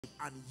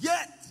And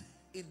yet,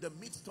 in the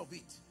midst of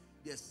it,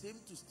 there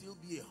seems to still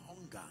be a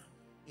hunger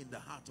in the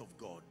heart of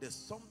God. There's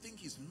something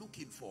he's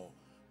looking for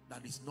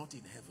that is not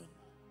in heaven.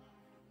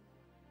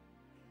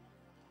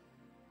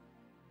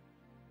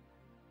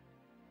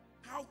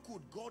 How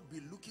could God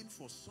be looking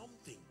for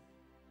something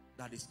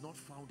that is not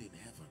found in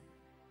heaven?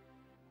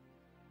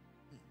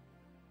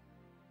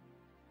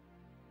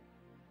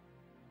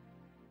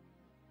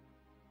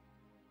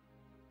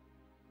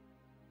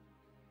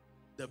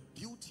 The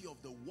beauty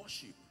of the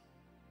worship,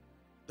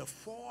 the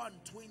 24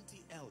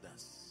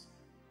 elders,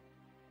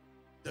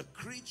 the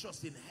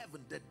creatures in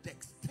heaven, the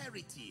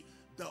dexterity,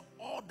 the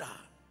order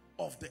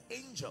of the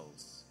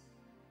angels,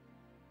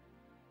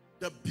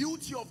 the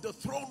beauty of the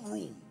throne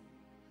room,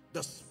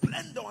 the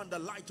splendor and the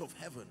light of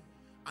heaven.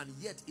 And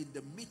yet in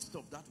the midst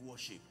of that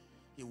worship,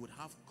 he would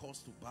have cause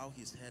to bow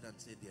his head and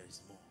say, there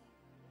is more.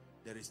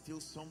 There is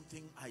still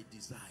something I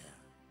desire.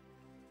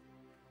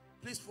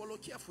 Please follow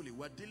carefully.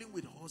 We're dealing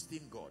with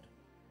hosting God.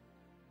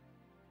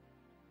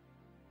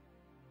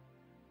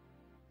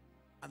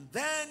 And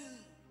then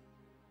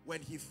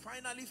when he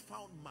finally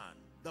found man,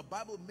 the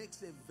Bible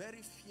makes a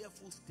very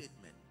fearful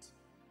statement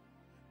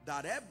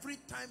that every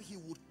time he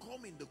would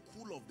come in the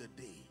cool of the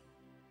day,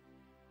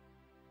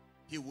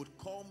 he would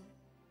come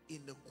in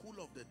the cool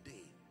of the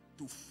day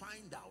to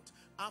find out,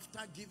 after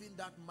giving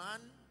that man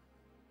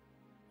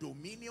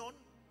dominion,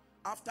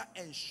 after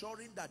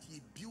ensuring that he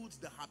builds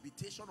the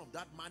habitation of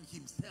that man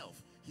himself,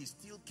 he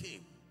still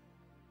came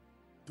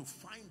to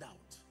find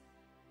out.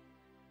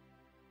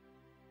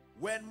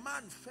 When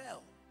man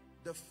fell,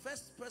 the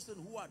first person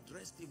who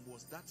addressed him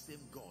was that same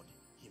God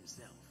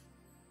himself.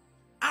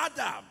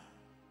 Adam,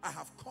 I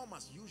have come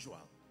as usual.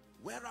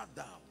 Where art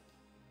thou?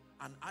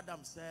 And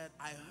Adam said,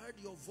 I heard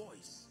your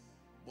voice,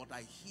 but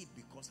I hid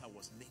because I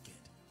was naked.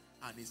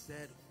 And he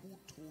said, who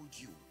told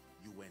you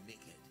you were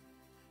naked?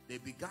 They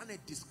began a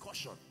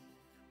discussion.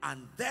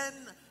 And then,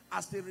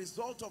 as a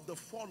result of the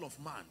fall of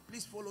man,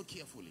 please follow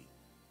carefully,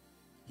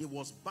 he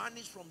was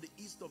banished from the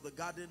east of the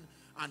garden,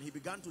 and he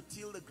began to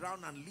till the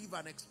ground and live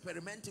and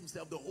experiment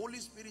himself. The Holy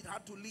Spirit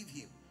had to leave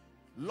him.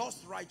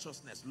 Lost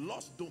righteousness,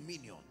 lost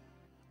dominion,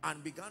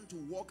 and began to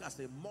walk as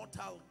a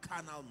mortal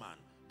carnal man.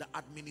 The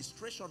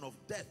administration of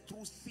death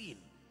through sin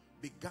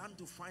began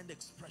to find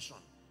expression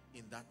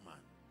in that man.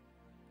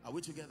 Are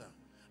we together?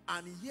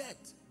 And yet,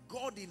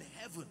 God in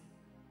heaven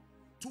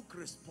took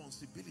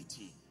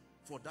responsibility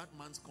for that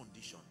man's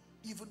condition,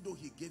 even though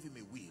he gave him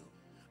a will.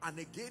 And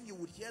again, you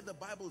would hear the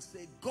Bible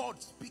say, God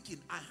speaking,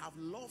 I have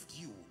loved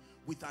you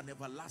with an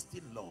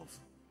everlasting love,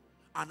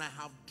 and I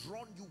have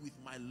drawn you with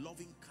my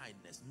loving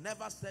kindness.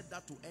 Never said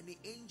that to any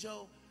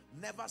angel,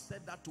 never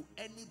said that to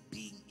any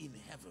being in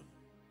heaven.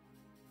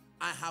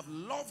 I have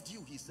loved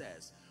you, he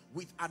says,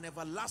 with an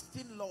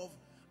everlasting love.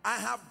 I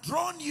have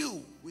drawn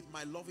you with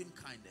my loving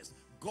kindness.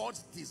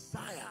 God's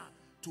desire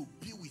to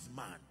be with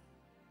man.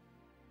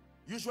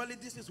 Usually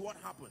this is what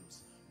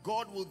happens.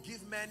 God will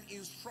give men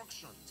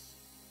instructions.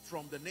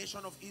 From the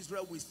nation of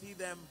Israel, we see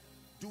them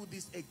do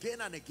this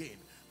again and again.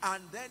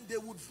 And then they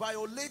would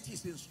violate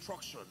his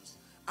instructions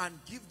and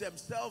give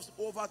themselves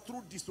over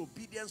through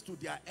disobedience to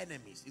their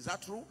enemies. Is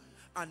that true?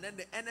 And then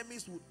the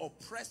enemies would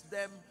oppress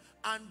them,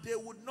 and they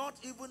would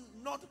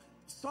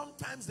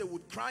sometimes they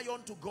would cry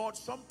unto God,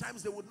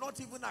 sometimes they would not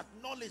even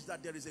acknowledge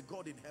that there is a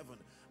God in heaven.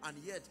 And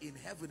yet in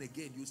heaven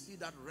again, you see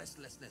that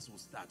restlessness will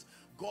start.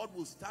 God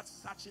will start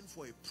searching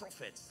for a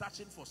prophet,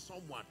 searching for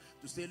someone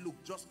to say, look,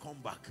 just come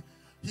back.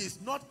 He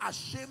is not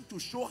ashamed to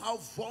show how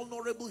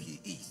vulnerable he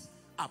is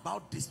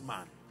about this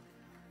man.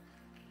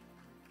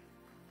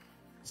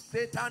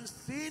 Satan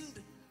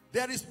sinned.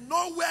 There is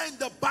nowhere in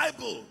the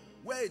Bible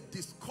where a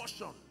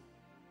discussion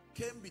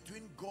came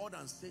between God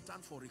and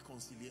Satan for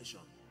reconciliation.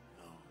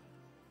 No.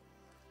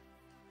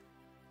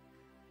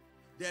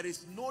 There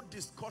is no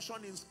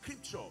discussion in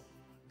scripture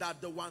that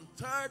the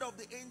 1/3 of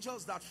the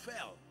angels that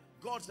fell,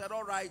 God said,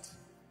 all right,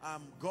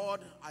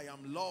 God, I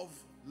am love.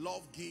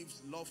 Love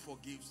gives, love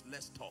forgives.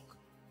 Let's talk.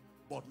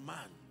 But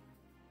man,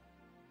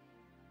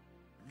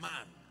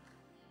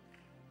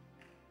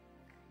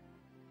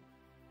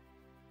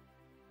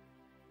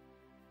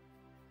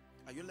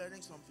 are you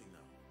learning something now?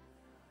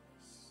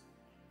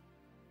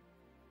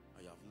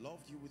 I have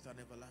loved you with an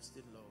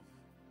everlasting love.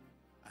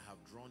 I have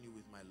drawn you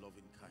with my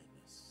loving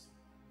kindness.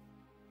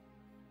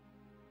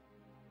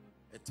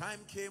 A time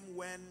came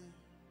when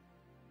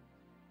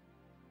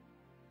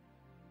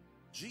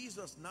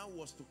Jesus now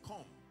was to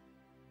come.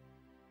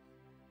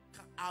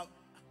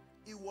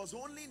 It was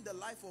only in the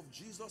life of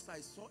Jesus I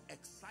saw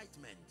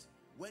excitement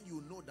when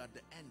you know that the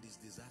end is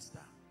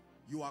disaster.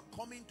 You are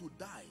coming to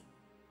die,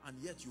 and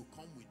yet you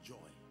come with joy.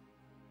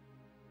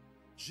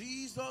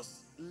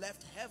 Jesus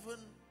left heaven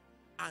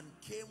and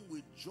came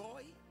with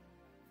joy.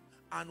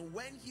 And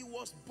when he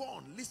was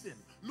born, listen,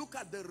 look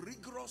at the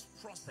rigorous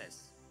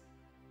process.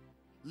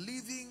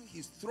 Leaving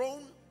his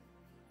throne.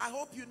 I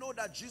hope you know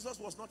that Jesus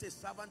was not a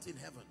servant in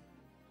heaven.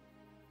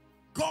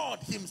 God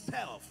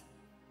himself,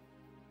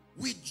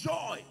 with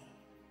joy,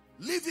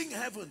 leaving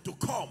heaven to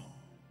come,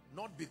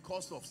 not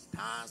because of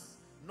stars,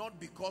 not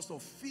because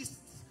of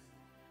feasts,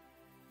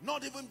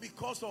 Not even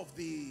because of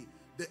the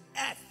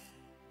earth,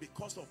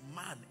 because of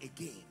man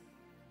again.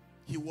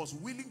 He was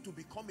willing to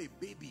become a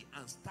baby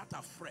and start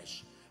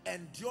afresh.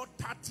 Endure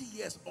 30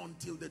 years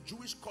until the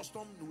Jewish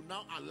custom will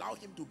now allow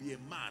him to be a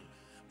man.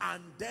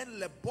 And then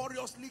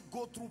laboriously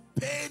go through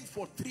pain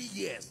for 3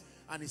 years.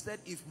 And he said,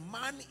 if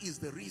man is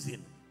the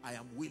reason, I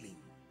am willing.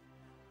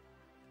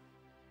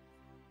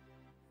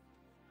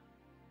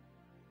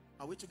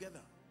 Are we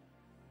together?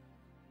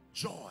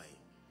 Joy.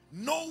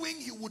 Knowing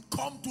he would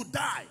come to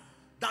die.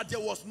 That there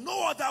was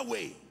no other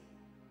way.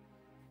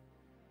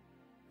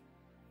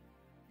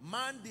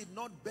 Man did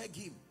not beg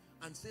him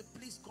and say,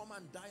 please come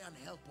and die and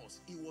help us.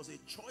 It was a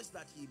choice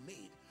that he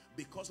made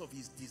because of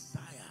his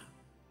desire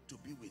to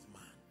be with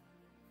man.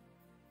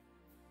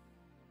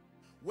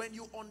 When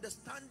you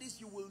understand this,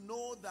 you will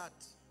know that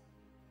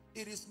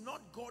it is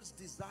not God's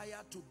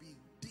desire to be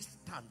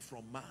distant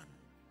from man.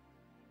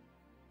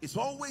 It's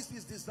always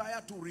his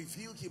desire to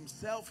reveal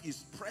himself,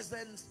 his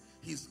presence,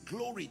 his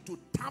glory, to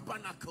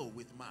tabernacle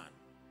with man.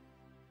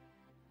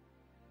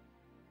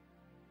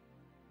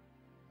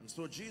 And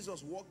so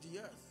Jesus walked the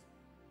earth.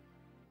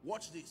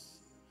 Watch this.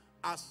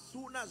 As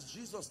soon as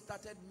Jesus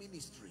started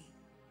ministry,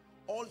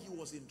 all he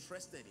was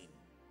interested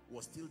in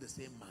was still the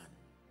same man.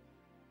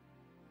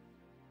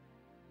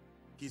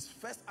 His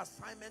first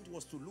assignment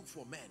was to look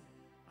for men.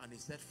 And he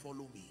said,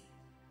 follow me.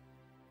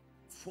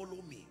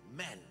 Follow me.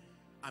 Men,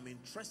 I'm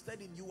interested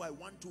in you. I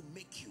want to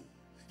make you.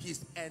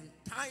 His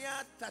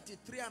entire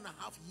 33 and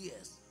a half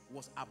years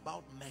was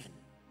about men.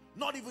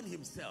 Not even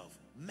himself.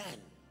 Men.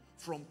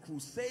 From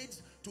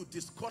crusades to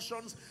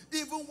discussions.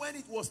 Even when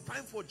it was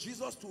time for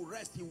Jesus to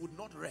rest, he would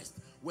not rest.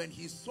 When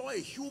he saw a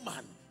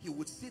human, he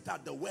would sit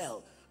at the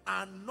well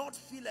and not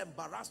feel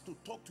embarrassed to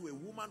talk to a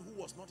woman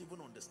who was not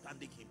even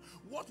understanding him.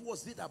 What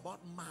was it about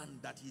man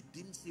that he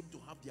didn't seem to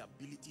have the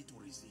ability to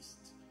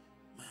resist?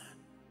 Man.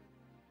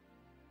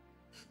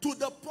 To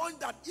the point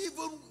that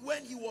even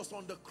when he was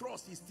on the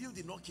cross, he still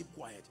did not keep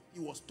quiet. He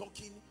was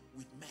talking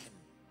with men.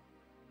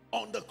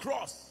 On the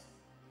cross.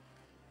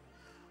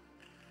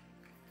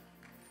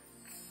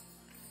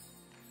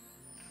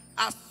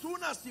 As soon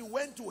as he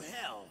went to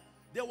hell,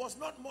 there was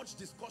not much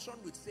discussion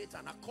with Satan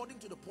according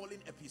to the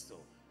Pauline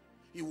epistle.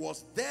 He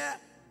was there,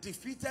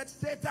 defeated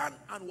Satan,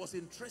 and was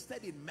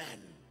interested in men.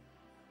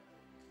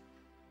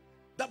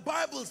 The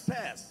Bible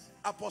says,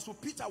 Apostle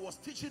Peter was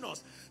teaching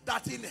us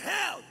that in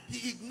hell,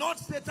 he ignored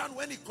Satan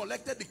when he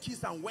collected the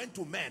keys and went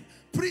to men,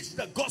 preached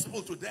the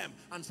gospel to them,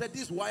 and said,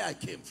 this is why I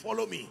came,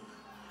 follow me.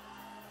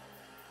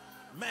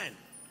 Men.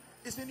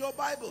 It's in your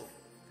Bible.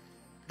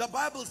 The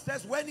Bible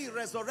says when he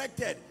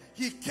resurrected,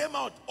 he came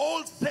out,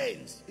 all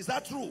saints, is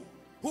that true?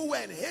 Who were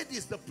in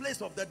Hades, the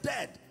place of the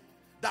dead,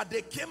 that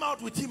they came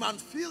out with him and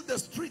filled the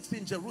streets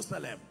in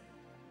Jerusalem.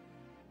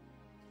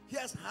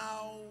 Here's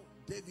how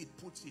David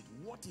puts it.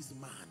 What is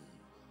man?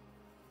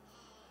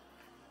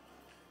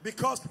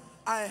 Because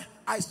I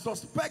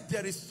suspect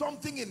there is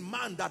something in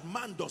man that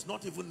man does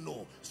not even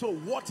know. So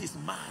what is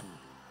man?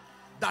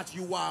 That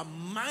you are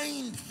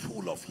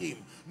mindful of him,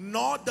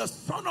 nor the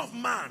Son of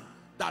Man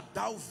that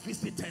thou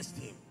visitest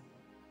him.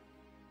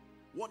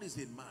 What is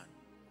in man?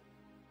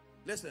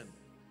 Listen,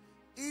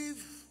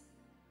 if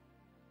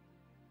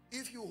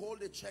you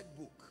hold a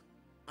checkbook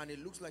and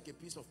it looks like a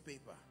piece of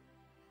paper,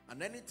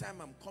 and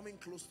anytime I'm coming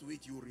close to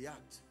it, you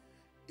react,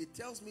 it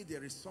tells me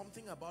there is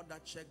something about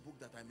that checkbook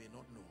that I may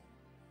not know.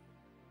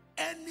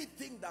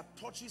 Anything that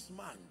touches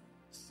man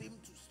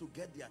seems to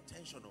get the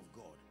attention of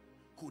God.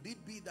 Could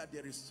it be that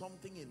there is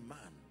something in man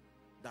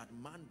that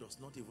man does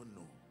not even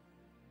know?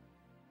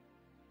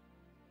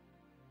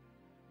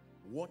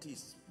 What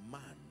is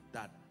man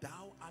that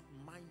thou art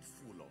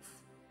mindful of?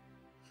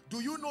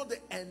 Do you know the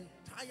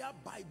entire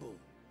Bible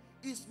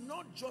is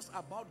not just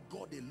about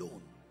God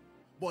alone,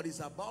 but it's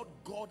about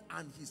God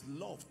and his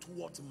love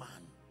towards man.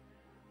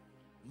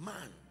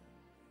 Man.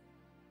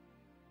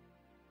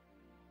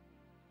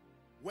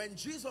 When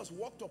Jesus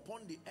walked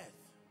upon the earth,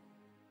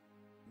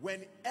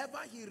 whenever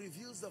he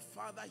reveals the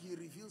Father, he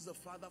reveals the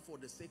Father for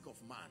the sake of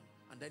man.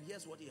 And then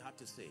here's what he had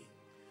to say.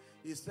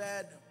 He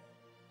said,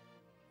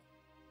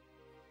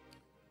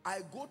 I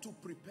go to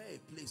prepare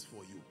a place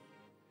for you.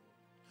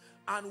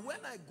 And when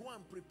I go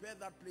and prepare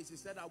that place, he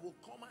said, I will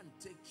come and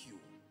take you,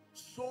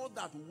 so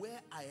that where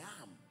I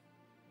am,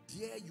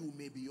 there you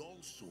may be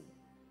also.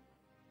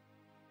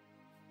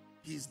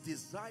 His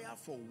desire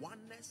for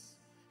oneness,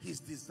 his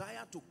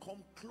desire to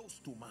come close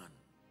to man.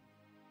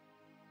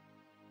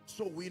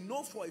 So we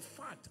know for a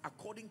fact,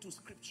 according to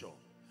scripture,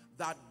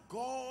 that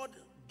God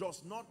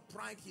does not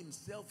pride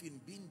himself in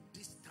being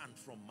distant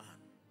from man.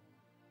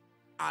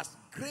 As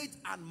great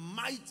and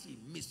mighty,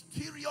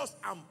 mysterious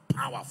and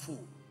powerful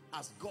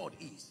as God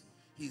is,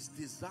 his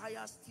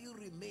desire still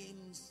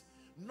remains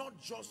not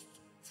just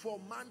for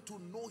man to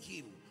know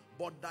him,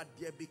 but that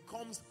there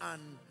becomes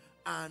an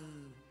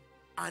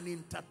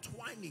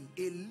intertwining,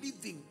 a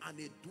living and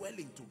a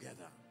dwelling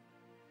together.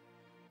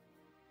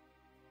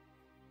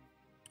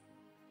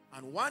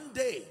 And one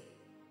day,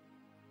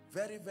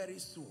 very, very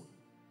soon,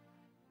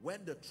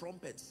 when the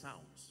trumpet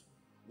sounds,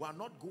 we are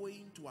not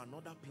going to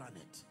another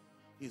planet,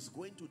 He's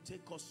going to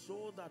take us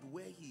so that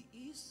where he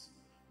is,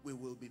 we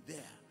will be there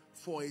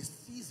for a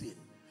season.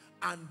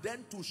 And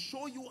then to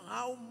show you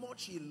how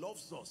much he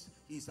loves us,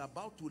 he's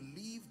about to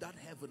leave that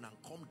heaven and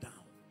come down.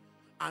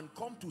 And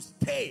come to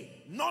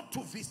stay, not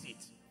to visit.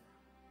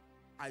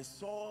 I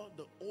saw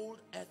the old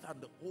earth and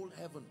the old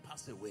heaven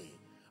pass away.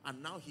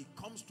 And now he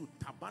comes to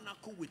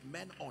tabernacle with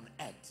men on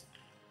earth.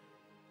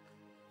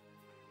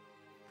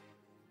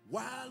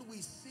 While we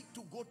seek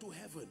to go to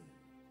heaven,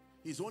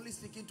 he's only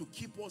seeking to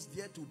keep us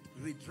there to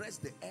redress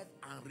the earth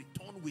and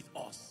return with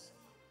us.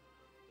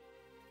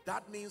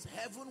 That means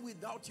heaven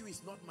without you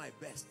is not my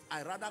best.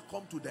 I rather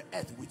come to the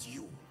earth with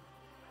you.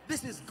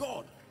 This is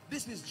God.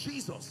 This is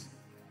Jesus.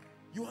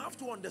 You have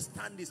to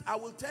understand this. I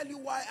will tell you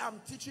why I'm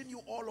teaching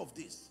you all of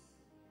this.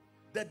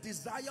 The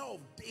desire of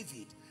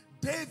David.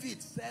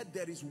 David said,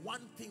 there is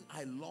one thing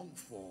I long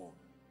for.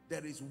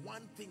 There is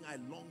one thing I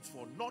long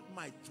for. Not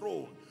my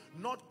throne.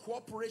 Not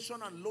cooperation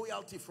and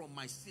loyalty from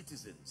my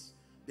citizens.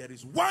 There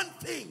is one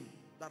thing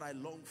that I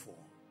long for.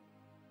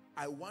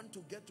 I want to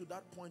get to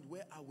that point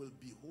where I will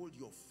behold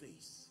your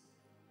face.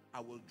 I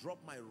will drop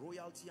my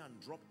royalty and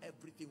drop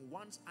everything.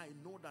 Once I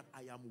know that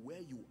I am where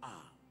you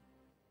are,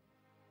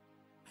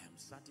 I am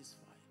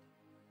satisfied.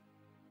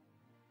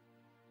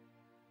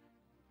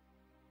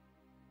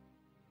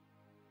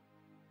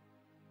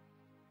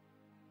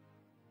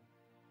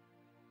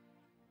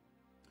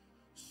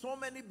 So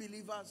many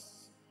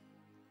believers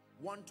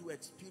want to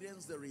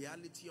experience the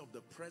reality of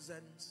the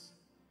presence,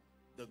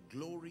 the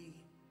glory,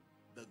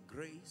 the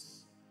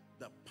grace,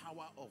 the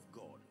power of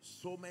God.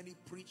 So many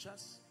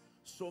preachers,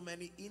 so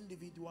many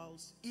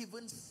individuals,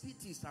 even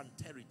cities and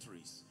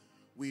territories.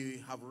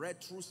 We have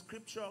read through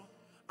scripture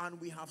and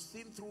we have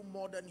seen through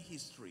modern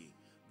history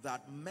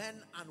that men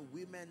and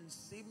women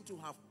seem to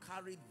have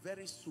carried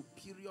very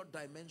superior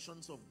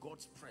dimensions of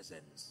God's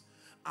presence.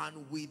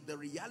 And with the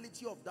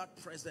reality of that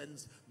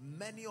presence,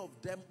 many of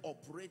them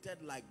operated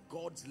like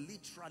gods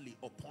literally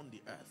upon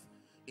the earth,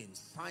 in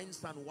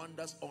signs and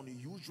wonders,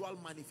 unusual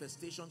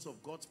manifestations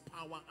of God's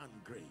power and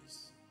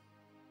grace.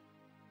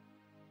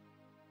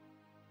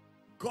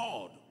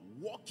 God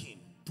walking,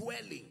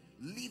 dwelling,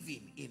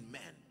 living in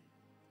men.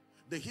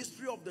 The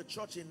history of the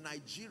church in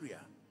Nigeria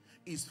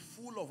is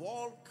full of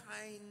all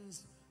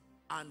kinds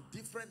and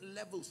different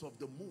levels of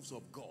the moves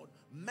of God.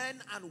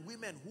 Men and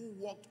women who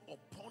walked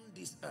upon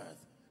this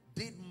earth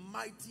did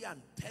mighty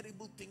and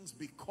terrible things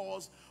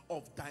because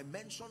of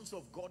dimensions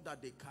of God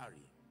that they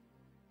carry.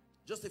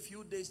 Just a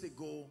few days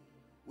ago,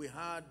 we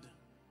had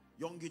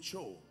Yonggi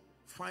Cho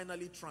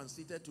finally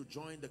transited to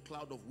join the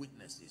cloud of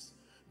witnesses.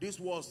 This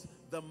was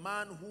the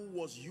man who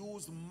was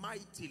used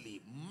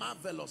mightily,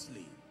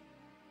 marvelously.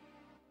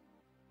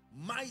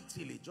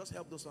 Mightily. Just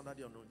help those under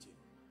the anointing.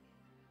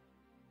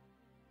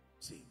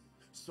 See,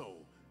 so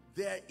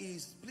there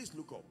is, please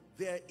look up,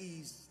 there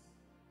is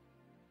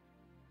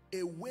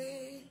a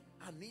way,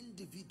 an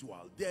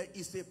individual, there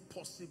is a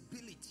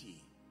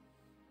possibility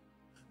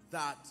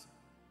that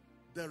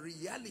the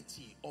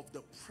reality of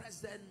the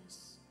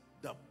presence,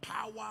 the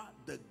power,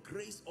 the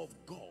grace of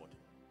God,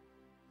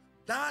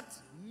 that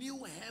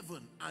new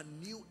heaven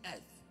and new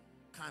earth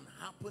can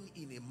happen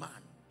in a man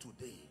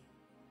today.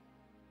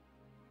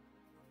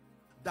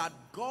 That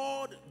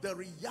God, the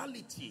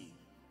reality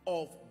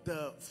of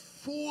the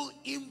full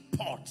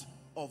import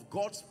of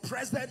God's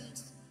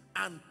presence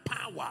and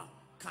power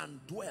can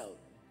dwell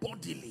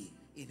bodily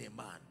in a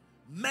man.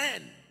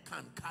 Men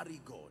can carry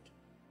God.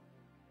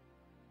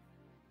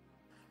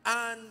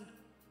 And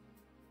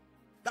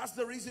that's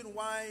the reason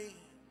why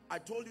I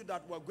told you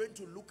that we're going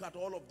to look at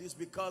all of this,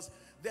 because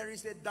there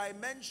is a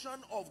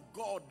dimension of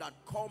God that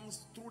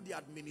comes through the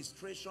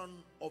administration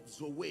of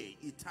Zoe,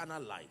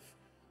 eternal life.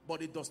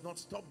 But it does not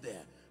stop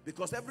there,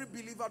 because every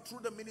believer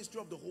through the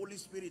ministry of the Holy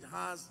Spirit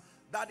has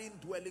that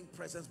indwelling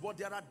presence. But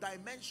there are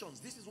dimensions.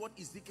 This is what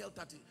Ezekiel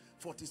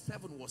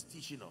 47 was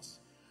teaching us.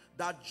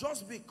 That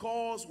just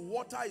because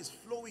water is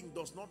flowing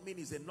does not mean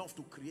it's enough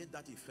to create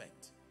that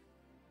effect.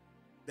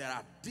 There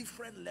are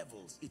different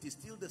levels. It is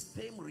still the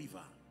same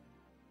river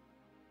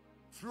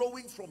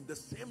flowing from the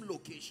same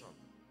location.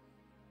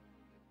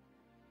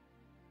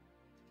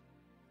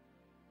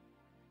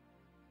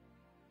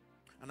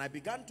 And I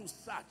began to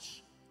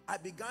search. I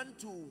began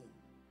to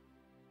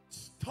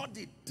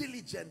study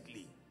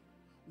diligently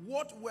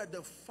what were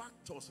the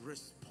factors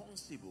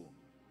responsible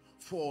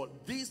for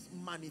this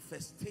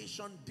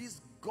manifestation,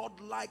 this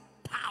godlike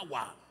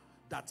power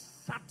that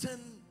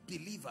certain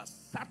believers,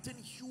 certain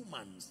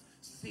humans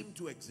seem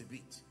to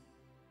exhibit.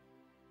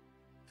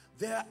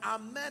 There are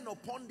men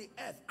upon the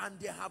earth, and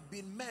there have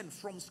been men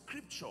from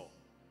scripture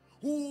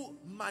who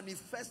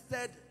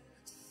manifested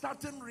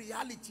certain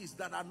realities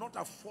that are not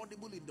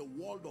affordable in the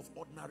world of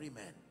ordinary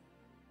men.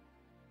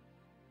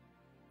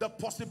 The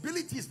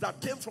possibilities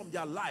that came from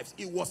their lives,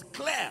 it was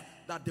clear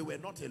that they were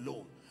not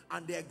alone,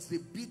 and they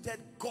exhibited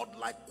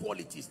godlike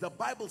qualities. The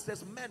Bible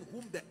says men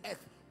whom the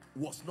earth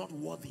was not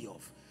worthy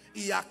of.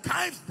 He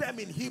archives them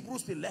in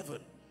Hebrews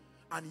 11,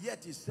 and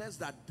yet he says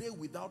that they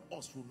without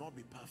us will not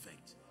be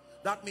perfect.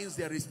 That means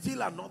there is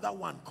still another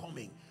one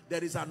coming.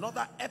 There is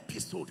another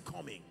episode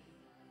coming.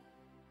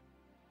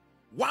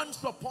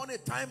 Once upon a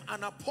time,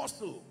 an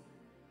apostle,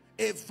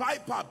 a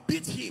viper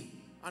beat him,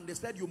 and they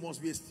said, you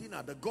must be a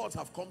sinner. The gods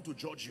have come to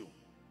judge you.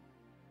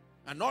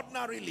 And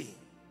ordinarily,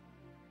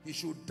 he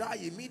should die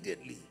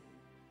immediately.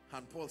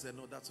 And Paul said,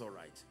 no, that's all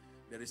right.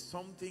 There is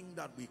something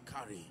that we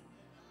carry.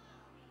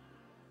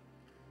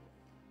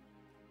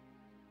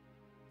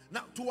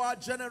 Now, to our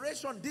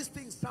generation, this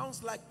thing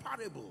sounds like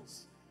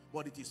parables,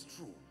 but it is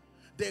true.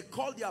 They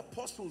called the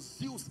apostles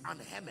Zeus and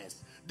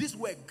Hermes. These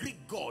were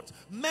Greek gods,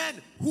 men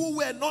who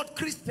were not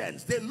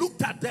Christians. They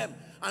looked at them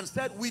and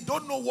said, we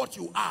don't know what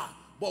you are,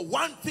 but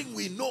one thing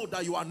we know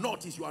that you are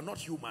not is you are not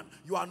human.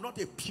 You are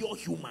not a pure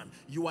human.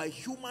 You are a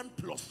human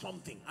plus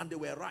something. And they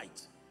were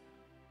right.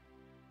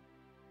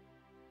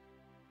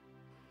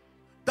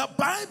 The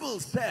Bible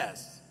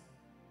says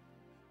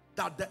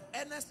that the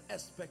earnest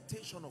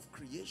expectation of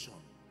creation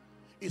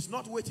is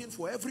not waiting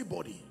for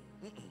everybody.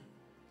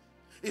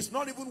 It's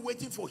not even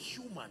waiting for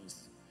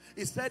humans.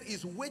 It said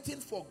it's waiting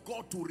for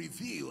God to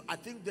reveal. I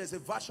think there's a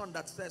version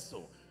that says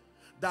so.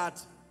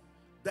 That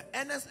the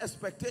earnest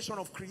expectation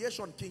of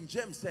creation, King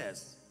James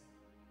says,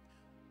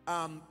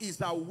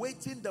 is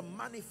awaiting the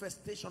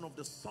manifestation of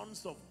the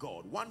sons of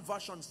God. One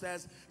version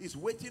says is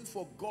waiting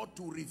for God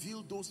to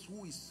reveal those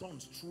who his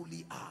sons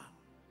truly are.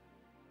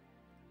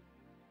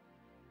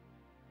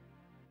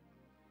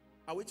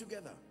 Are we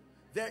together?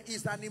 There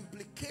is an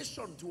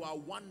implication to our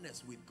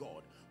oneness with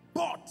God.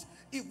 But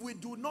if we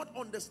do not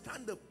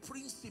understand the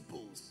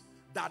principles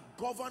that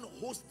govern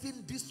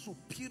hosting these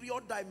superior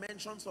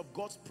dimensions of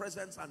God's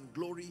presence and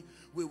glory,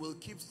 we will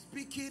keep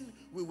speaking,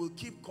 we will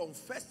keep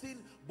confessing,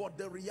 but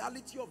the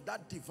reality of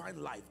that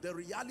divine life, the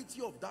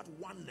reality of that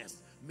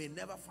oneness may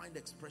never find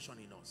expression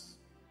in us.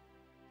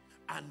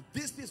 And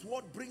this is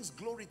what brings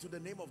glory to the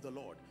name of the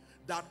Lord.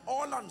 That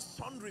all and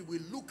sundry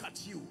will look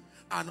at you,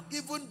 and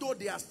even though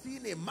they are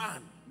seeing a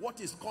man, what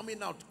is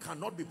coming out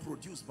cannot be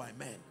produced by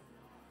men.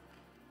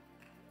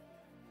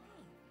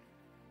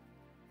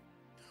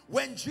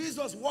 When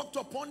Jesus walked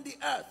upon the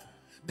earth,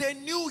 they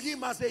knew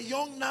him as a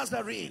young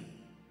Nazarene,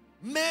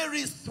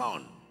 Mary's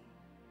son,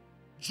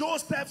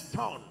 Joseph's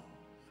son.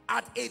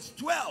 At age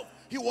 12,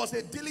 he was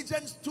a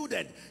diligent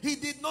student. He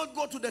did not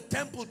go to the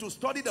temple to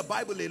study the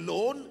Bible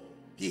alone.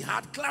 He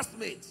had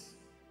classmates.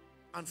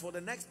 And for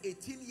the next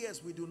 18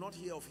 years, we do not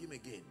hear of him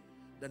again.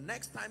 The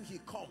next time he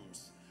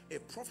comes, a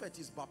prophet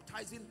is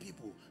baptizing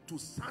people to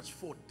search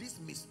for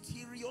this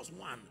mysterious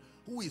one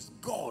who is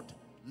God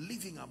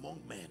living among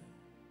men.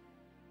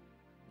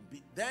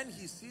 Then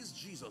he sees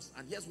Jesus,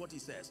 and here's what he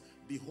says: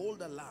 behold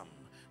the Lamb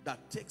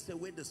that takes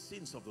away the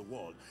sins of the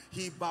world.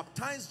 He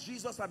baptized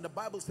Jesus, and the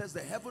Bible says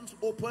the heavens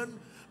opened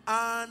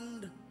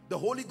and the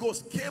Holy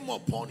Ghost came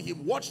upon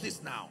him. Watch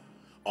this now.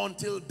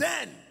 Until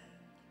then,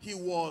 he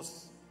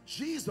was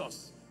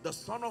Jesus, the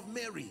son of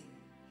Mary.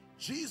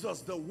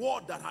 Jesus, the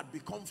word that had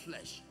become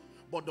flesh.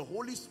 But the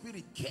Holy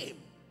Spirit came,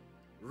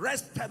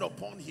 rested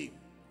upon him,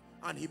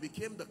 and he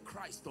became the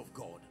Christ of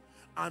God.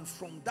 And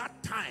from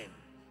that time,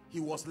 he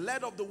was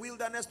led of the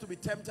wilderness to be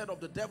tempted of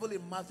the devil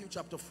in Matthew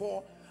chapter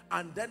 4.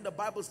 And then the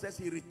Bible says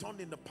he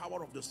returned in the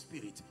power of the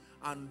Spirit.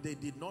 And they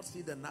did not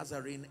see the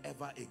Nazarene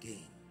ever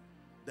again.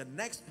 The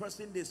next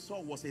person they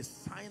saw was a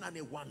sign and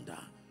a wonder.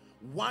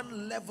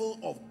 One level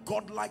of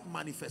godlike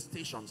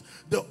manifestations.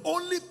 The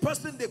only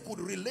person they could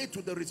relate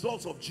to the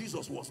results of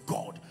Jesus was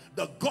God.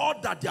 The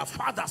God that their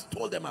fathers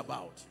told them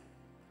about.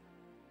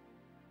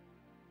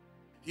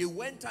 He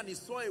went and he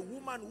saw a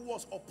woman who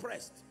was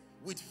oppressed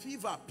with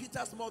fever,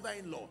 Peter's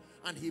mother-in-law,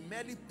 and he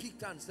merely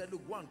picked her and said,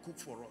 look, go and cook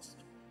for us.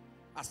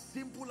 As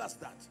simple as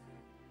that.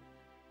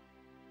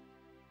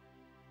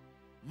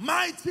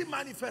 Mighty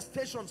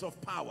manifestations of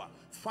power.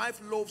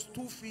 5 loaves,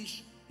 2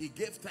 fish. He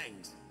gave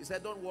thanks. He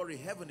said, don't worry,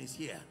 heaven is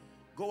here.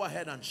 Go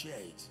ahead and share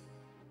it.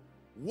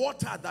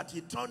 Water that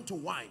he turned to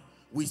wine.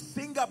 We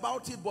sing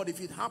about it, but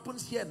if it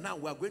happens here now,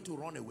 we are going to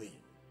run away.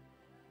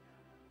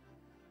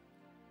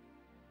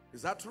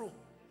 Is that true?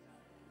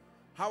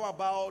 How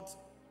about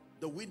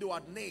the widow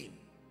at Nain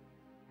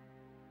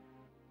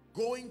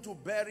going to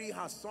bury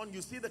her son?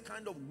 You see the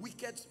kind of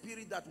wicked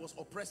spirit that was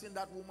oppressing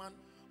that woman.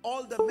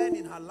 All the men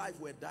in her life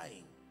were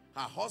dying.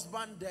 Her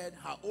husband dead,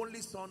 her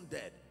only son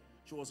dead.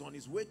 She was on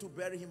his way to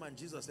bury him, and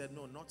Jesus said,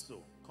 no, not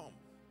so. Come.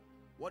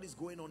 What is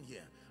going on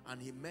here?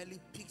 And he merely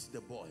picks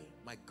the boy.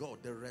 My God,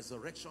 the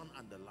resurrection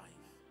and the life.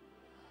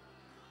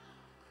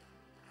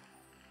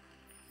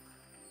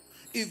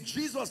 If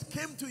Jesus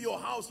came to your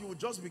house, you would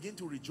just begin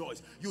to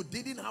rejoice. You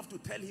didn't have to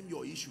tell him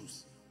your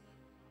issues.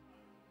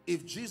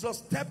 If Jesus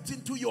stepped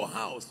into your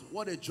house,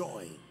 what a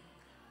joy.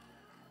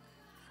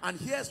 And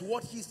here's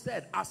what he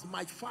said: as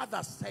my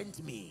Father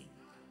sent me,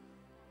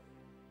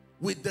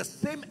 with the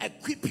same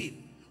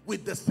equipping,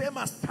 with the same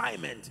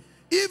assignment,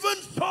 even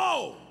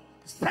so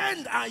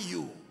send I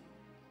you.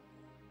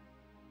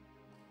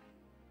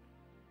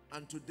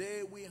 And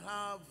today we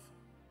have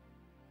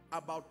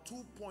about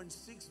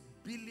 2.6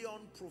 billion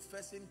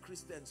professing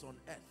Christians on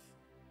earth,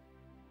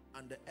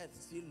 and the earth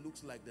still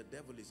looks like the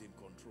devil is in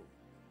control.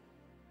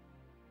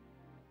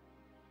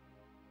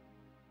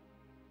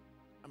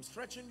 I'm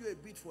stretching you a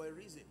bit for a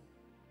reason.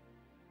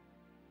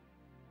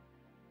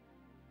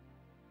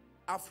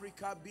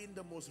 Africa being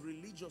the most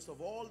religious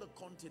of all the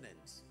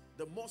continents,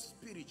 the most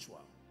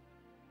spiritual,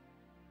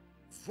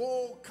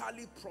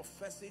 vocally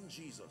professing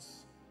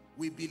Jesus.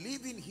 We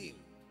believe in him,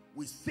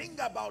 we sing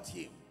about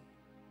him,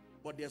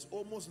 but there's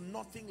almost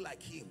nothing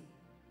like him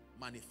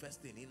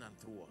manifesting in and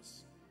through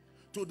us,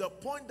 to the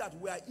point that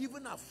we are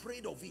even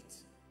afraid of it.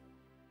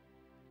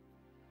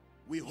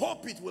 We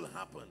hope it will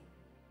happen,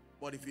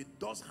 but if it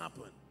does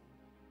happen,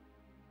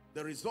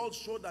 the results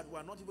show that we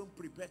are not even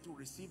prepared to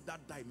receive that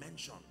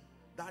dimension,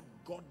 that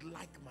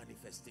God-like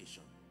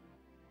manifestation.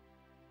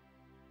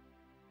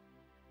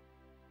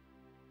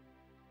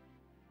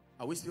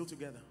 Are we still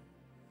together?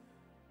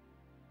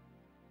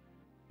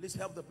 Please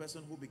help the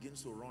person who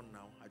begins to run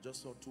now. I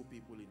just saw two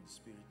people in the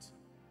spirit.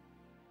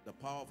 The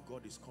power of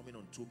God is coming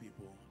on two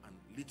people, and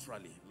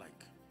literally,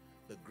 like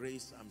the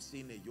grace, I'm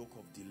seeing a yoke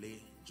of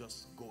delay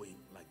just going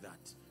like that.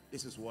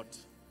 This is what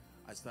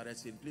I started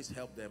saying. Please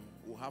help them.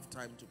 We'll have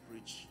time to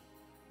preach.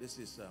 This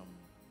is,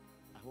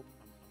 I hope,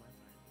 am I fine?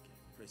 Okay.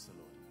 Praise the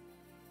Lord.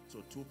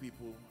 So two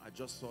people, I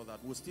just saw that.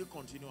 We'll still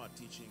continue our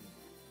teaching,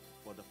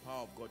 but the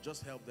power of God,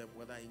 just help them,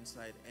 whether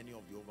inside any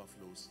of the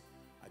overflows.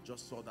 I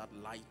just saw that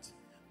light,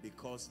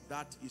 because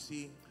that, you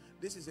see,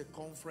 this is a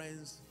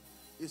conference.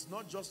 It's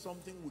not just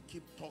something we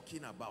keep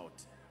talking about.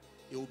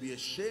 It will be a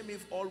shame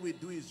if all we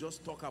do is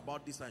just talk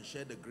about this and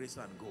share the grace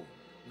and go.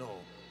 No,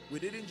 we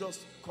didn't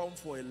just come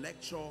for a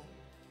lecture.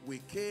 We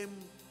came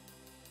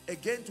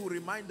again to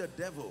remind the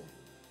devil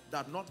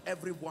that not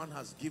everyone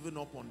has given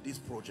up on this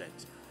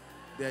project.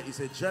 There is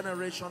a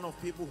generation of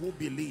people who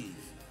believe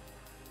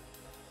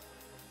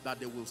that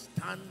they will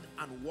stand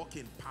and walk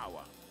in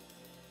power.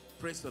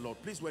 Praise the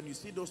Lord. Please, when you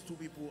see those two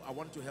people, I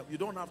want to help. You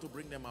don't have to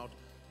bring them out.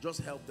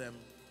 Just help them.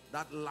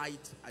 That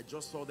light, I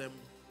just saw them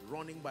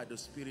running by the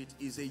Spirit,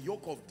 is a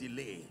yoke of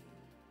delay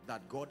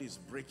that God is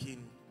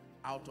breaking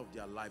out of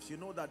their lives. You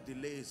know that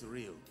delay is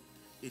real.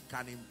 It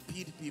can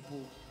impede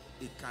people.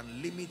 It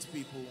can limit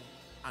people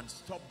and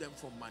stop them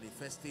from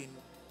manifesting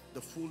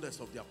the fullness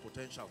of their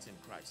potentials in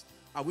Christ.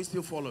 Are we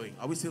still following?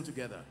 Are we still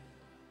together?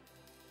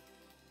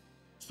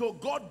 So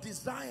God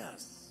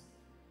desires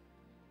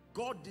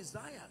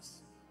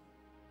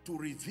to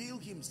reveal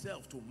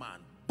himself to man,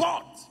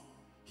 but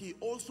he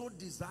also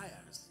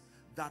desires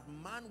that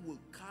man will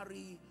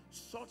carry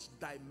such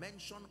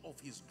dimension of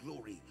his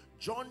glory.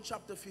 John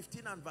chapter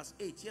 15 and verse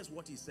 8, here's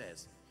what he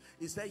says.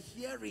 He said,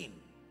 herein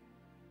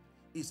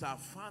is our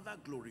Father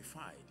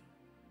glorified.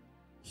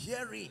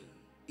 Herein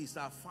is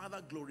our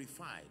Father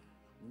glorified,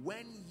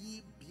 when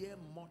ye bear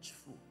much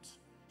fruit,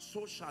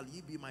 so shall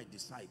ye be my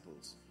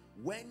disciples.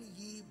 When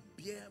ye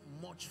bear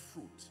much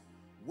fruit,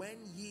 when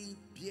ye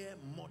bear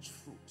much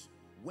fruit,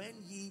 when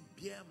ye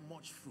bear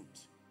much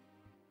fruit.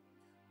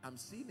 I'm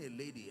seeing a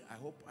lady, I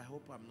hope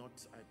I'm not,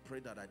 I pray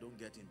that I don't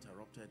get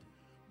interrupted,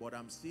 but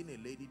I'm seeing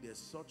a lady, there's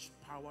such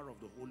power of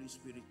the Holy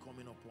Spirit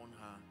coming upon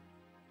her.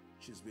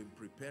 She's been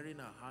preparing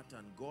her heart,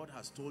 and God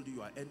has told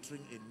you are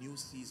entering a new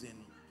season,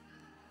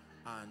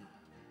 and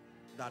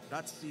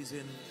that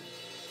season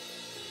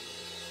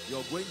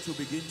you're going to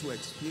begin to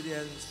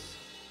experience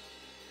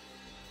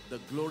the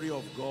glory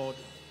of God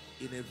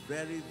in a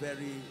very,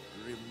 very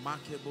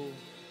remarkable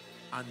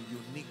and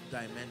unique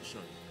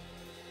dimension.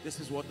 This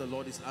is what the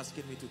Lord is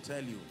asking me to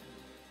tell you.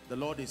 The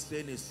Lord is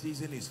saying a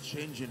season is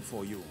changing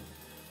for you,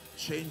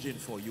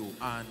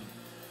 and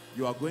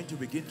you are going to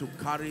begin to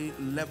carry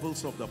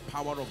levels of the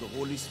power of the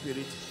Holy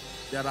Spirit.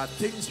 There are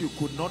things you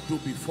could not do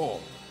before,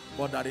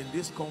 but that in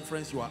this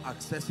conference you are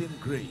accessing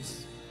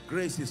grace.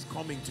 Grace is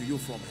coming to you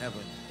from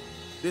heaven.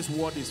 This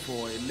word is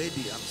for a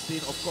lady. I'm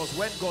saying, of course,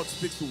 when God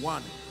speaks to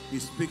one, he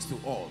speaks to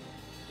all.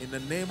 In the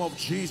name of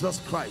Jesus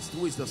Christ,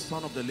 who is the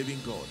Son of the living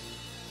God.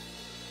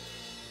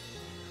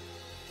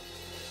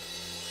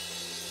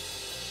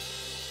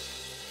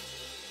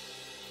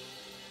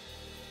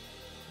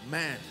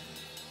 Man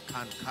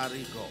can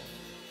carry God.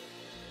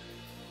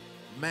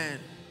 Man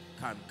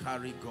can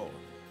carry God.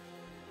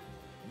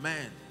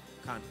 Man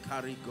can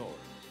carry God.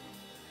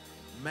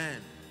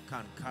 Man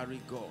can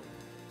carry God.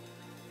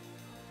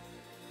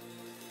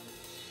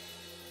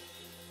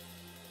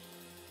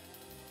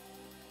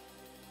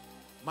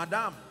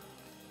 Madam,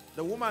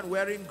 the woman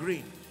wearing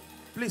green,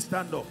 please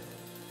stand up.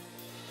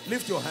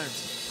 Lift your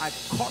hands. I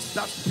curse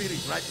that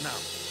spirit right now.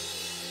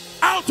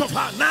 Out of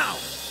her now.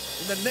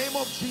 In the name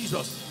of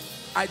Jesus,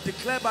 I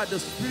declare by the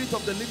Spirit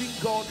of the living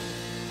God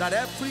that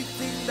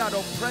everything that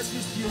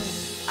oppresses you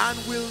and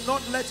will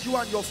not let you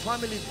and your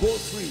family go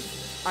free,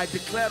 I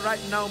declare right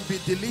now, be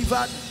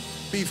delivered,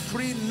 be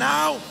free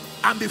now,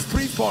 and be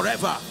free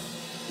forever.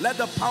 Let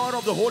the power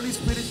of the Holy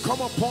Spirit come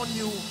upon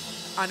you,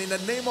 and in the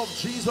name of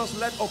Jesus,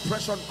 let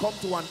oppression come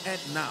to an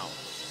end now.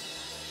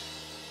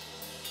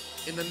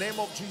 In the name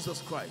of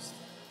Jesus Christ.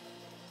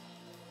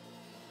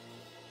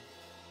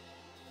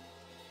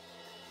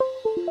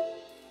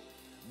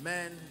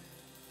 Men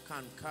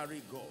can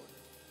carry God.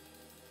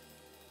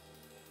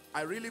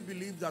 I really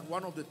believe that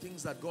one of the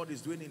things that God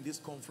is doing in this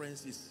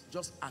conference is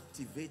just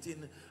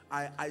activating.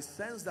 I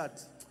sense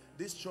that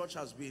this church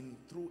has been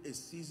through a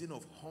season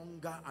of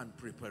hunger and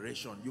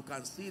preparation. You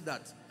can see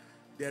that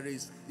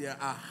there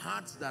are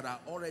hearts that are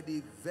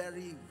already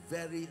very,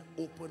 very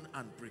open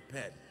and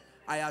prepared.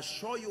 I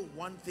assure you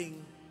one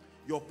thing,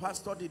 your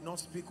pastor did not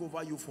speak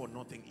over you for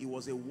nothing. It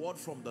was a word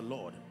from the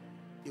Lord.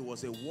 It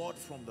was a word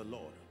from the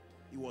Lord.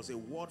 It was a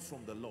word from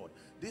the Lord.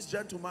 This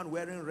gentleman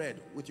wearing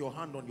red with your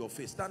hand on your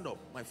face, stand up,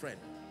 my friend.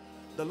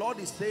 The Lord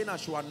is saying, I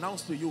should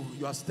announce to you,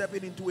 you are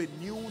stepping into a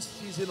new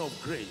season of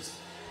grace.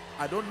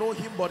 I don't know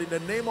him, but in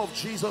the name of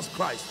Jesus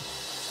Christ,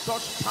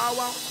 such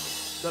power,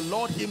 the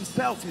Lord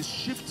himself is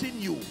shifting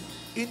you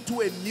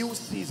into a new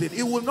season.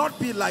 It will not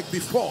be like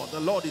before. The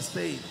Lord is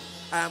saying,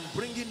 I am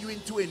bringing you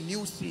into a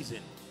new season.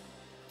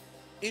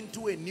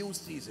 Into a new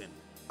season.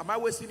 Am I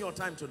wasting your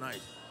time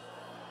tonight?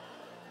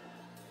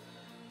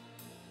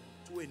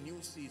 To a new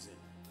season.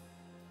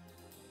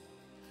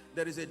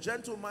 There is a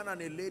gentleman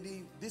and a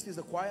lady. This is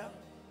a choir.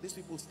 These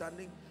people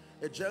standing.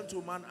 A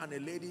gentleman and a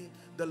lady.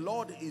 The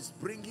Lord is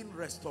bringing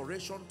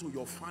restoration to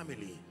your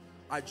family.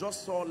 I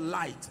just saw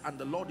light and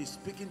the Lord is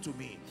speaking to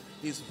me.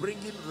 He's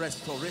bringing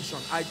restoration.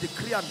 I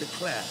decree and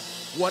declare,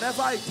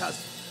 whatever it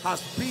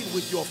has been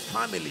with your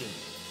family,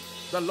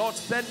 the Lord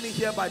sent me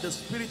here by the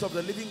Spirit of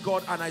the living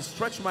God, and I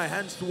stretch my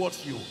hands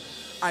towards you.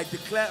 I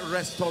declare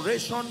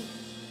restoration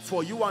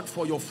for you and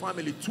for your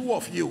family. Two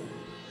of you,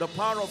 the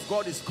power of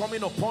God is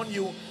coming upon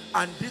you,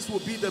 and this will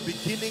be the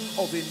beginning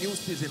of a new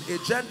season. A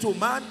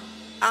gentleman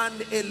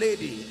and a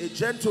lady. A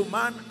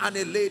gentleman and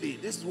a lady.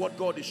 This is what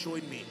God is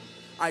showing me.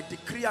 I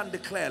decree and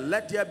declare,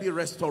 let there be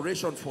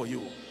restoration for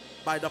you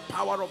by the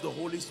power of the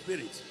Holy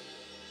Spirit.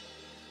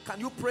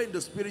 Can you pray in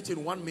the Spirit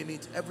in 1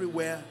 minute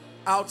everywhere,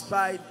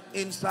 outside,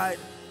 inside?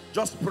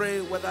 Just pray.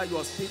 Whether you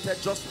are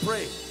seated, just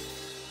pray.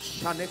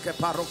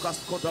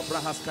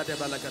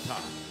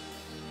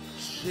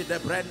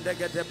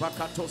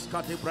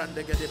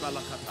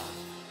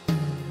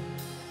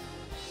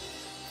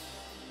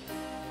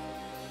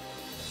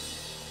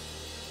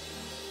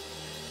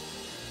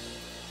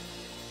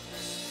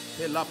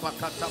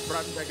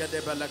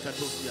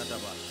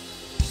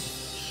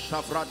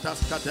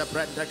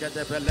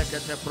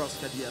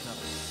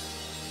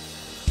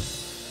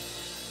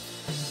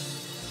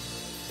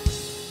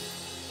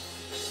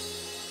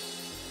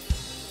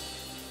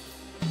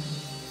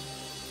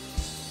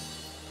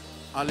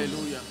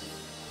 Hallelujah.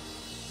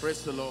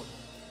 Praise the Lord.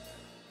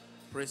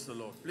 Praise the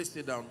Lord. Please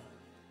sit down.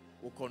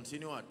 We'll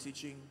continue our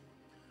teaching.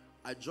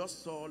 I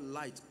just saw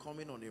light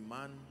coming on a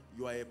man.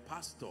 You are a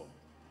pastor.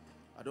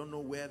 I don't know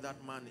where that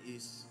man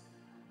is,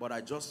 but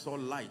I just saw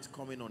light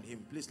coming on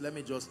him. Please let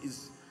me just,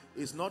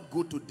 it's not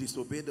good to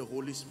disobey the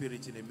Holy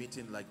Spirit in a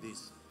meeting like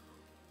this.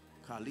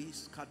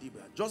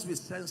 Just be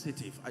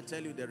sensitive. I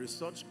tell you, there is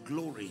such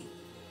glory.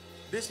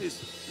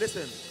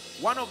 Listen,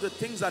 one of the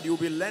things that you'll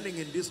be learning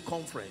in this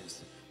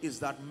conference is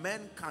that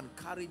men can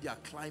carry their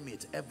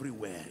climate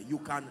everywhere. You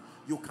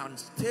can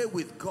stay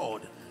with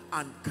God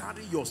and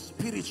carry your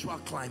spiritual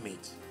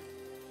climate.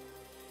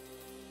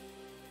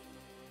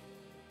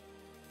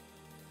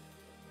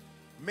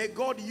 May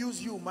God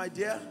use you, my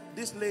dear.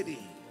 This lady,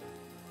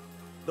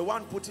 the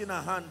one putting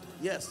her hand,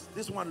 yes,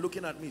 this one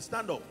looking at me,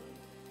 stand up.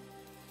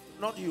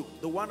 Not you,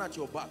 the one at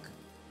your back.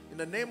 In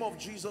the name of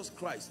Jesus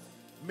Christ,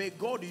 may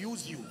God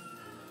use you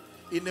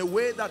in a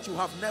way that you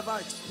have never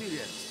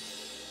experienced.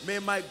 May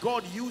my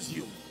God use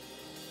you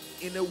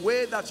in a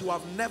way that you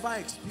have never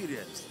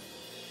experienced.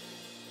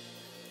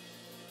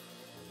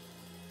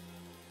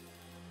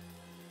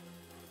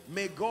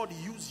 May God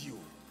use you.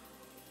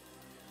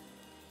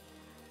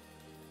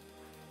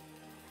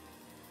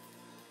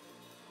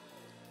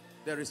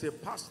 There is a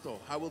pastor.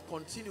 I will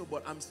continue,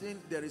 but I'm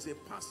saying there is a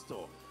pastor.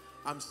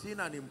 I'm seeing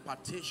an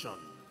impartation.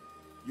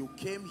 You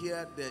came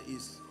here, there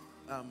is,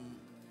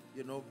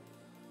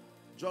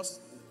 just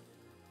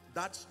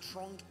that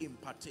strong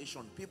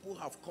impartation. People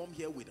have come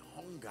here with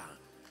hunger,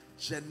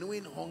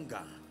 genuine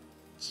hunger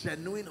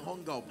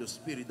of the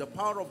Spirit. The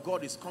power of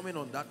God is coming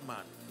on that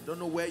man. I don't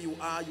know where you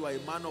are a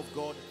man of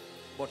God,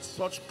 but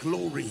such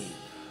glory.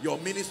 Your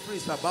ministry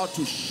is about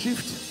to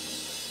shift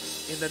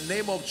in the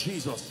name of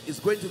Jesus. It's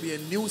going to be a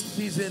new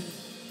season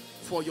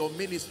for your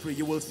ministry.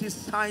 You will see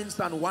signs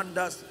and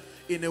wonders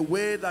in a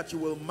way that you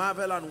will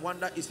marvel and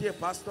wonder. Is he a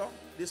pastor?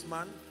 This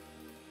man?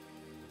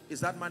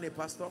 Is that man a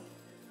pastor?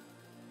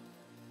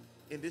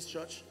 In this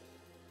church?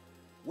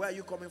 Where are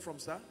you coming from,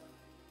 sir?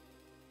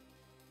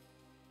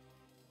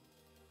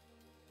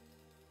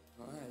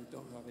 I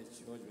don't have a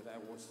church, but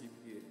I worship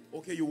here.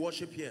 Okay, you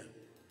worship here,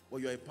 but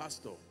you're a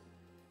pastor.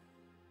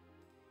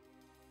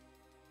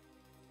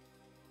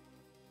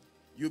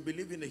 You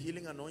believe in the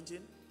healing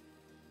anointing?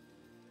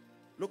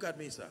 Look at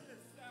me, sir.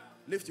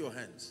 Lift your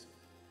hands.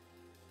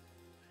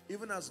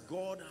 Even as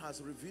God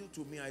has revealed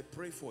to me, I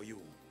pray for you.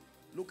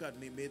 Look at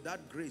me. May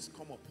that grace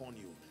come upon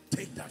you.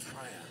 Take that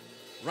fire.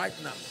 Right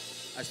now,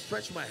 I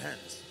stretch my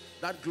hands.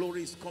 That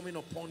glory is coming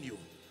upon you.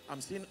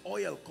 I'm seeing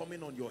oil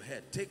coming on your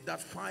head. Take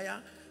that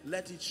fire.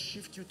 Let it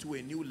shift you to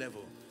a new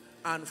level.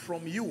 And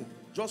from you,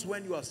 just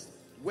when you are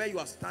where you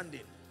are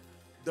standing,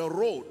 the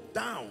road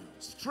down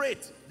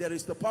straight, there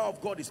is the power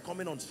of God is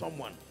coming on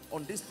someone.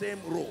 on this same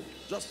row.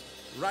 Just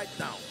write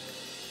down.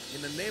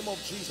 In the name of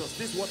Jesus,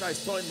 this is what I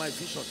saw in my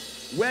vision.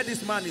 Where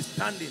this man is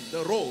standing,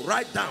 the row,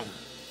 write down.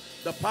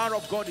 The power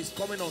of God is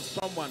coming on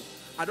someone.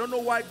 I don't know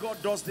why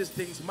God does these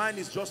things. Mine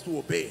is just to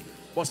obey.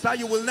 But sir,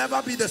 you will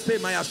never be the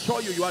same. I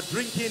assure you, you are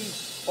drinking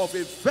of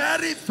a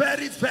very,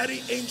 very,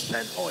 very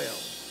ancient oil.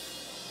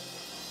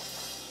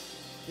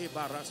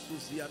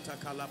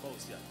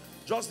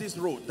 Just this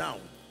road down.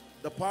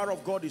 The power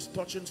of God is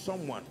touching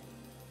someone.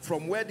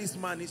 From where this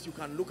man is, you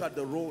can look at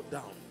the road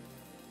down.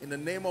 In the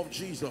name of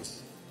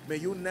Jesus, may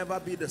you never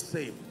be the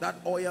same. That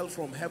oil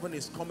from heaven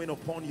is coming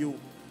upon you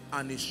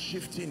and is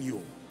shifting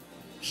you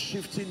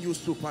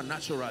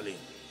supernaturally.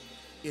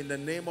 In the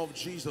name of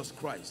Jesus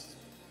Christ.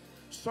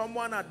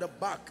 Someone at the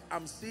back,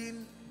 I'm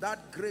seeing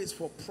that grace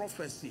for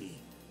prophecy.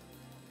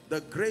 The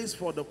grace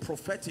for the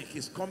prophetic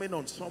is coming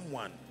on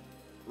someone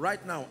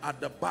right now at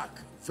the back.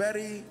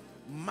 Very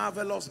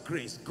marvelous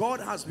grace.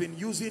 God has been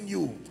using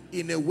you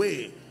in a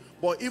way,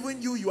 but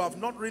even you have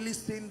not really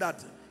seen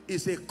that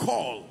it's a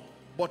call.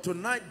 But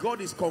tonight God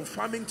is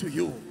confirming to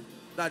you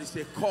that it's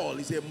a call.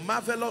 It's a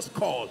marvelous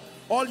call.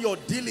 All your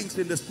dealings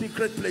in the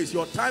secret place,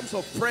 your times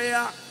of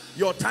prayer,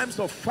 your times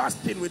of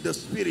fasting with the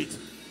Spirit,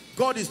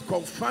 God is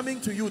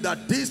confirming to you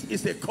that this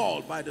is a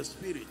call by the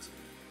Spirit.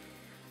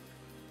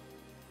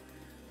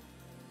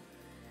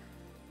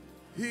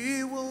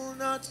 He will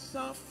not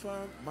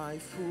suffer my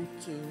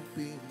foot to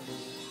be moved.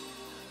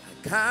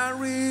 I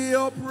carry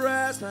your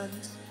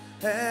presence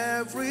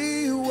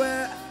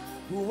everywhere.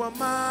 Who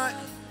am I?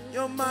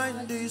 Your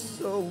mind is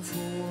so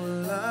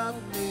full of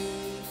me.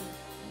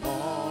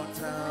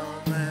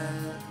 Mortal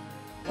man,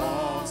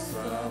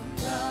 awesome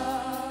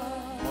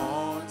God.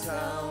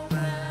 Mortal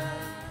man,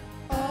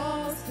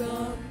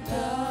 awesome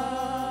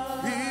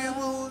God. He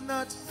will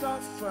not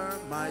suffer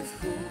my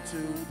foot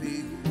to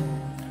be moved.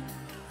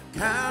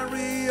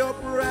 Carry your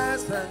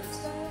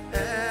presence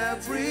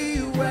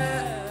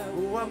everywhere.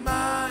 Who am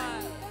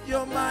I?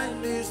 Your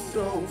mind is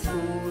so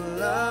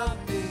full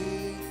of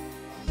me.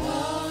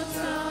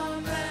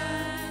 Mortal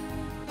man,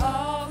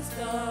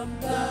 awesome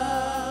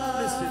God.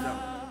 Please sit down.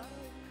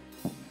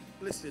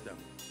 Please sit down.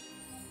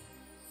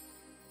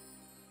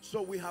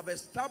 So we have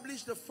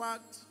established the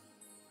fact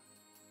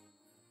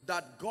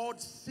that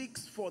God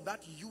seeks for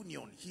that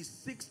union. He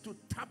seeks to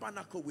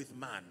tabernacle with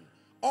man.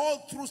 All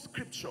through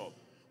scripture,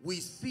 we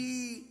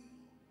see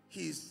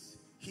his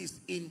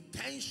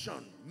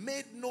intention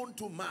made known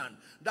to man,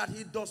 that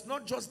he does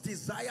not just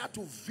desire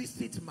to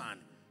visit man,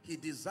 he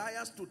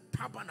desires to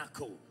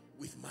tabernacle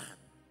with man.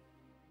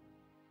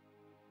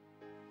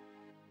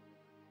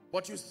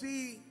 But you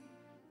see,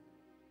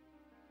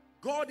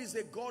 God is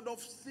a God of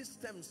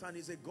systems and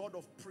is a God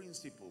of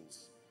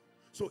principles.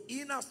 So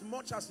in as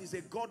much as he's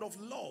a God of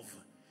love,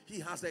 he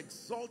has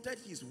exalted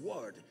his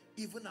word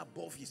even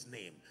above his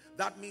name.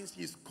 That means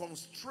he's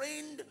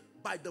constrained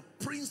by the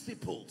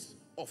principles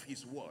of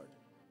his word.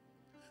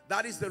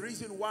 That is the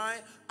reason why,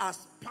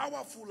 as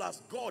powerful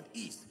as God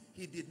is,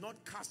 he did not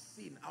cast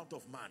sin out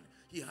of man.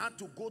 He had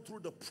to go through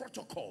the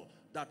protocol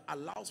that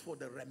allows for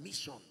the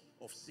remission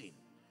of sin.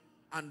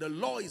 And the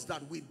law is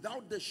that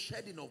without the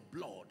shedding of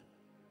blood,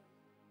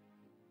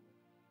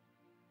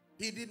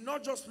 he did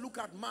not just look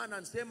at man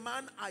and say,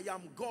 man, I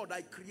am God,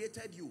 I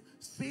created you.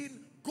 Sin,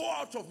 go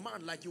out of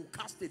man like you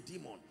cast a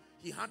demon.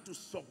 He had to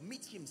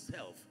submit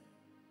himself.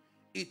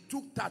 It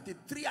took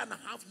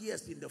 33.5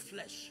 years in the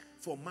flesh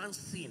for man's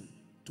sin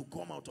to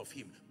come out of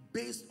him,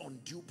 based on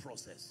due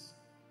process.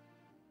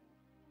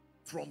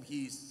 From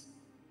his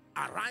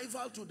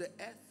arrival to the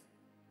earth,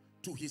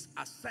 to his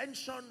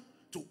ascension,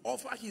 to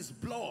offer his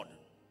blood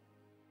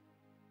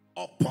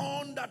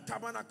upon that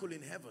tabernacle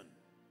in heaven.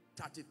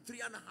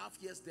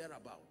 33.5 years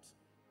thereabout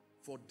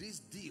for this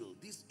deal,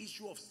 this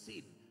issue of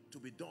sin to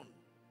be done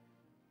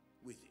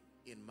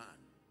in man.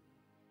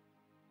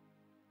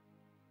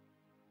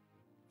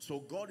 So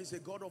God is a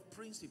God of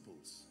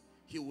principles.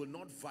 He will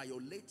not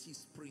violate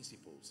his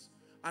principles.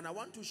 And I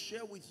want to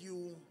share with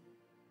you,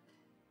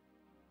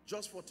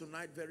 just for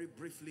tonight, very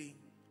briefly,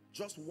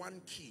 just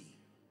one key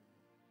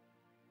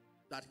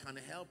that can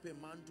help a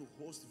man to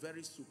host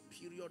very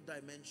superior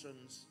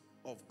dimensions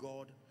of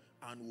God,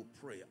 and we'll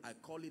pray. I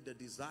call it the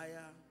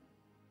desire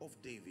of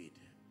David.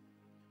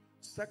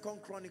 2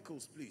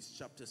 Chronicles, please,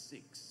 chapter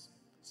 6.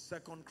 2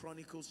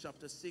 Chronicles,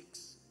 chapter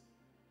 6.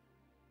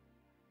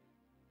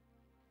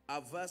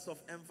 Our verse of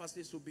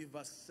emphasis will be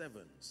verse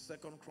 7. 2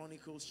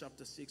 Chronicles,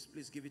 chapter 6.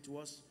 Please give it to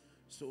us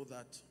so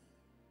that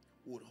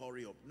we would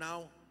hurry up.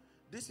 Now,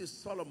 this is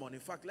Solomon.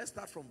 In fact, let's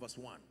start from verse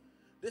 1.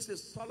 This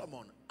is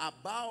Solomon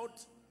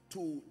about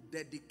to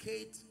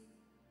dedicate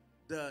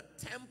the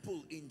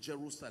temple in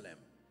Jerusalem.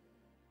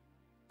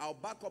 I'll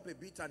back up a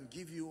bit and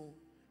give you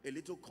a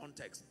little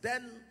context.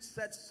 Then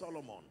said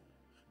Solomon,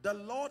 the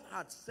Lord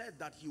had said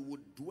that he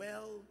would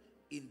dwell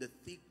in the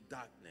thick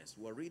darkness.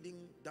 We're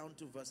reading down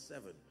to verse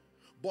 7.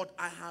 But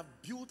I have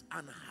built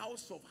an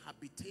house of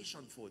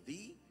habitation for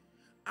thee,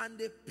 and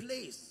a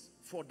place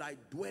for thy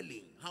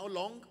dwelling. How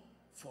long?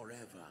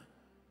 Forever.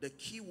 The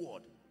key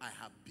word, I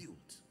have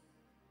built.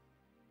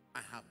 I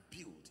have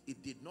built.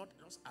 It did not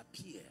just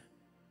appear.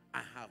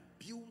 I have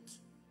built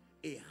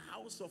a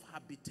house of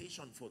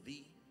habitation for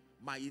thee.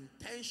 My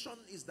intention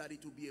is that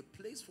it will be a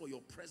place for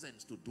your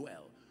presence to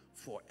dwell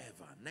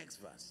forever. Next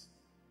verse.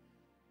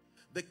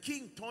 The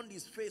king turned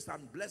his face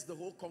and blessed the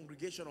whole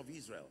congregation of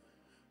Israel.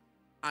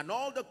 And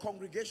all the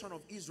congregation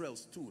of Israel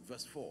stood.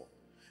 Verse 4.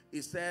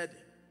 He said,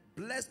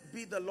 blessed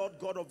be the Lord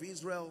God of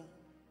Israel,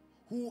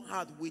 who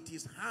hath with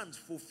his hands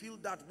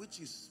fulfilled that which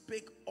he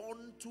spake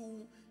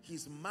unto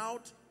his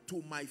mouth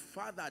to my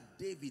father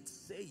David,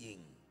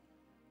 saying,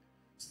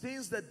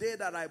 since the day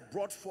that I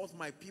brought forth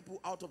my people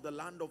out of the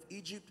land of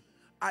Egypt,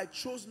 I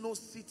chose no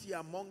city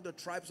among the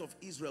tribes of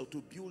Israel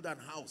to build an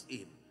house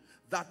in,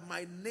 that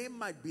my name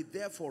might be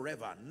there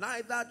forever.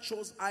 Neither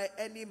chose I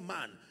any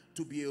man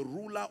to be a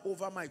ruler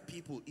over my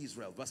people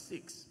Israel. Verse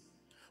 6.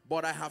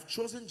 But I have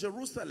chosen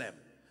Jerusalem,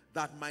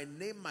 that my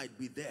name might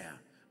be there,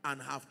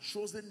 and have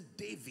chosen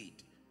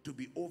David to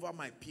be over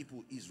my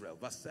people Israel.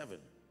 Verse 7.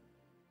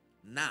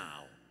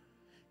 Now,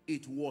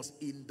 it was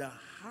in the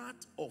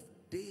heart of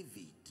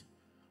David,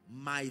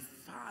 my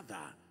father,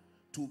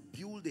 to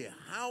build a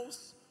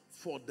house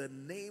for the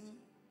name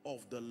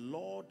of the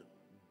Lord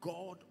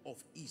God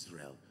of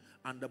Israel.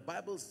 And the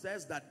Bible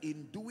says that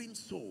in doing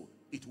so,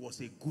 it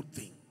was a good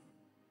thing.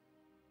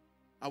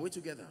 Are we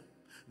together?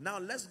 Now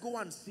let's go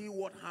and see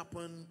what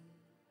happened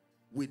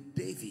with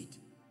David.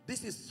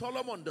 This is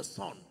Solomon the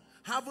son.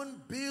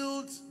 Having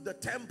built the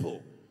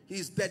temple,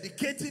 he's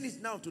dedicating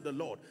it now to the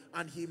Lord.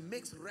 And he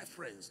makes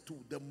reference to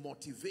the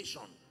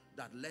motivation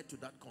that led to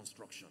that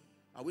construction.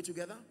 Are we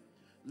together?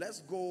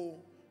 Let's go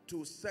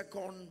to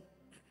Second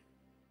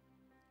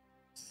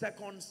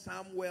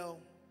Samuel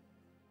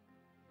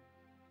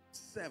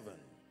 7.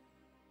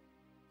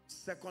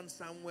 2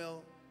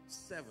 Samuel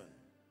 7.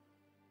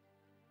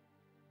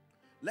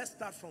 Let's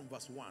start from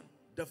verse 1.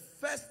 The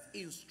first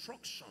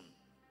instruction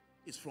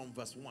is from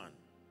verse 1.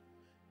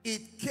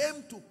 It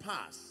came to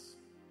pass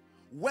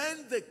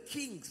when the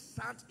king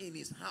sat in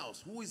his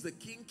house. Who is the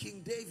king?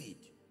 King David.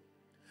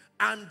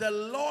 And the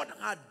Lord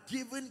had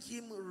given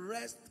him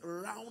rest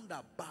round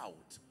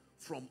about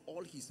from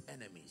all his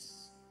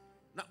enemies.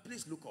 Now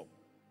please look up.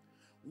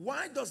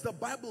 Why does the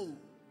Bible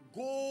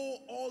go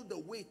all the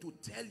way to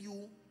tell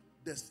you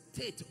the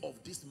state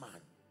of this man?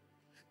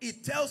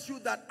 It tells you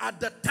that at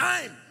the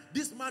time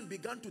this man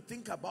began to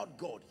think about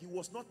God, he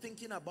was not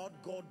thinking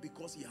about God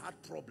because he had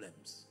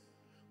problems.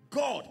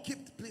 God,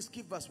 please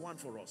keep verse 1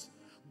 for us.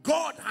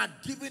 God had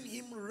given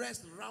him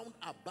rest round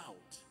about.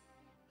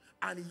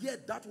 And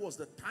yet that was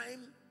the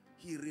time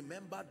he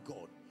remembered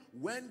God.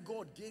 When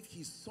God gave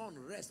his son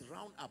rest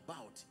round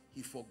about,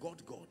 he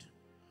forgot God.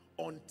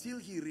 Until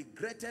he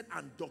regretted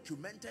and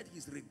documented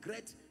his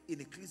regret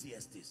in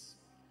Ecclesiastes.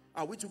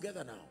 Are we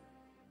together now?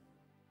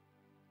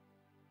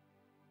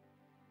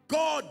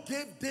 God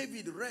gave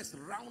David rest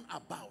round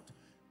about.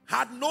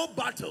 Had no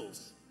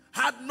battles.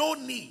 Had no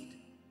need.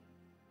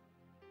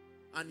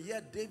 And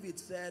yet David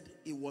said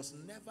it was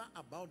never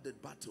about the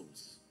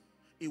battles.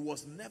 It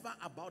was never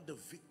about the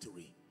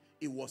victory.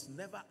 It was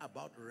never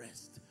about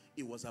rest.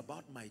 It was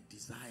about my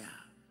desire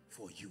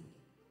for you.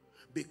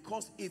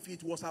 Because if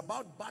it was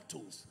about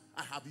battles,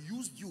 I have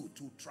used you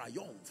to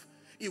triumph.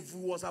 If it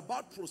was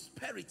about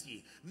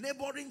prosperity,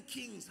 neighboring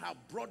kings have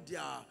brought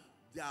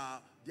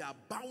their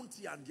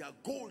bounty and their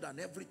gold and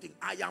everything.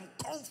 I am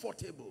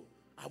comfortable.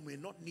 I may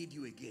not need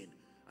you again.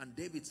 And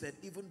David said,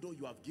 even though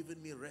you have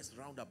given me rest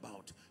round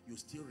about, you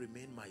still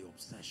remain my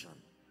obsession.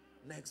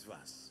 Next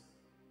verse.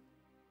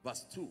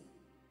 Verse 2.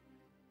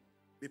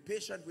 Be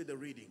patient with the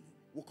reading.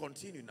 We'll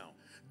continue now.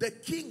 The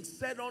king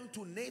said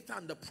unto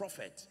Nathan the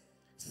prophet,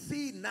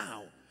 see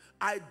now,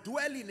 I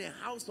dwell in a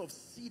house of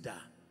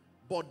cedar,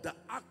 but the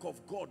ark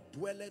of God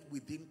dwelleth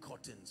within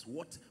curtains.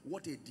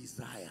 What a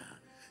desire.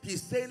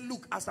 He's saying,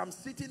 look, as I'm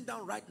sitting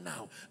down right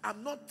now,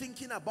 I'm not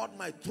thinking about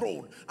my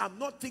throne. I'm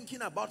not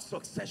thinking about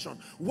succession.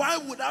 Why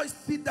would I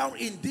sit down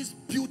in this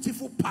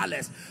beautiful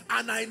palace?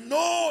 And I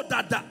know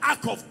that the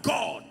ark of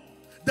God,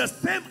 the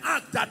same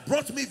ark that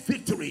brought me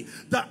victory,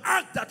 the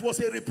ark that was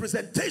a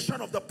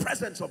representation of the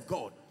presence of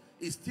God,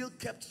 is still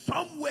kept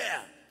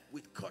somewhere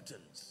with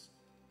curtains.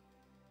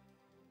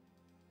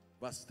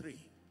 Verse 3.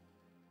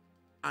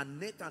 And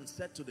Nathan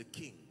said to the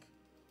king,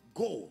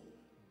 go,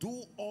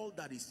 do all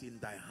that is in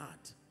thy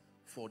heart,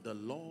 for the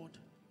Lord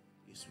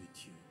is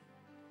with you.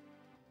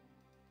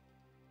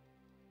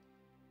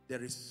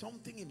 There is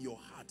something in your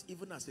heart,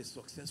 even as a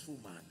successful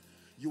man.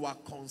 You are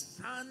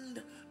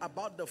concerned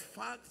about the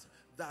fact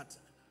that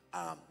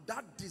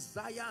that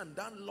desire and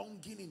that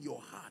longing in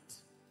your heart,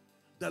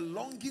 the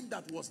longing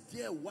that was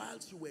there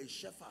whilst you were a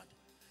shepherd,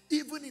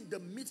 even in the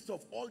midst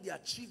of all the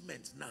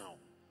achievements now,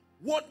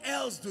 what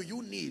else do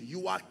you need?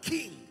 You are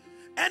king.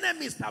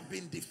 Enemies have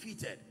been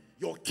defeated.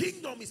 Your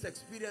kingdom is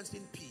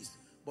experiencing peace.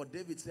 But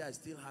David said, I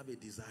still have a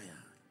desire.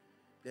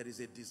 There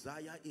is a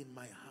desire in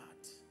my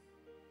heart.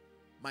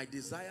 My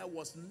desire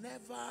was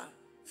never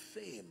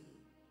fame.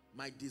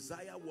 My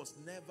desire was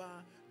never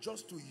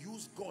just to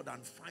use God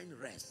and find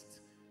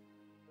rest.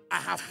 I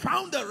have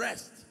found the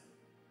rest.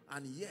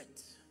 And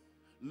yet,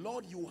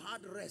 Lord, you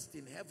had rest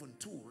in heaven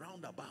too,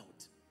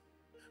 roundabout.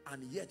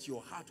 And yet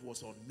your heart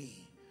was on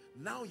me.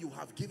 Now you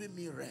have given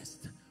me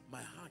rest.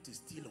 My heart is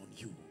still on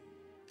you.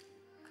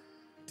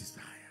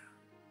 Desire.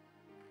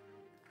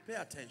 Pay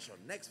attention.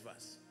 Next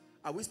verse.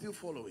 Are we still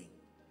following?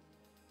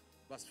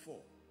 Verse 4.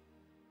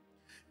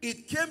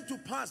 It came to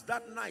pass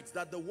that night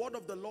that the word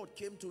of the Lord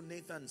came to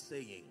Nathan,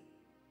 saying,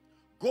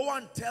 go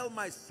and tell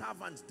my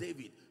servant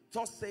David,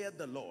 thus saith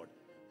the Lord,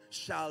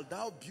 shall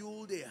thou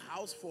build a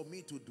house for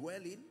me to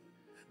dwell in?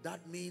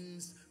 That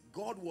means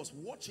God was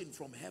watching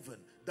from heaven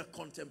the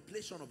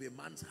contemplation of a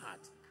man's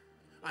heart.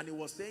 And he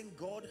was saying,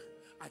 God,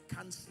 I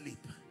can't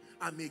sleep.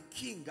 I'm a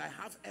king. I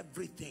have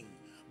everything.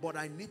 But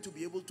I need to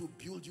be able to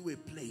build you a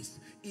place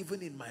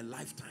even in my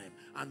lifetime.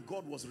 And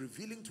God was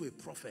revealing to a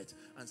prophet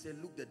and saying,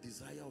 look, the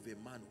desire of a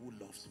man who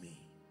loves me.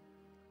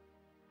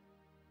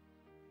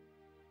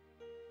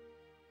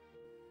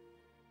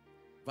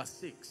 Verse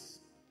 6.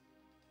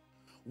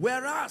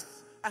 Whereas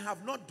I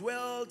have not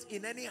dwelt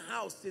in any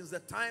house since the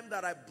time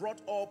that I brought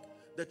up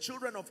the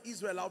children of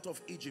Israel out of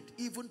Egypt,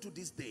 even to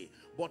this day,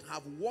 but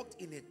have walked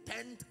in a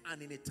tent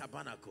and in a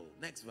tabernacle.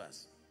 Next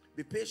verse.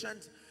 Be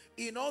patient.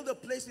 In all the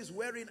places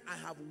wherein I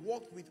have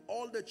walked with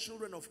all the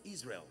children of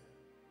Israel.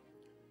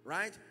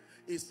 Right?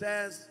 It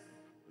says,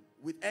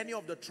 with any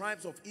of the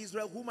tribes of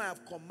Israel, whom I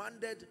have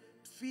commanded,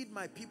 feed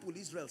my people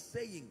Israel,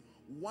 saying,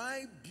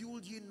 why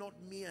build ye not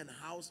me an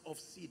house of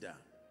cedar?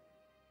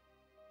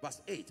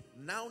 Verse 8.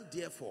 Now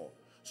therefore,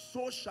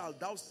 so shalt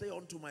thou say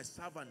unto my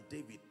servant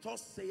David,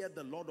 thus saith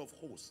the Lord of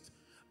hosts,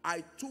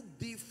 I took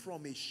thee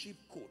from a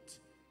sheepcote.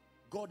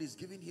 God is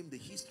giving him the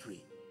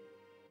history.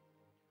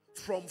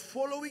 From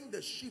following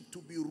the sheep to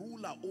be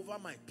ruler over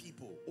my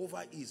people,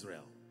 over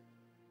Israel.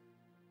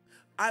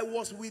 I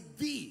was with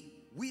thee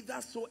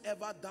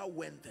whithersoever thou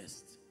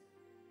wentest.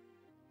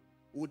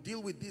 We'll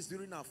deal with this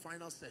during our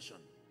final session.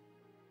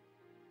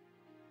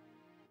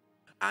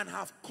 And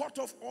have cut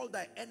off all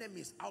thy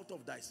enemies out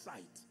of thy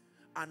sight,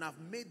 and have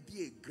made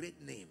thee a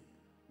great name,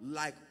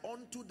 like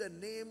unto the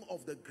name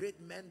of the great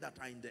men that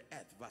are in the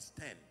earth. Verse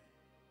 10.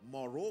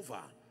 Moreover,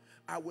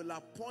 I will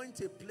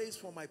appoint a place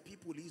for my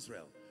people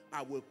Israel.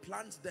 I will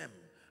plant them,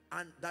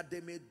 and that they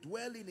may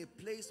dwell in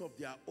a place of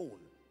their own,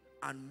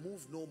 and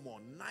move no more.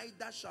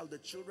 Neither shall the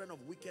children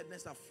of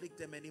wickedness afflict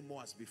them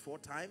anymore as before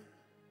time.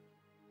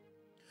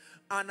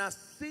 And as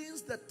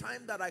since the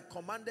time that I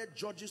commanded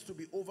judges to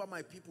be over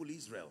my people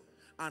Israel,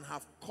 and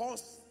have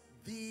caused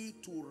thee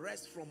to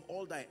rest from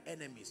all thy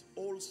enemies,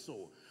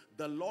 also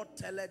the Lord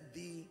telleth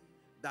thee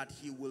that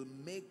he will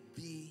make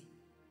thee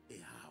a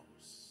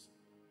house.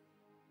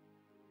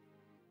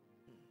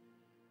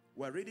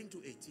 We're reading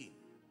to 18.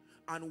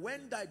 And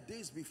when thy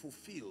days be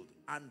fulfilled,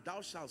 and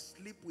thou shalt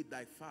sleep with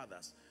thy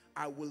fathers,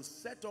 I will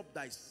set up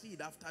thy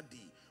seed after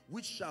thee,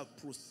 which shall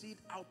proceed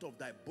out of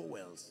thy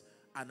bowels,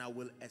 and I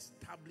will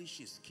establish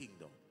his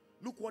kingdom.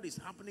 Look what is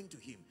happening to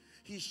him.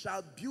 He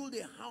shall build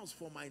a house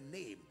for my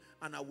name,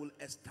 and I will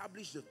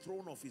establish the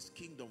throne of his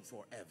kingdom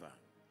forever.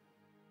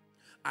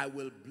 I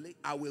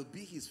will be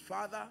his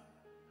father,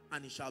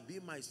 and he shall be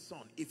my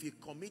son. If he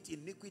commit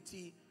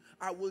iniquity,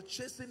 I will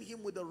chasten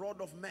him with the rod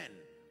of men,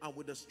 and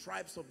with the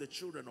stripes of the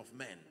children of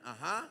men.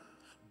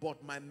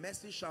 But my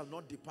mercy shall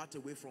not depart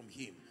away from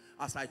him,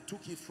 as I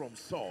took it from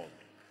Saul.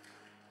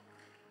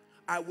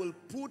 I will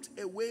put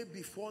away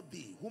before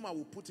thee, whom I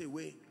will put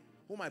away,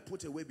 whom I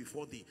put away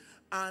before thee,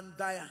 and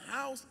thy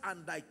house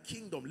and thy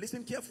kingdom,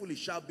 listen carefully,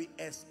 shall be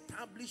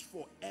established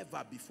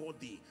forever before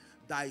thee.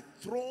 Thy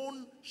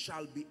throne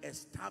shall be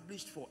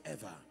established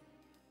forever.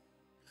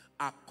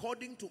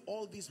 According to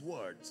all these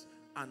words,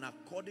 and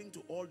according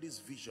to all this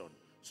vision,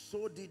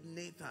 so did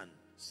Nathan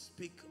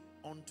speak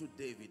unto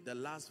David. The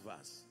last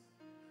verse.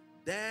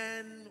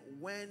 Then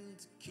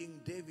went King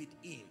David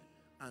in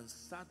and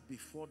sat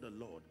before the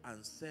Lord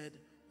and said,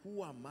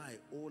 who am I,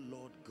 O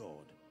Lord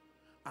God?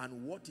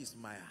 And what is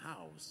my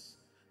house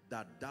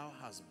that thou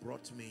hast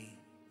brought me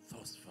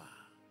thus far?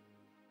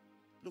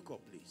 Look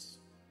up, please.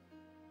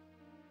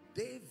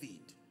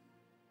 David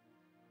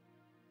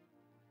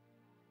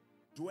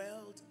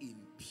dwelt in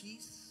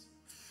peace,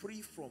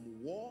 free from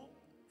war,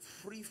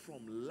 free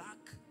from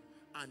lack,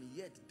 and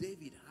yet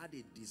David had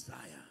a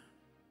desire.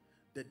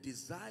 The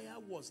desire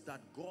was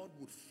that God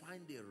would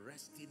find a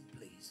resting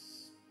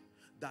place,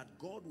 that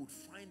God would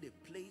find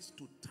a place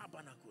to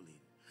tabernacle in.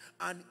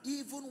 And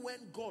even when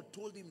God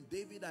told him,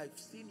 David, I've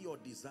seen your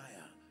desire,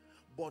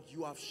 but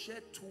you have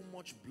shed too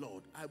much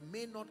blood, I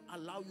may not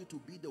allow you to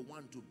be the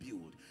one to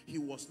build. He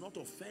was not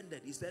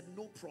offended. He said,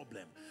 no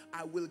problem.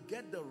 I will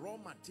get the raw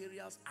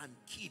materials and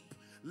keep.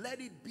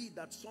 Let it be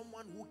that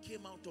someone who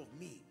came out of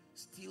me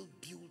still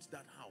builds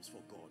that house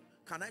for God.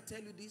 Can I tell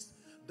you this?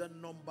 The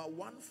number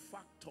one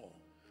factor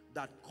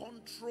that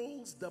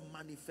controls the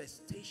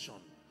manifestation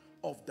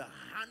of the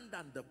hand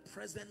and the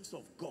presence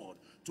of God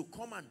to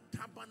come and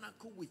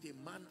tabernacle with a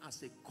man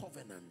as a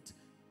covenant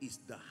is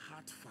the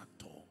heart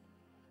factor,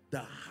 the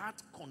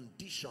heart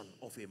condition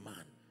of a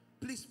man.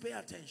 Please pay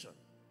attention.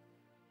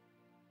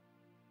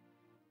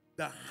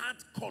 The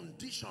heart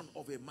condition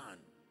of a man,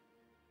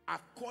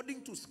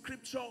 according to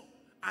scripture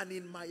and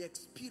in my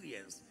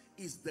experience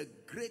is the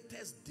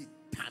greatest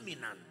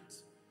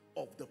determinant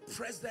of the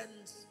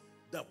presence,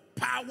 the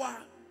power,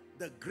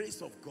 the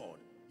grace of God.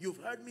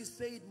 You've heard me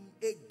say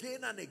it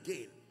again and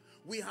again.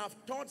 We have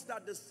taught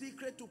that the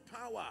secret to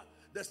power,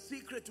 the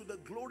secret to the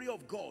glory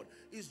of God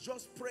is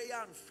just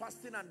prayer and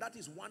fasting, and that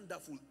is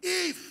wonderful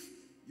if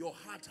your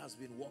heart has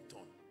been worked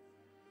on.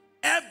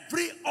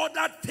 Every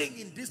other thing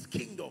in this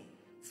kingdom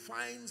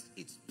finds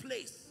its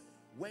place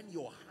when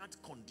your heart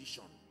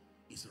condition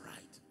is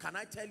right. Can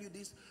I tell you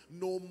this?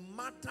 No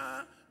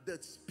matter the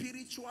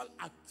spiritual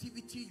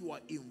activity you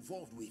are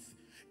involved with,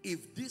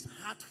 if this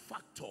heart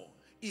factor,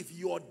 if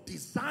your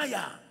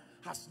desire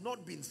has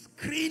not been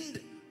screened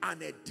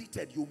and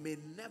edited, you may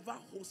never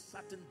host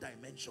certain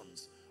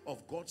dimensions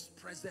of God's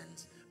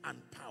presence and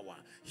power.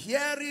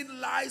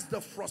 Herein lies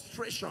the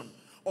frustration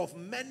of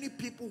many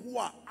people who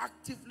are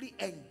actively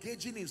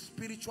engaging in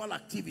spiritual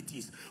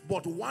activities,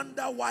 but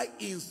wonder why,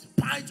 in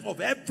spite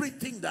of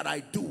everything that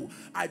I do,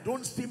 I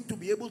don't seem to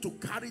be able to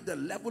carry the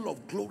level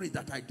of glory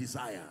that I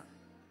desire.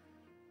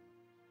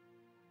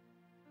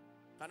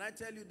 Can I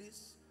tell you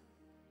this?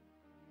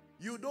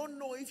 You don't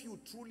know if you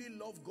truly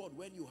love God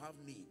when you have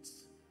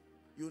needs.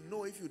 You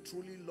know if you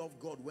truly love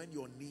God when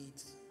your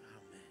needs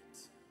are met.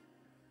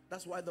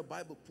 That's why the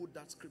Bible put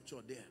that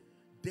scripture there.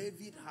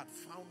 David had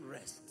found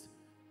rest.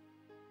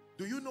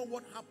 Do you know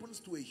what happens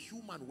to a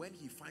human when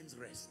he finds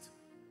rest?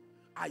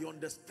 I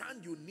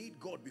understand you need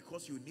God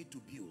because you need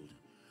to build.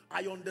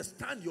 I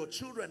understand your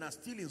children are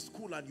still in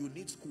school and you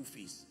need school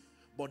fees.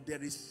 But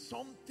there is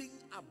something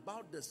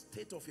about the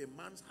state of a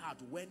man's heart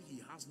when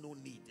he has no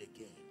need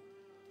again.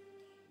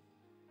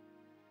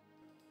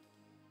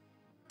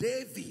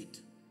 David,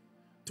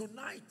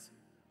 tonight,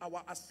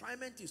 our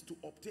assignment is to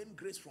obtain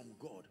grace from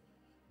God.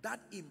 That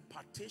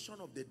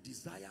impartation of the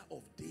desire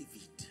of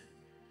David,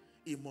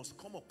 it must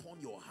come upon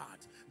your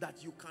heart,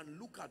 that you can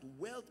look at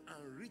wealth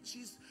and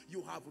riches.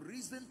 You have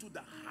risen to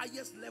the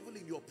highest level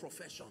in your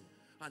profession,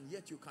 and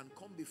yet you can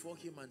come before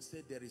him and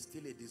say, there is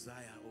still a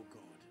desire, oh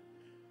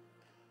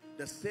God.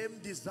 The same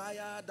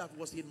desire that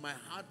was in my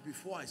heart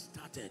before I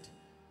started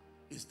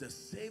is the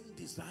same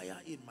desire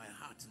in my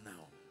heart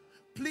now.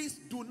 Please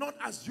do not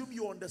assume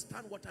you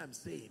understand what I'm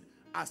saying.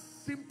 As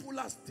simple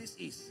as this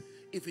is,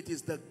 if it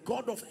is the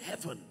God of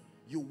heaven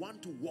you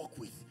want to walk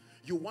with,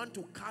 you want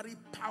to carry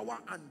power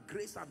and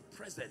grace and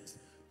presence,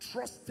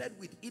 trusted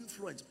with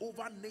influence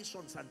over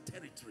nations and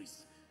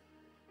territories,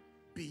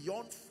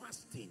 beyond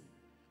fasting,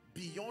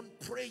 beyond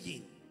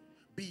praying,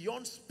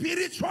 beyond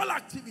spiritual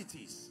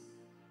activities,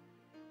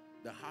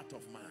 the heart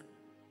of man.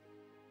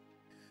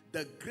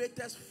 The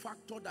greatest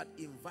factor that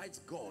invites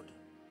God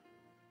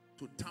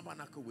to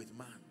tabernacle with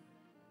man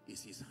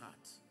is his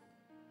heart.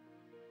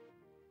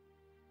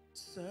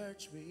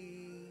 Search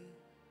me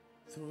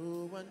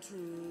through and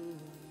through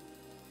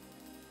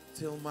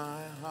till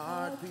my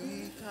heart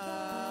becomes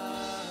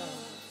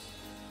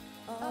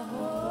a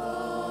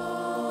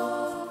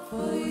home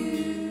for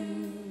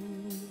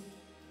you.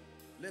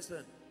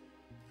 Listen,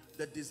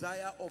 the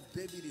desire of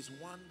David is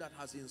one that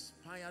has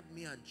inspired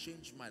me and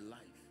changed my life.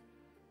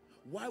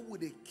 Why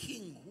would a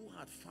king who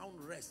had found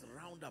rest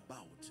round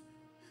about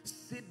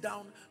sit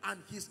down and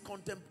his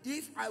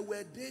if I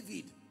were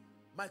David,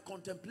 my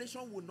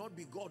contemplation would not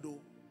be God, oh.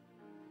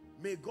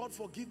 May God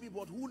forgive me,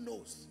 but who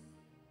knows?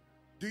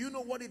 Do you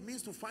know what it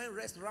means to find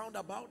rest round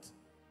about?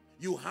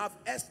 You have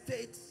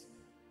estates,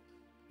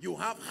 you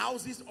have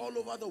houses all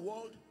over the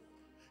world,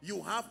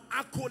 you have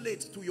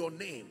accolades to your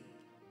name,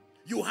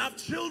 you have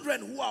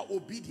children who are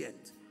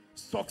obedient,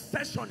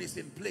 succession is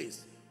in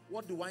place.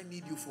 What do I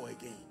need you for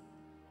again?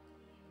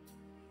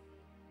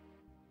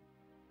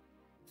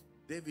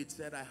 David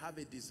said, I have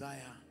a desire.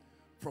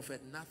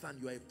 Prophet Nathan,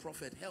 you are a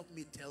prophet. Help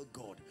me tell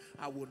God,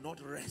 I will not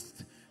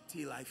rest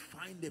till I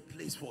find a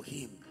place for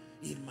him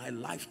in my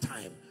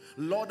lifetime.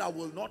 Lord, I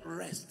will not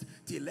rest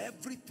till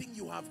everything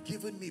you have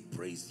given me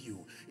praise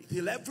you,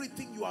 till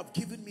everything you have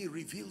given me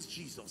reveals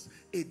Jesus.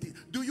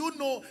 Do you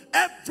know,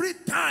 every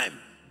time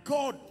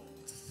God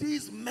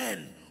sees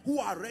men who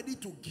are ready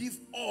to give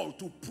all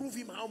to prove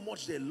him how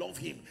much they love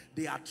him,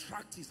 they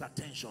attract his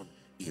attention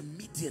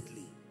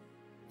immediately.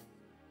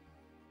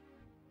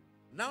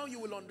 Now you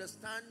will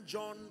understand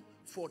John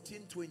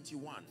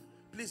 14:21.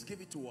 Please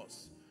give it to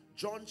us.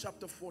 John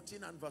chapter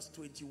 14 and verse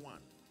 21.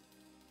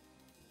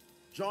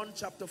 John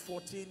chapter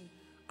 14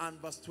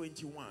 and verse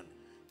 21.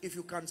 If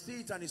you can see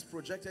it and it's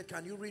projected,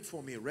 can you read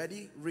for me?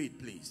 Ready? Read,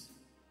 please.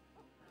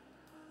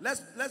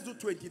 Let's do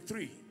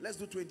 23. Let's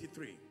do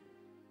 23.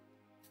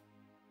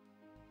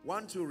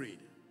 1, 2, read.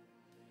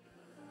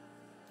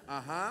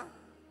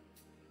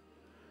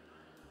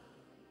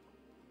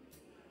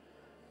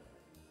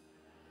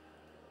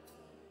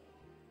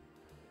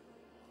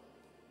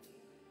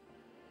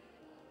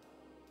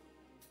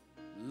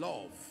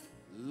 Love,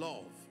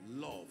 love,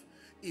 love.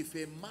 If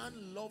a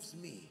man loves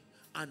me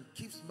and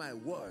keeps my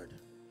word,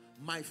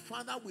 my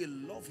Father will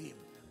love him,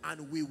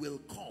 and we will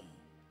come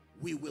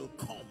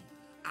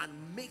and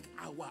make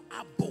our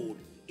abode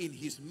in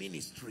his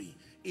ministry,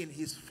 in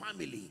his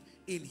family,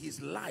 in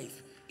his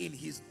life, in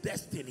his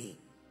destiny.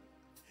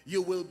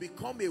 You will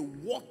become a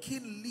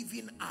walking,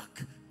 living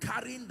ark,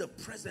 carrying the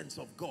presence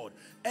of God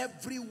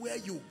everywhere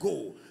you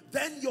go.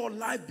 Then your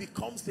life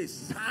becomes a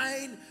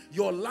sign,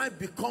 your life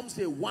becomes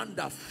a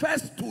wonder,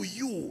 first to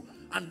you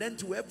and then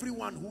to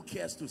everyone who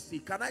cares to see.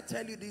 Can I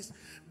tell you this?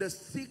 The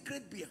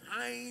secret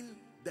behind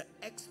the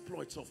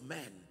exploits of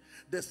men,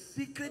 the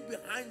secret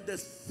behind the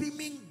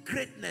seeming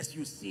greatness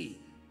you see,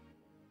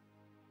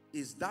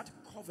 is that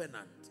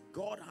covenant.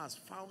 God has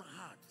found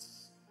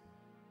hearts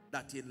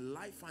that in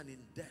life and in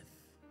death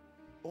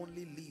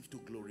only live to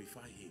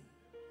glorify him.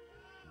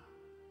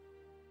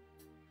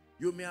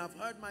 You may have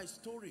heard my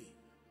story.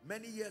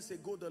 Many years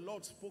ago, the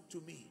Lord spoke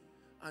to me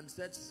and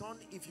said, son,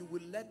 if you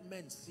will let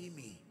men see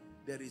me,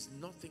 there is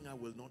nothing I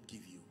will not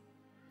give you.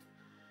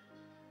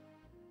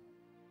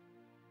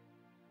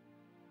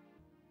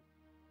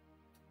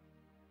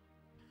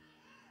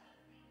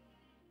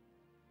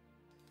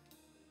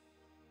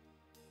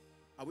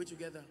 Are we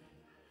together?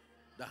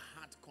 The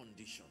heart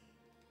condition.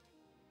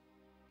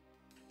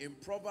 In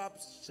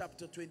Proverbs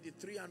chapter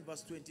 23 and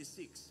verse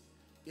 26,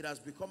 it has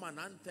become an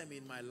anthem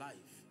in my life.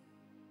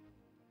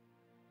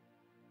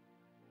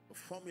 A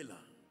formula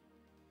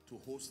to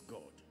host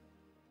God.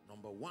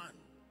 Number one,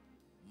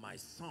 my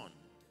son.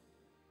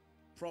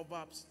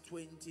 Proverbs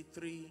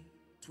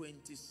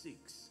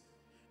 23:26.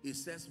 It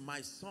says,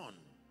 my son.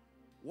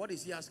 What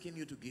is he asking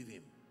you to give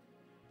him?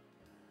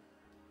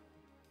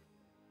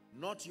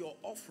 Not your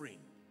offering.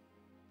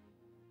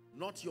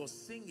 Not your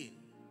singing.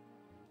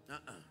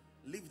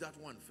 Leave that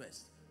one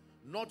first.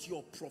 Not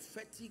your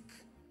prophetic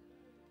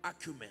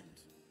acumen.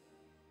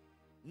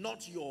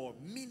 Not your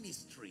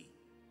ministry.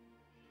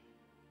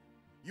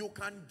 You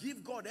can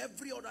give God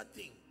every other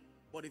thing,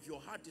 but if your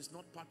heart is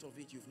not part of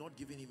it, you've not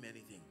given him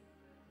anything.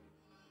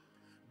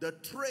 The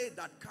tray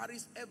that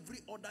carries every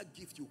other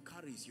gift you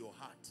carry is your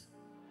heart.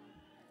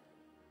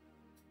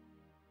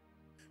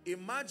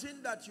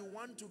 Imagine that you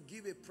want to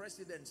give a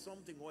president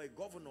something or a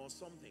governor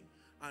something,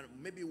 and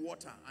maybe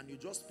water, and you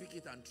just pick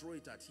it and throw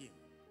it at him.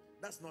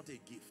 That's not a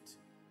gift.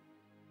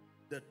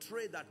 The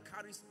tray that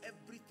carries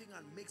everything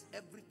and makes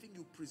everything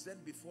you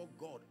present before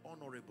God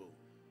honorable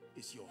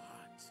is your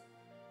heart.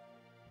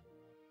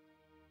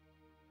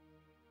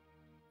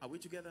 Are we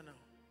together now?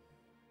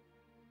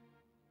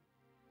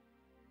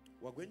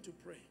 We're going to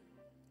pray.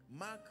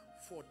 Mark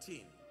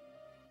 14.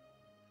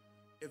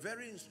 A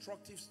very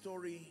instructive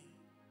story.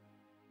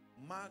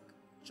 Mark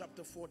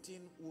chapter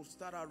 14. We'll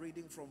start our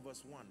reading from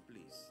verse 1,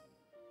 please.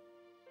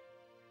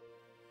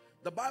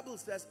 The Bible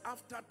says,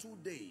 after 2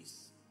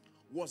 days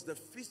was the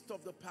feast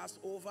of the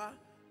Passover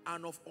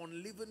and of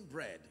unleavened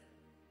bread.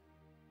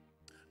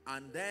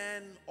 And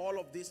then all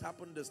of this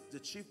happened. The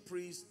chief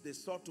priests, they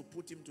sought to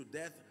put him to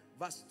death.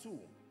 Verse 2.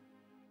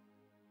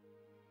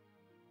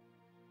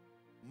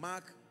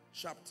 Mark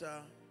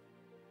chapter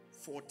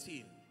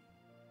 14.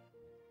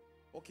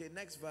 Okay,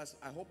 next verse.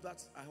 I hope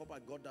I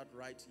got that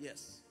right.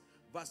 Yes.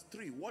 Verse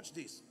 3. Watch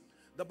this.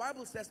 The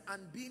Bible says,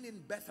 and being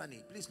in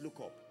Bethany, please look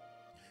up,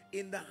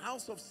 in the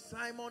house of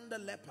Simon the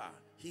leper,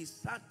 he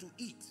sat to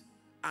eat,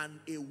 and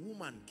a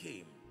woman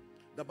came.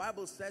 The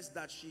Bible says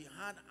that she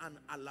had an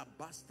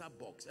alabaster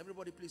box.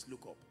 Everybody please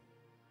look up.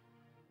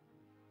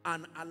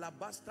 An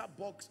alabaster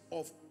box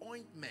of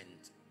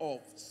ointment of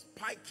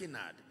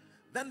spikenard.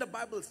 Then the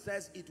Bible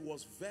says it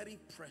was very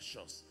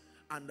precious.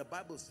 And the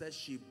Bible says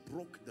she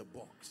broke the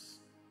box.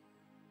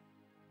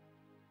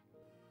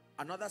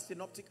 Another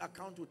synoptic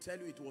account will tell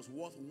you it was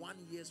worth 1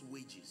 year's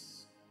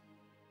wages.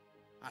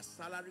 A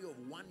salary of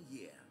 1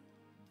 year.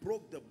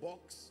 Broke the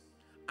box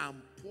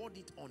and poured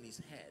it on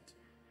his head.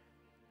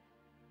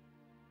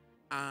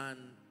 And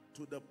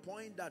to the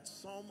point that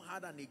some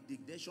had an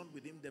indignation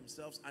within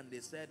themselves, and they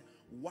said,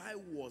 why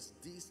was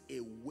this a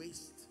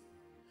waste?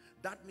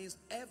 That means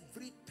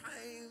every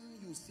time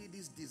you see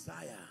this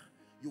desire,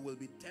 you will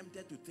be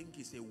tempted to think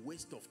it's a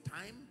waste of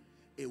time,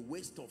 a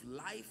waste of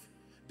life.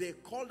 They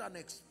called an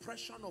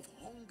expression of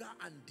hunger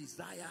and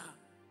desire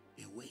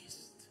a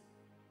waste.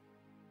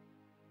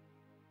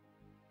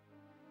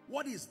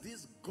 What is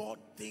this God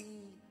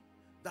thing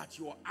that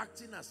you are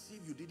acting as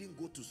if you didn't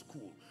go to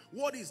school?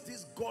 What is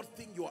this God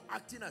thing you are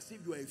acting as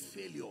if you are a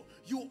failure?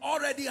 You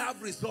already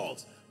have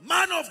results.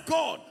 Man of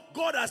God,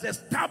 God has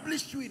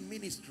established you in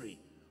ministry.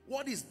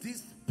 What is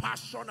this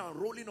passion and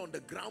rolling on the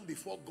ground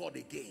before God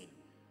again?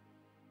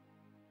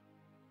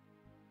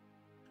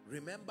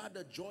 Remember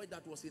the joy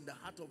that was in the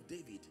heart of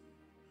David.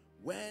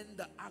 When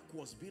the ark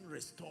was being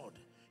restored,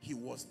 he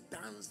was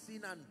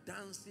dancing and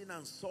dancing,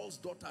 and Saul's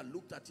daughter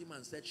looked at him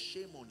and said,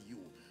 shame on you.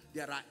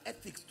 There are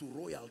ethics to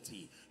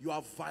royalty. You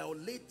are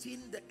violating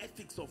the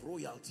ethics of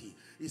royalty.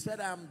 He said,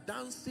 I am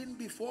dancing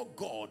before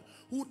God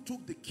who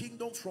took the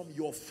kingdom from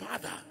your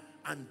father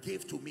and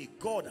gave to me.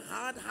 God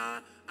had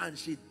her and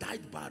she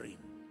died barren.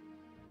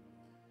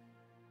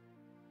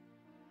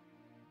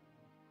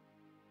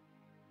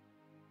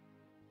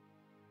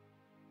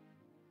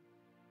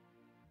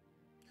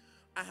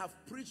 I have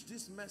preached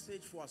this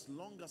message for as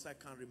long as I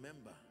can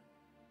remember.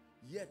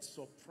 Yet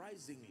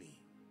surprisingly,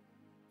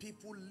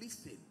 people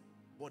listen,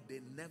 but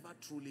they never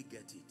truly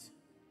get it.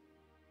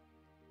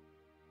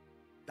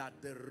 that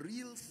the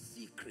real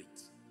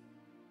secret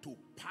to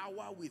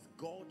power with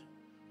God,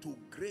 to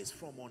grace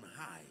from on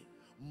high,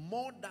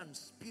 more than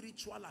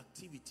spiritual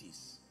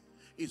activities,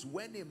 is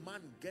when a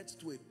man gets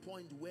to a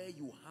point where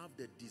you have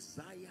the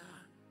desire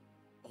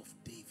of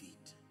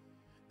David.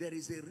 There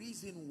is a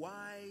reason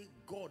why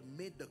God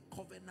made the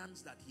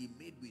covenants that he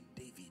made with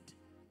David.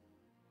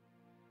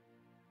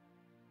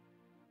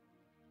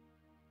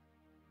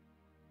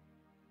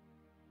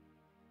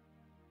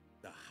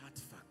 The heart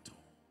factor.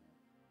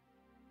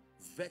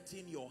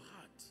 Vetting your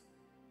heart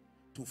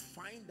to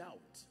find out,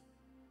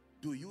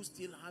 do you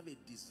still have a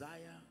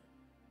desire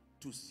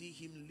to see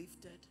him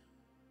lifted,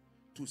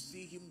 to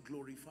see him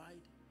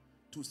glorified,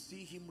 to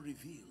see him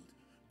revealed?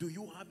 Do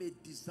you have a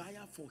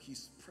desire for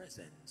his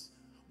presence?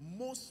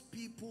 Most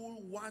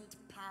people want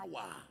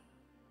power.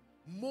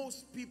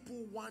 Most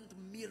people want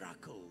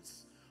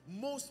miracles.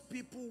 Most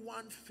people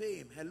want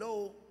fame.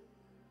 Hello?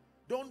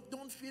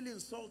 Don't feel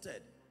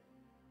insulted.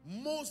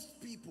 Most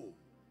people,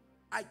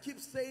 I keep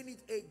saying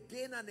it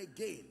again and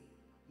again,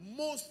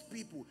 most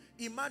people,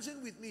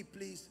 imagine with me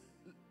please,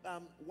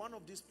 one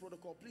of these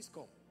protocol, please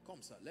come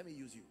sir, let me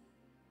use you.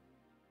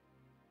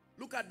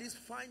 Look at this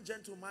fine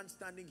gentleman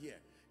standing here.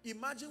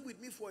 Imagine with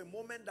me for a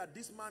moment that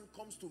this man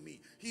comes to me.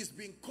 He's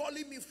been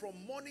calling me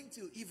from morning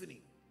till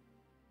evening.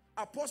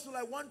 Apostle,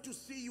 I want to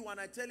see you, and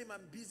I tell him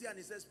I'm busy, and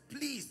he says,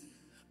 please,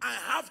 I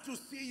have to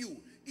see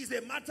you. It's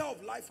a matter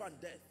of life and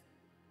death.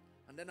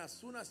 And then as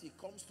soon as he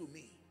comes to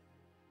me,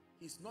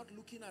 he's not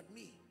looking at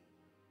me.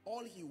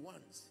 All he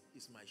wants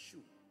is my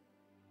shoe.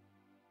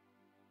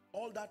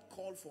 All that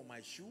call for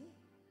my shoe.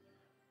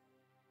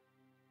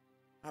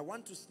 I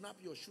want to snap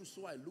your shoe,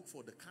 so I look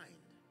for the kind.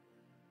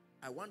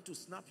 I want to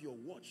snap your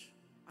watch,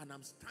 and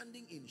I'm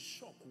standing in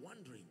shock,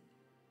 wondering.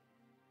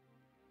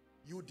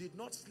 You did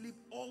not sleep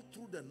all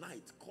through the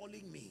night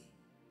calling me.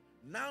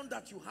 Now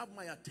that you have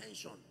my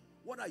attention,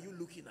 what are you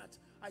looking at?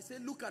 I say,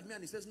 look at me,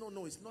 and he says, no,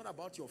 it's not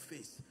about your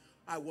face.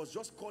 I was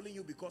just calling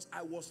you because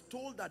I was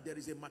told that there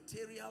is a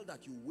material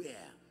that you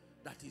wear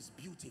that is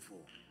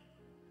beautiful.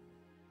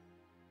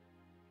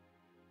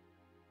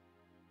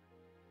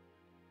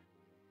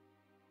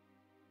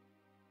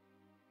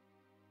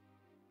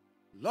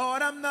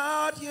 Lord, I'm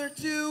not here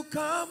to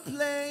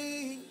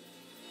complain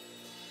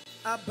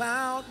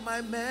about my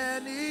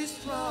many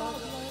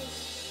struggles,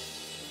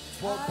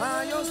 for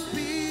by your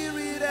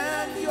Spirit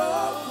and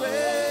your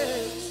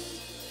grace,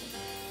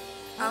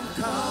 I'm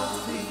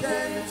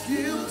confident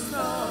you'll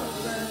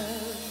suffer.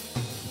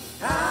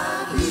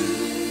 I'm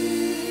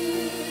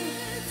here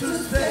to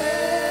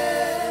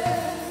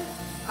say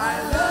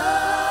I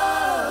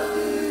love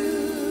you.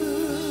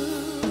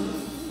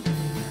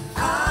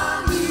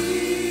 I'm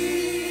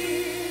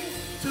here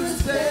to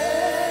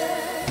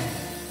say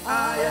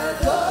I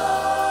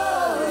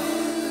adore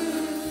you.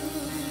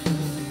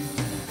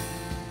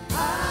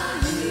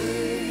 I'm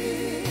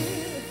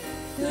here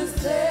to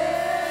say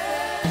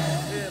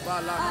I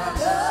love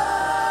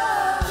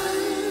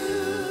you.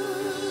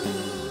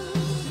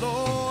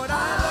 Lord, I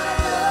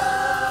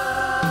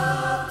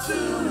love to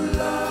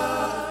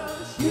love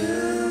you,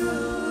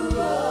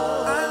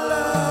 Lord. I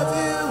love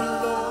you,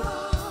 Lord.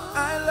 I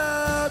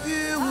love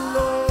you,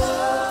 Lord.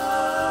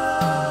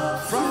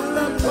 From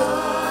the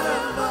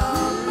bottom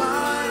of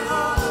my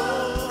heart,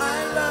 I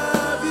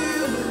love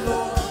you,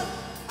 Lord.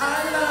 I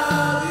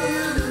love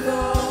you,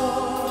 Lord.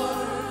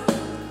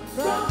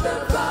 From the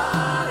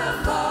bottom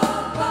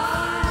of my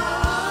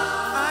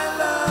heart, I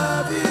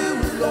love you,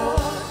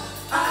 Lord.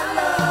 I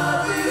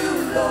love you,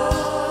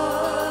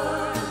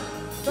 Lord.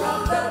 From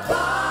the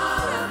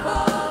bottom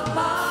of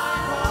my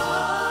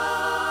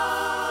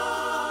heart.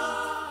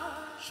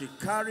 She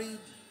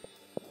carried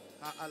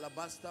her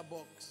alabaster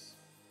box.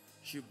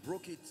 She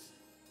broke it.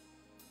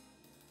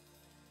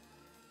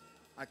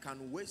 I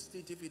can waste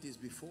it if it is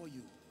before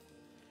you.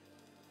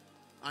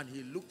 And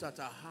he looked at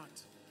her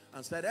heart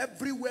and said,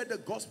 everywhere the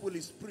gospel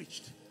is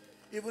preached,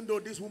 even though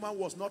this woman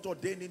was not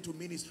ordained into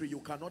ministry, you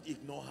cannot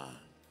ignore her,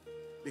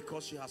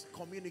 because she has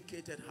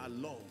communicated her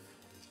love.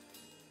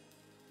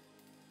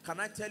 Can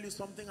I tell you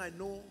something I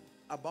know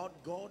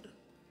about God?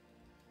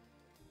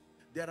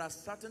 There are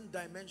certain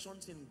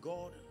dimensions in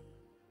God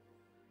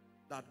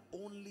that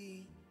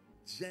only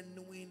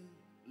genuine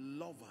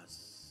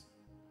lovers,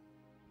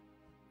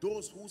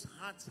 those whose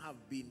hearts have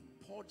been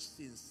purged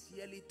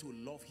sincerely to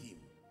love him,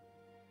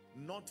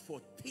 not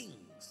for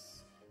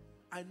things.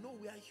 I know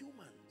we are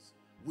humans.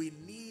 We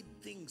need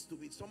things to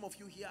be. Some of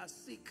you here are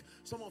sick.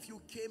 Some of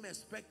you came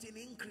expecting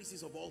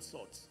increases of all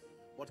sorts.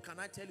 But can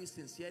I tell you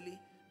sincerely,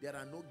 there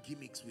are no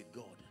gimmicks with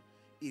God.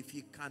 If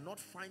he cannot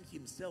find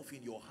himself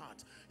in your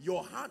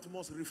heart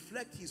must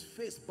reflect his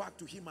face back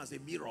to him as a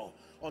mirror.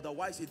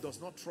 Otherwise, he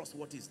does not trust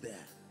what is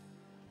there.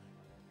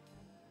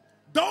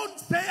 Don't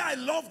say, I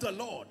love the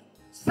Lord.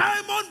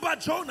 Simon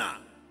Barjona,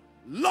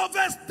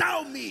 lovest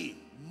thou me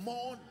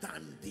more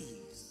than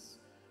these?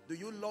 Do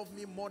you love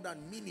me more than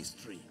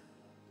ministry?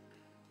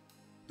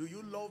 Do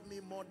you love me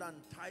more than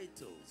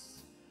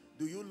titles?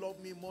 Do you love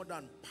me more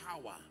than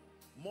power?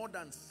 More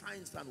than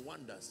signs and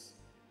wonders?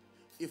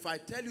 If I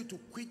tell you to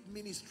quit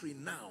ministry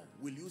now,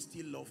 will you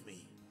still love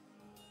me?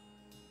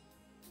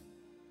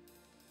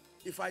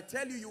 If I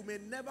tell you you may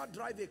never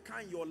drive a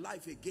car in your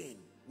life again,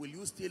 will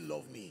you still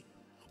love me?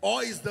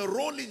 Or is the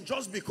rolling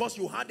just because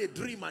you had a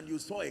dream and you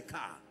saw a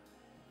car?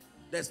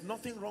 There's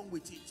nothing wrong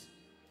with it.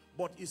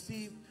 But you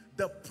see,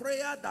 the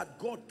prayer that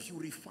God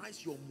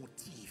purifies your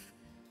motive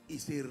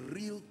is a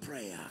real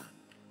prayer,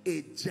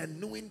 a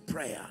genuine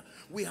prayer.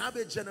 We have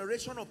a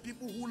generation of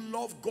people who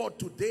love God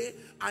today,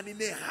 and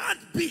in a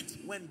heartbeat,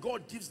 when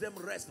God gives them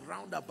rest,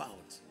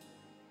 roundabout.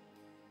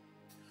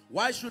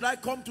 Why should I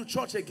come to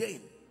church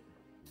again?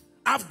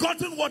 I've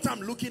gotten what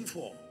I'm looking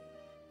for.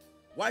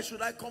 Why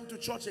should I come to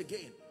church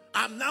again?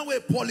 I'm now a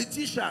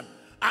politician.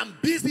 I'm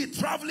busy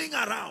traveling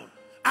around.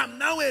 I'm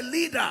now a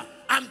leader.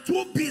 I'm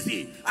too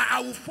busy.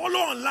 I will follow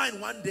online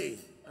one day.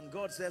 And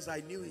God says,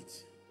 I knew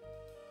it.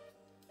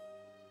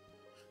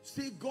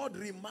 See, God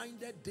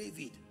reminded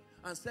David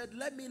and said,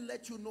 let me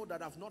let you know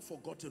that I've not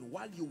forgotten.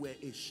 While you were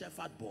a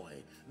shepherd boy,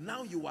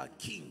 now you are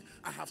king.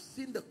 I have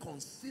seen the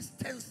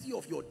consistency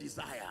of your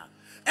desire.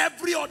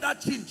 Every other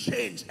thing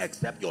changed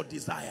except your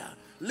desire.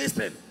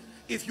 Listen,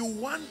 if you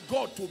want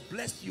God to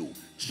bless you,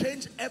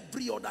 change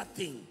every other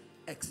thing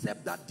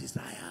except that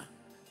desire.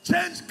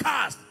 Change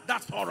cars,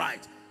 that's all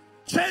right.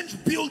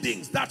 Change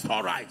buildings, that's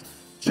all right.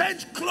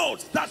 Change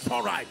clothes, that's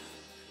all right.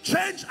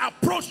 Change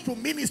approach to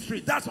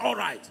ministry, that's all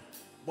right.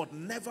 But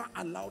never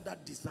allow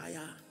that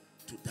desire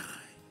to die.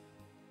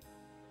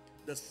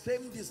 The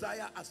same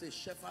desire as a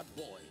shepherd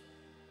boy,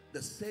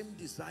 the same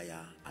desire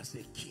as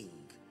a king.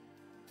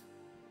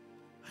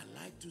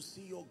 I like to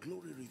see your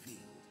glory revealed.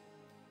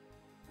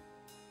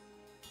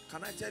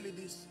 Can I tell you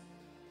this?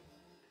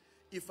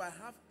 If I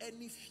have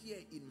any fear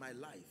in my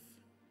life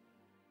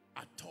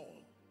at all,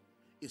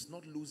 it's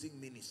not losing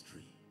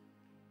ministry.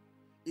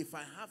 If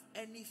I have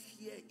any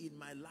fear in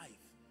my life,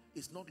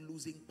 it's not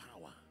losing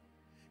power.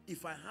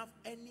 If I have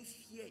any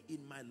fear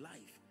in my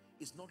life,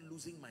 it's not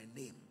losing my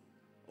name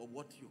or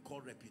what you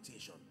call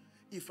reputation.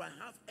 If I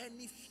have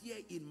any fear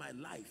in my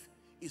life,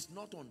 it's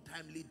not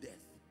untimely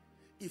death.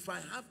 If I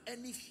have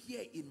any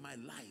fear in my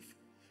life,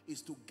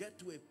 it's to get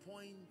to a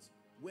point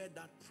where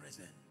that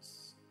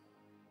presence,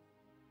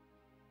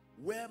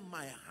 where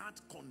my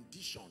heart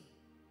condition,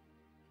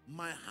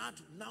 my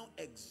heart now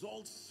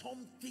exalts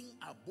something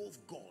above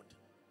God.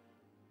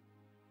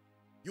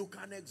 You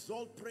can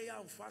exalt prayer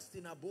and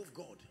fasting above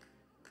God.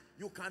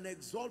 You can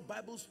exalt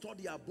Bible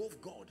study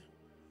above God.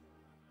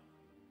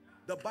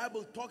 The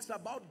Bible talks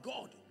about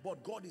God,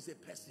 but God is a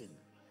person.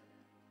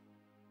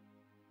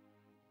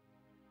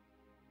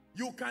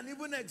 You can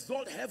even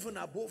exalt heaven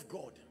above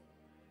God.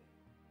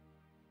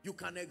 You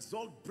can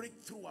exalt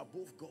breakthrough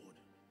above God.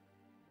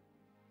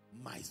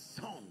 My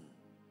son,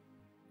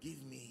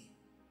 give me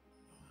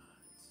your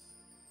heart.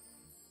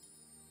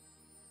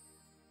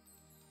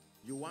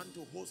 You want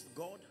to host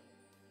God?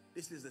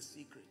 This is the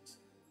secret.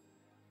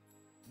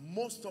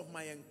 Most of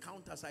my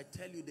encounters, I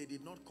tell you, they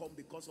did not come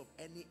because of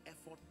any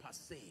effort per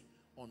se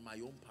on my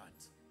own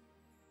part.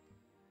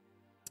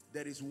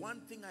 There is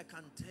one thing I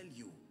can tell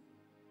you.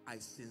 I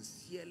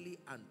sincerely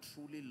and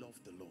truly love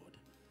the Lord.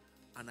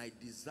 And I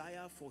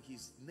desire for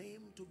his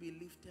name to be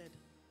lifted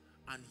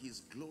and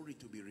his glory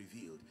to be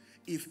revealed.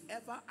 If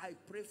ever I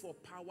pray for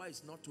power,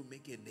 it's not to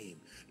make a name.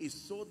 It's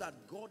so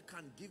that God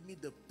can give me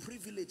the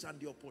privilege and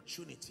the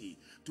opportunity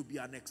to be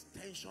an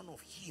extension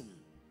of him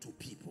to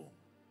people.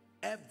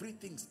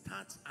 Everything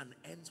starts and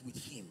ends with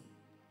him.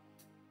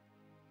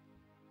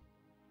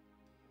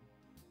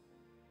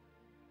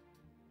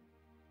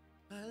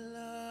 I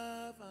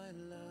love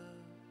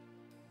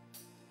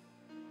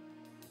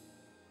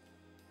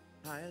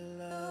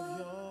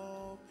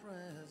your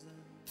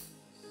presence.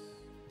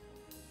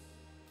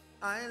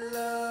 I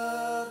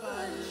love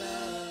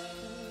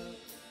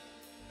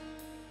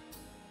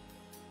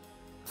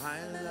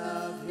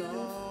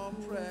your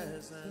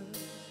presence.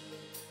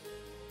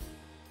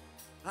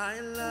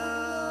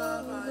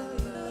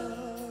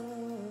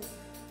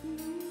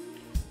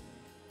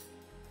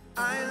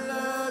 I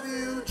love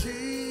you,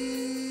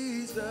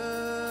 Jesus.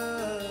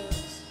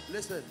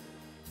 Listen,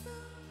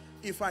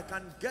 if I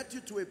can get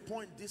you to a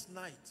point this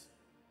night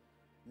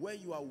where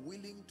you are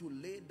willing to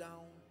lay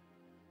down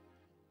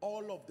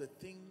all of the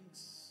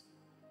things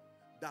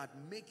that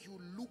make you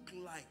look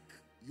like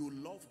you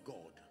love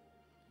God,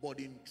 but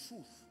in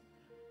truth,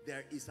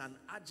 there is an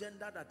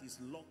agenda that is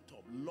locked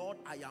up. Lord,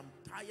 I am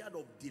tired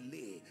of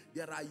delay.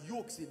 There are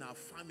yokes in our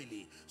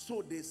family.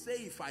 So they say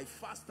if I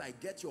fast, I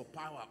get your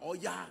power. Oh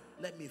yeah,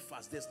 let me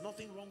fast. There's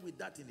nothing wrong with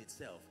that in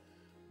itself.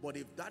 But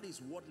if that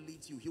is what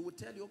leads you, he will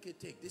tell you, okay,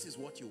 take, this is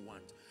what you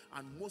want.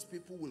 And most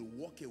people will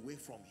walk away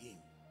from him.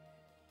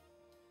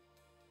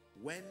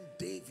 When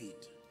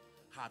David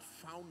had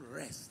found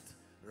rest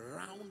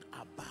round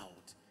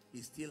about,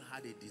 he still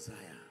had a desire.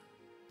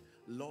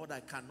 Lord, I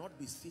cannot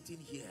be sitting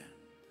here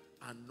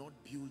and not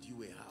build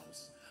you a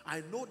house.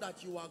 I know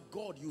that you are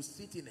God, you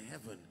sit in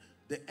heaven.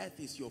 The earth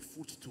is your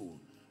footstool.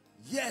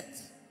 Yet,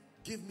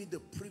 give me the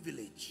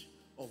privilege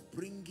of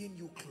bringing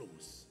you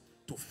close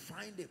to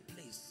find a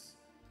place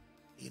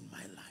in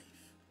my life.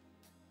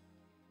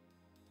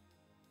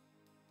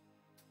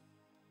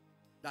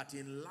 that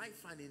in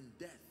life and in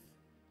death,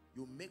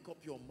 you make up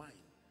your mind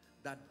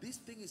that this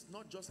thing is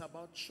not just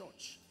about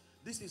church.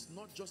 This is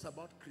not just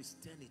about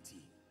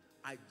Christianity.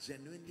 I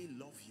genuinely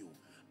love you.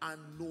 And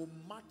no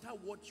matter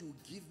what you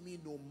give me,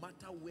 no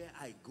matter where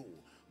I go,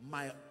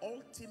 my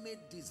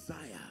ultimate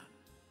desire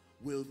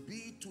will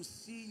be to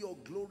see your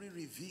glory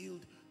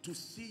revealed, to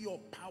see your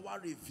power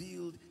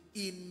revealed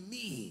in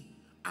me,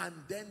 and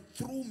then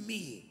through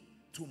me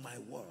to my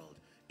world.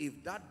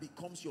 If that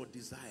becomes your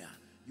desire,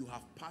 you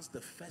have passed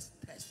the first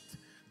test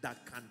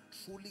that can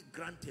truly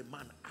grant a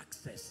man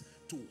access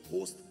to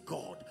host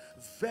God,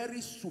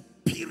 very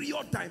superior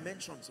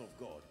dimensions of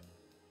God.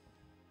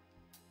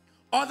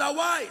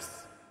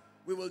 Otherwise,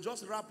 we will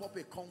just wrap up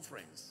a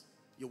conference.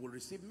 You will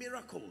receive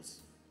miracles,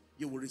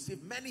 you will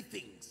receive many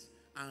things,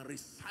 and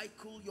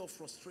recycle your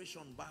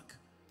frustration back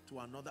to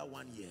another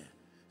 1 year,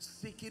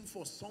 seeking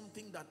for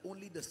something that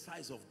only the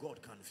size of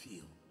God can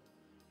feel.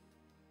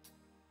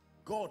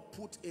 God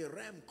put a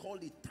realm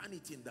called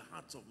eternity in the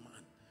hearts of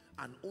man,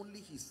 and only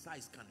his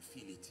size can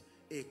feel it.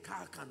 A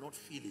car cannot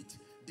feel it.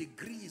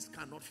 Degrees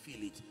cannot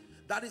feel it.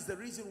 That is the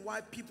reason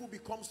why people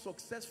become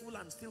successful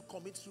and still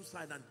commit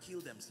suicide and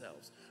kill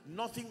themselves.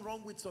 Nothing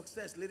wrong with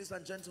success, ladies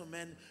and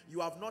gentlemen. You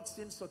have not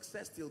seen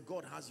success till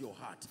God has your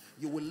heart.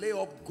 You will lay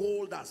up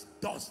gold as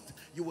dust.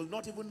 You will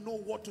not even know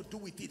what to do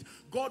with it.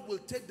 God will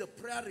take the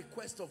prayer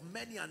request of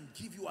many and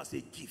give you as a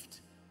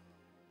gift.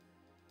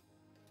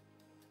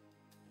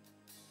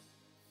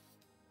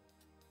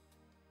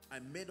 I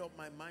made up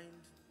my mind.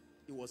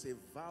 It was a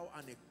vow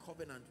and a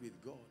covenant with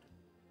God.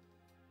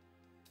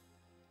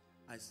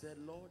 I said,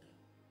 Lord,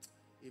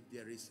 if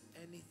there is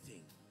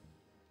anything,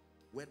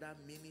 whether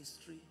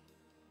ministry,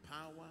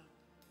 power,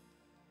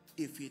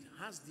 if it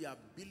has the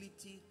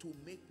ability to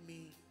make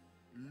me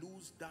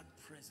lose that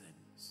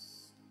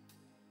presence,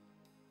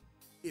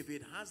 if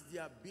it has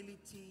the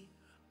ability,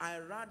 I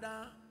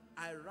rather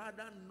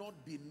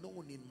not be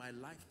known in my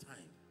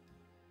lifetime,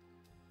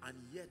 and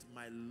yet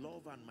my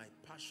love and my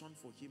passion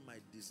for him, my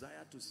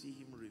desire to see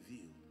him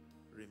revealed,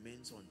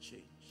 remains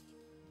unchanged.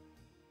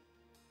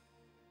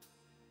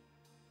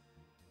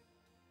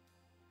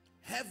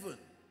 Heaven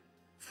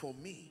for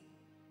me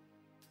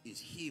is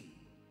him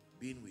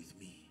being with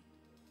me.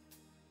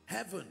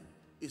 Heaven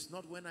is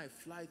not when I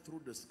fly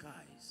through the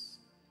skies.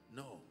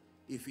 No,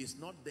 if he's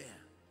not there,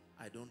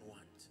 I don't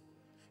want.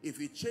 If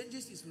he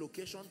changes his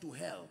location to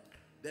hell,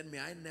 then may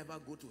I never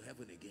go to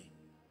heaven again.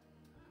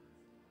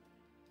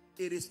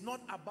 It is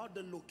not about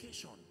the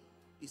location,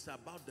 it's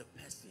about the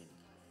person.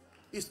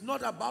 It's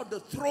not about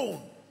the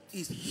throne,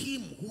 it's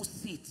him who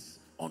sits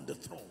on the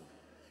throne.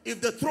 If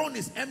the throne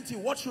is empty,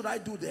 what should I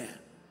do there?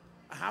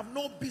 I have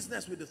no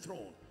business with the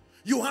throne.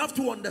 You have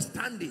to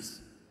understand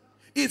this.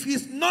 If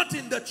he's not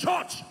in the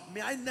church,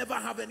 may I never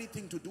have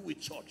anything to do with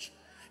church.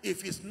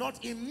 If he's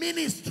not in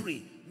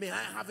ministry, may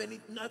I have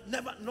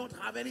never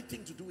have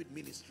anything to do with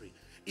ministry.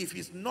 If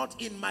he's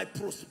not in my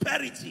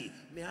prosperity,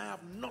 may I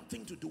have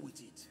nothing to do with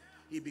it.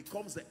 He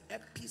becomes the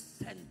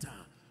epicenter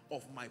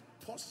of my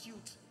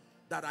pursuit,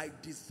 that I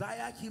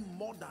desire him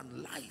more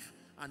than life.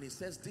 And he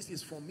says, this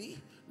is for me.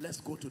 Let's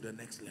go to the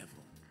next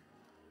level.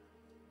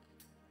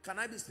 Can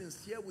I be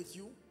sincere with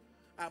you?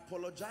 I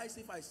apologize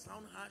if I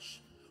sound harsh,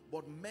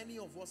 but many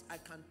of us, I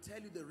can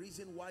tell you the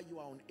reason why you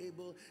are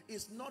unable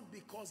is not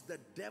because the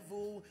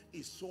devil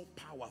is so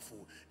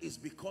powerful. It's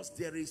because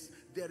there is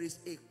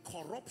a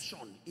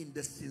corruption in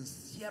the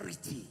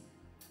sincerity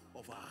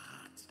of our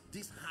heart.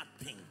 This heart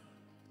thing.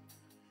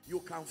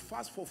 You can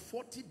fast for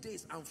 40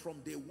 days and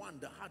from day one,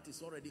 the heart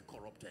is already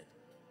corrupted.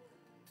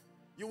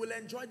 You will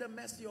enjoy the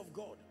mercy of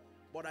God.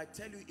 But I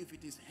tell you, if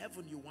it is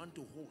heaven you want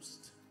to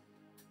host,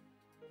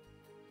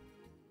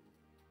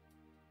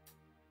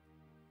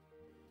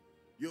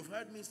 you've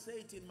heard me say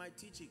it in my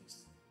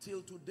teachings.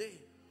 Till today,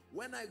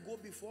 when I go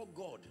before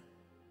God,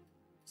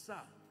 sir,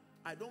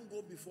 I don't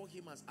go before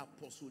him as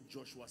Apostle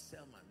Joshua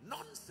Selman.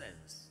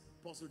 Nonsense.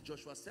 Apostle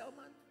Joshua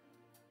Selman?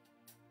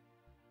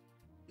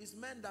 It's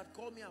men that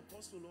call me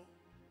apostle. Oh.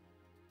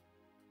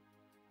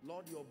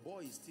 Lord, your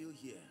boy is still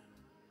here.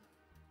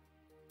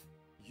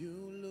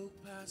 You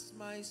look past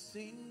my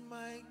sin,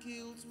 my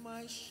guilt,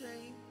 my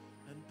shame,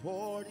 and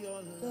poured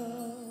your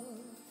love.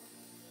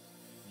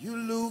 You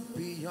look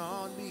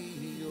beyond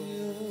me,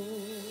 oh.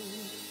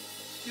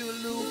 You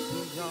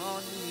look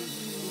beyond me,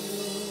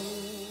 oh.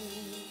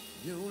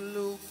 You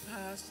look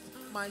past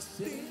my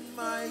sin,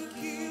 my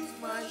guilt,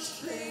 my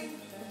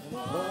shame, and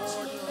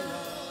poured your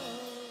love.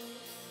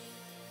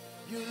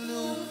 You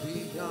look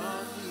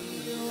beyond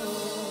me,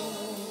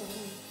 oh.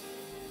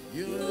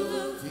 You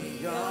look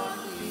beyond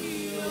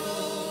me,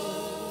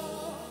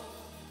 oh.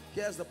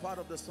 Here's the part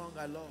of the song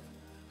I love.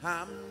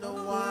 I'm the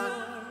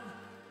one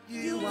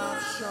you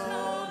have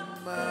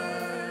shown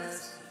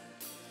mercy.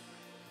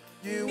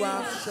 You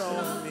have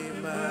shown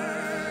me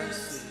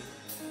mercy.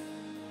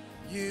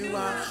 You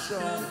have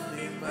shown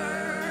me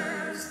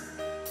mercy.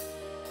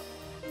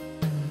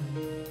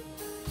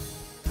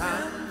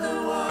 I'm the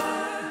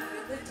one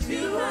that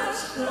you have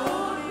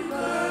shown me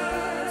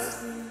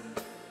mercy.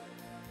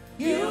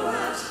 You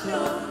have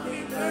shown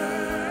me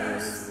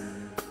mercy.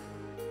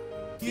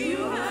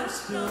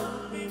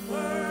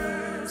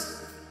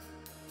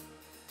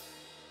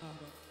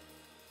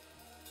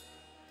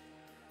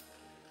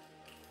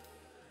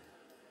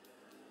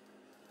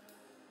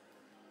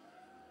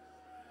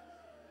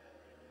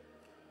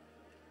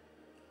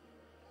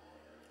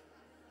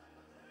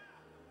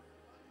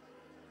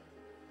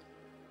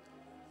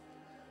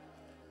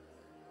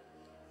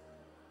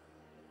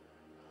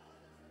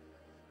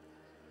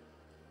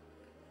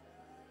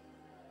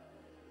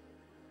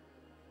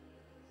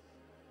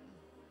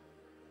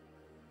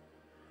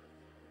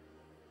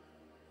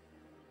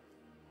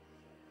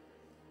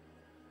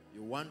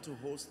 You want to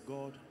host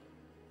God,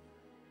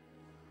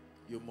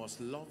 you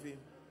must love him.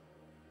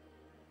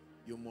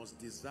 You must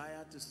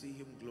desire to see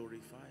him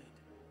glorified.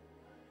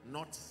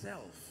 Not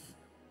self,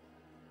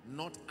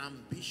 not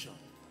ambition.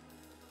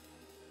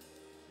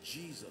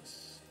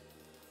 Jesus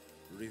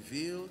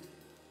revealed,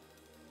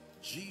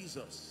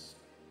 Jesus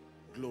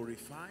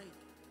glorified.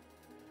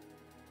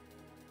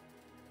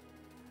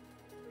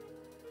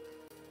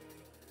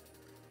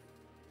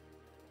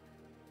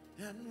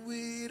 And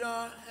with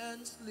our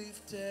hands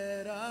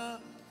lifted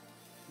up,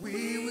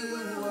 we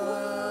will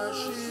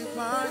worship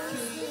our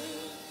King.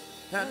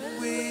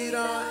 And with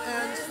our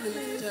hands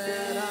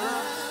lifted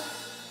up,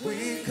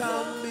 we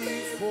come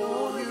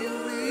before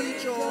you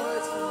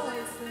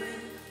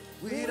rejoicing.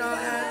 With our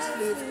hands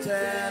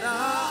lifted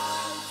up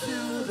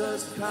to the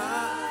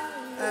sky,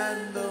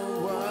 and the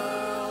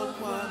world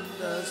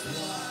wonders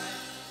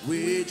why.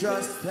 We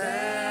just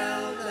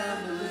tell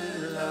them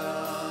we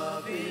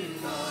love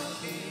in our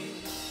King.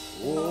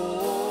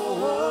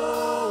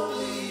 Oh,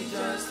 we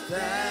just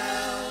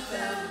tell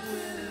them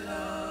we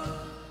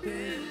love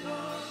in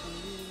our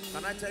King.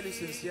 Can I tell you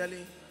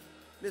sincerely?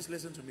 Please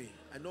listen to me.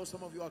 I know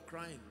some of you are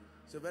crying.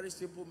 It's a very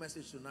simple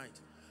message tonight.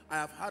 I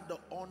have had the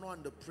honor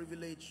and the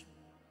privilege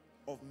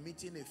of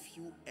meeting a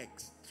few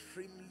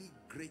extremely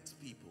great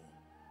people,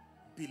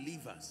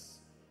 believers,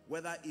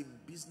 whether in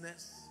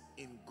business,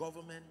 in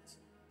government,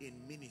 in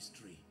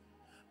ministry.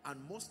 And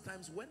most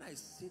times when I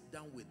sit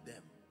down with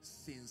them,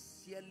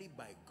 sincerely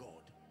by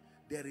God,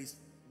 there is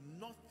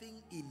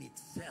nothing in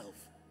itself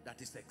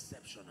that is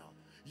exceptional.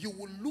 You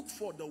will look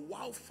for the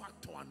wow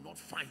factor and not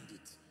find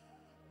it.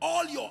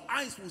 All your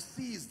eyes will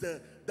see is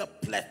the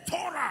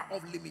plethora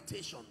of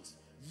limitations,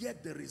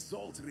 yet the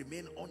results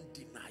remain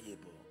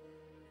undeniable.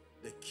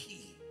 The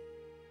key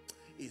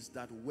is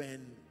that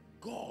when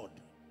God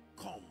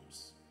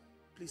comes,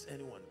 please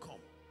anyone come.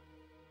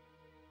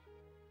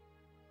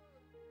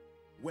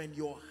 When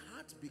your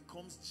heart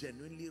becomes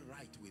genuinely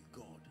right with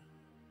God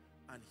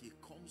and he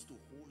comes to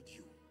hold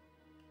you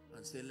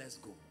and say, let's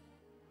go,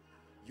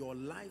 your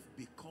life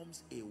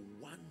becomes a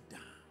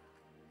wonder.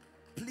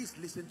 Please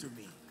listen to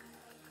me.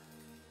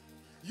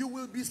 You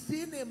will be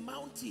seeing a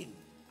mountain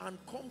and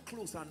come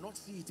close and not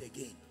see it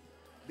again,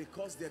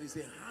 because there is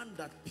a hand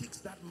that picks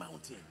that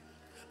mountain.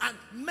 And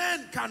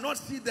men cannot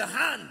see the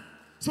hand,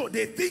 so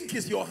they think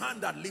it's your hand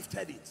that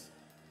lifted it.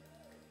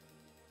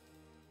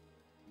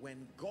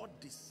 When God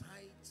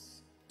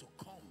decides to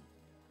come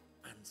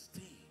and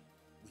stay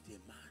with a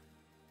man,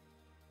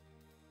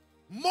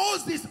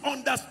 Moses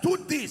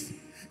understood this.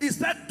 He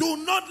said, do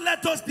not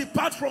let us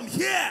depart from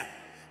here.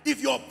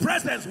 If your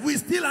presence, we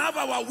still have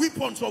our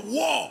weapons of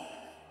war.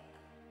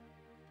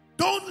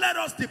 Don't let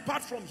us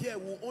depart from here.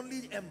 We'll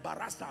only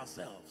embarrass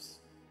ourselves.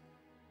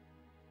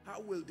 How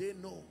will they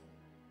know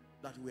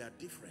that we are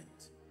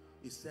different?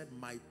 He said,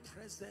 my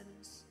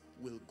presence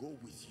will go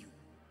with you.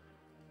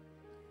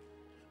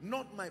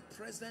 Not my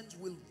presence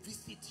will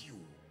visit you.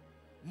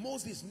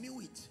 Moses knew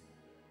it.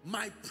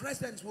 My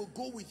presence will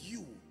go with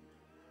you.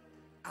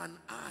 And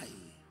I,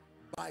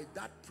 by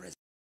that presence.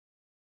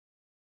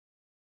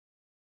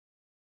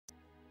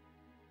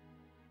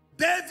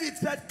 David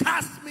said,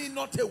 cast me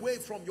not away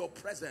from your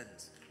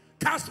presence.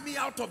 Cast me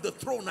out of the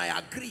throne, I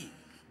agree.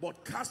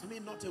 But cast me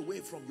not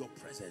away from your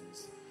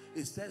presence.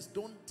 It says,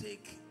 don't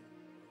take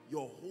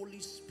your Holy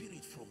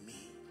Spirit from me.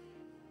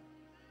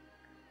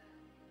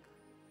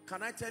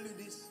 Can I tell you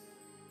this?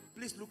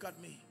 Please look at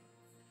me.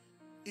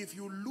 If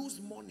you lose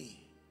money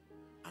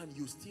and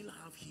you still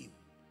have him,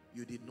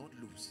 you did not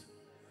lose.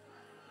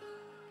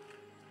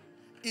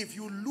 If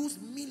you lose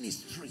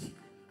ministry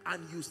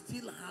and you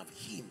still have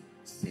him,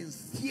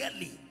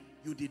 sincerely,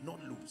 you did not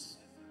lose.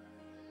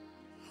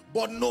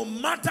 But no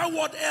matter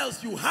what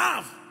else you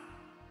have,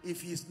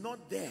 if he's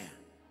not there,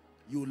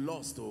 you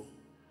lost. Oh,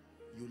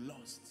 you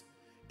lost.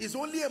 It's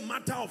only a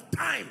matter of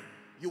time.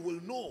 You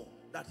will know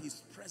that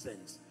his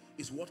presence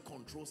is what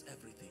controls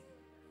everything.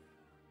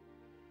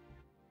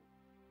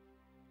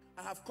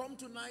 I have come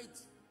tonight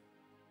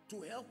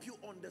to help you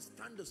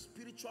understand the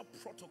spiritual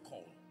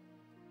protocol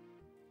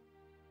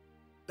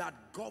that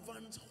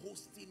governs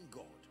hosting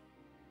God.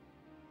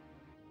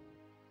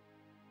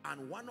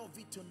 And one of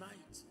it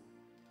tonight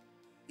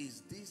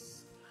is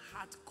this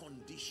heart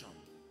condition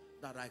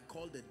that I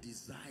call the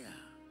desire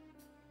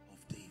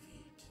of David.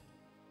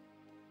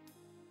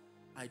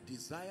 I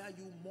desire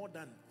you more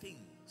than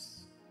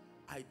things.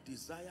 I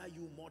desire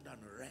you more than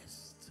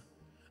rest.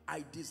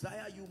 I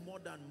desire you more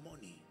than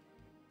money.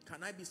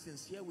 Can I be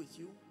sincere with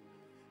you?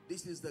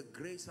 This is the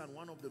grace and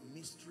one of the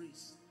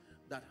mysteries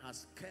that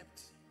has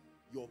kept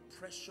your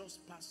precious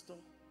pastor,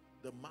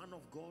 the man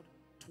of God,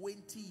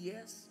 20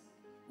 years.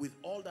 With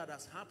all that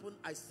has happened,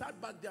 I sat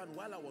back there and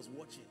while I was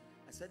watching,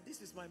 I said,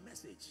 this is my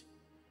message.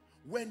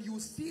 When you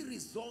see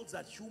results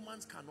that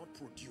humans cannot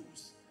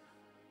produce,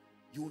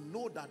 you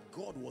know that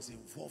God was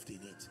involved in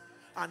it.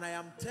 And I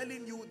am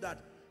telling you that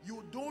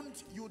you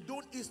don't,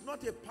 it's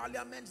not a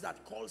parliament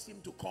that calls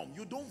him to come.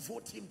 You don't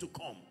vote him to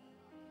come.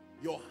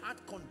 Your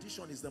heart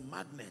condition is the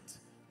magnet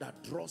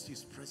that draws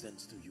his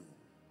presence to you.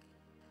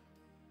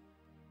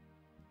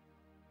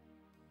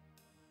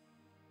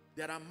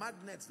 There are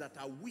magnets that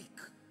are weak.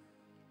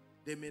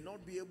 They may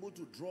not be able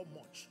to draw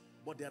much,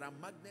 but there are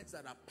magnets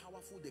that are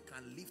powerful. They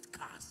can lift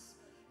cars.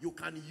 You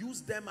can use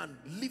them and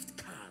lift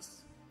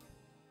cars.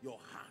 Your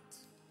heart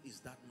is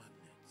that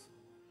magnet.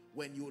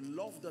 When you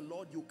love the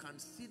Lord, you can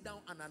sit down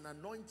and an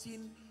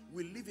anointing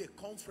will leave a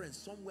conference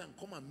somewhere and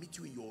come and meet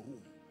you in your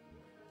room.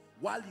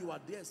 While you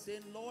are there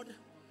saying, Lord,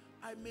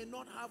 I may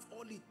not have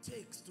all it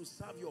takes to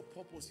serve your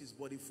purposes,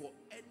 but if for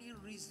any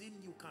reason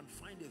you can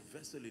find a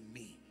vessel in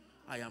me,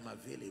 I am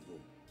available.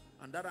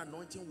 And that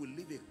anointing will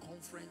leave a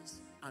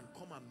conference and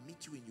come and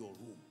meet you in your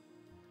room.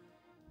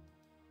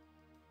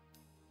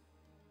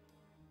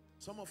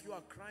 Some of you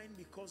are crying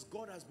because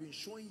God has been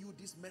showing you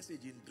this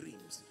message in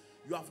dreams.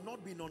 You have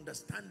not been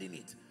understanding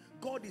it.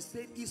 God is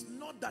saying, it's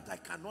not that I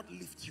cannot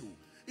lift you.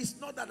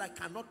 It's not that I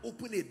cannot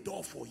open a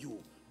door for you,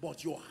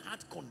 but your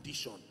heart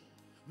condition.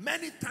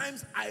 Many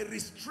times I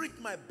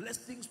restrict my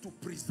blessings to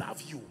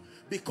preserve you,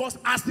 because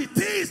as it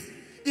is,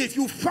 if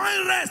you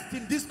find rest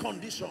in this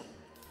condition,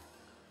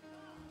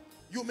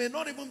 you may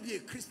not even be a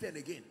Christian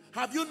again.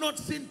 Have you not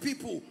seen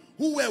people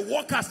who were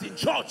workers in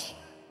church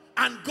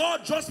and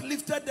God just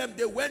lifted them?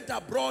 They went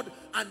abroad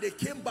and they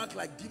came back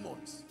like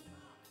demons.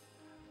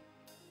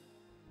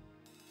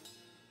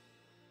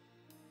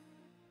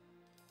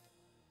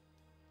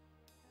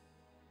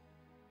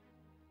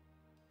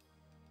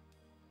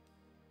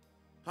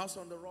 House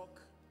on the Rock,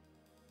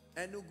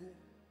 Enugu.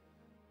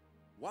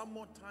 One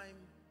more time,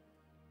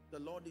 the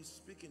Lord is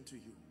speaking to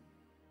you.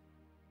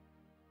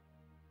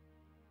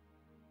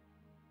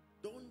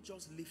 Don't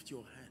just lift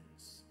your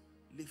hands,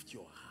 lift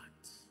your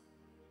heart.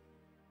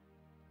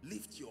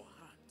 Lift your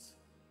heart.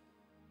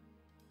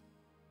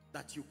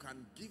 That you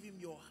can give him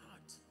your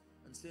heart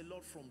and say,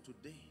 Lord, from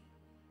today,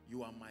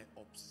 you are my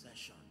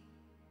obsession.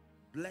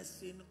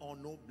 Blessing or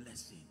no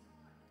blessing,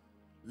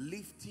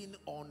 lifting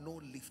or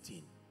no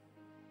lifting.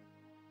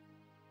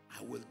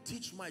 I will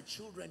teach my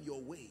children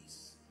your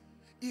ways.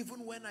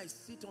 Even when I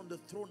sit on the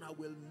throne, I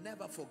will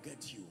never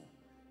forget you.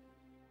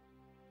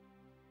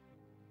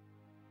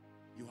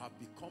 You have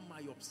become my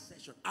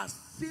obsession. As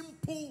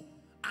simple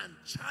and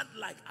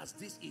childlike as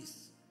this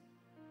is.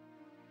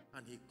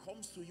 And he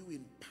comes to you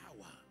in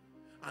power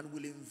and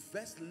will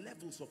invest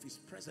levels of his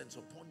presence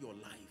upon your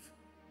life,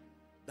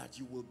 that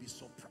you will be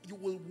surprised. You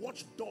will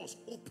watch doors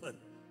open.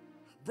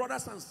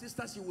 Brothers and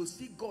sisters, you will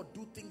see God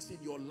do things in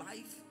your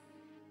life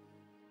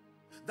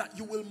that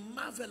you will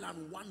marvel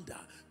and wonder.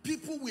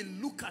 People will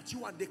look at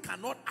you and they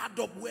cannot add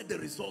up where the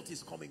result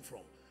is coming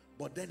from.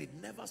 But then it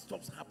never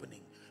stops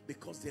happening,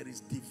 because there is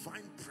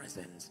divine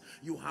presence.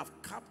 You have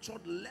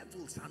captured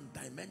levels and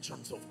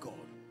dimensions of God.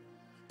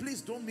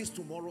 Please don't miss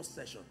tomorrow's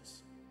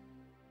sessions.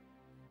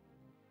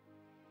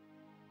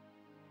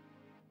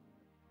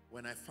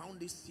 When I found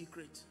this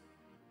secret,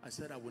 I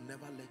said I will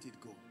never let it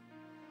go.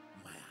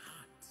 My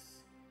heart,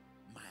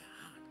 my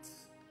heart,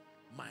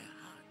 my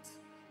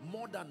heart.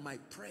 More than my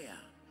prayer,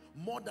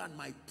 more than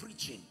my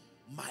preaching,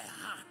 my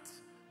heart,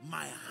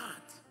 my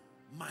heart,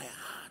 my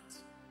heart.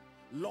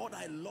 Lord,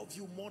 I love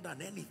you more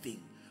than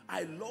anything.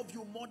 I love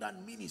you more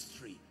than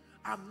ministry.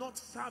 I'm not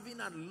serving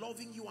and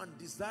loving you and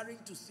desiring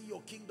to see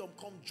your kingdom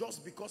come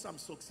just because I'm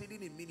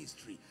succeeding in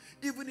ministry.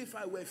 Even if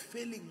I were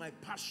failing, my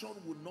passion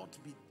would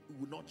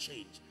not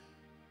change.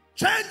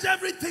 Change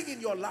everything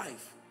in your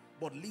life,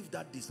 but leave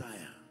that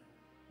desire.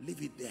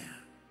 Leave it there.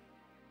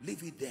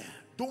 Leave it there.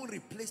 Don't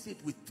replace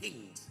it with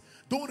things.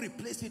 Don't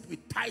replace it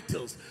with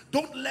titles.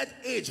 Don't let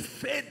age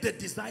fade the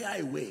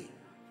desire away.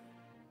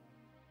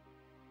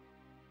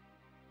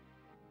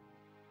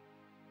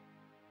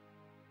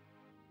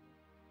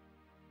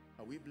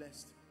 Are we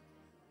blessed?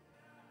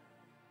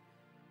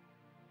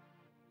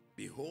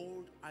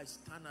 Behold, I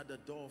stand at the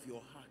door of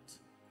your heart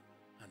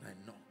and I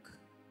knock.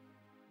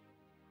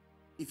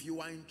 If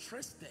you are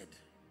interested,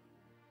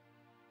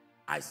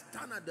 I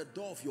stand at the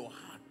door of your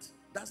heart.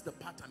 That's the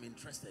part I'm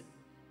interested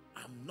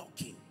in. I'm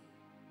knocking.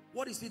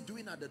 What is he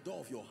doing at the door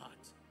of your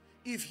heart?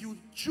 If you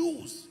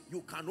choose,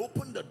 you can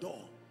open the door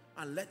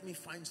and let me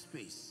find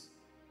space.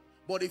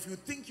 But if you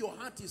think your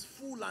heart is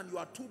full and you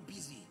are too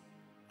busy,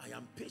 I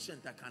am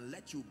patient, I can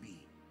let you be.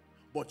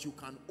 But you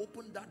can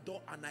open that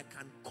door and I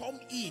can come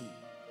in,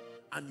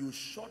 and you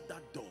shut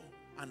that door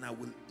and I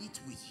will eat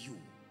with you.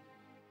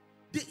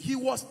 He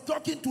was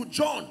talking to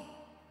John.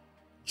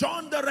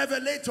 John the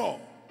Revelator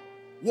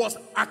was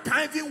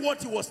archiving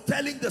what he was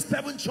telling the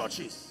 7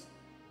 churches.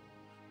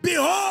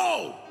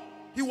 Behold,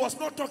 he was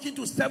not talking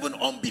to 7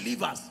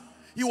 unbelievers.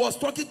 He was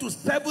talking to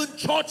 7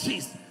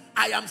 churches.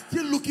 I am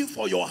still looking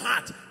for your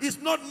heart.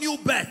 It's not new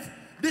birth.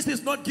 This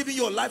is not giving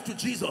your life to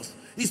Jesus.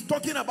 He's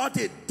talking about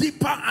a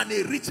deeper and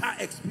a richer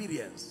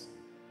experience.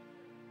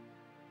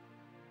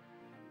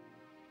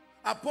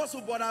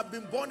 Apostle, but I've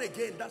been born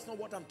again. That's not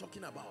what I'm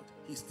talking about.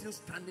 He's still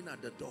standing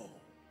at the door.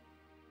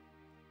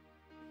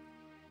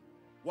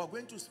 We're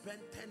going to spend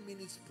 10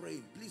 minutes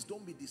praying. Please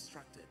don't be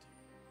distracted.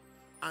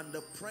 And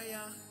the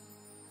prayer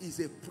is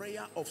a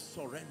prayer of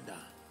surrender.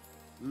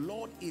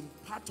 Lord,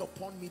 impart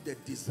upon me the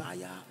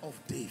desire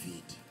of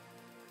David.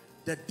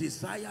 The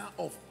desire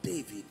of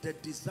David. The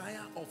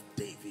desire of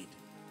David.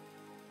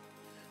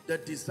 the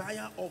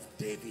desire of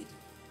David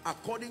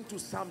according to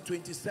Psalm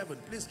 27.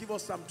 Please give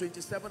us Psalm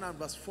 27 and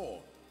verse 4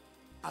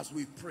 as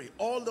we pray.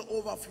 All the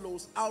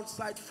overflows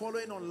outside,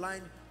 following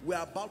online,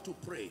 we're about to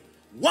pray.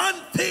 One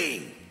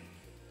thing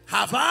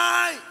have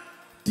I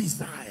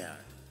desired.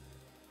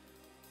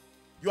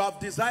 You have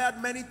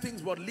desired many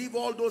things, but leave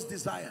all those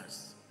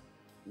desires.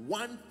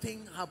 One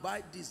thing have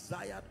I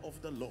desired of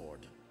the Lord,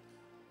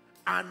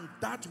 and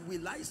that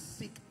will I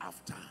seek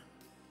after,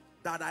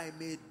 that I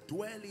may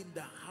dwell in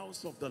the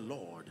house of the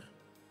Lord,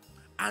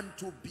 and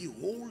to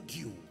behold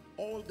you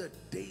all the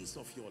days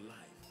of your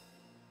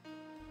life.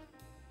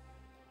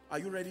 Are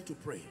you ready to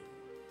pray?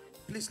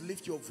 Please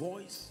lift your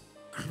voice.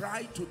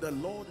 Cry to the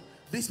Lord.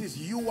 This is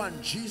you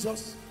and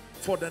Jesus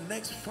for the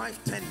next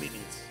 5-10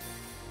 minutes.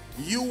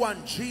 You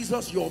and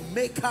Jesus, your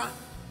maker,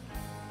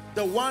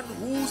 the one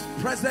whose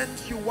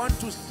presence you want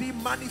to see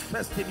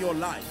manifest in your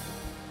life.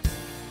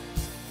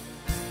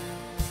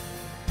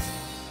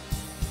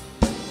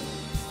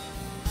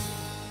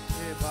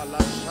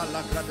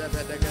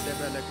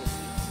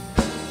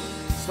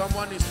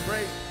 Someone is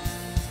praying.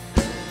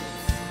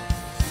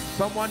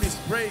 Someone is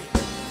praying.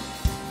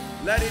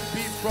 Let it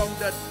be from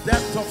the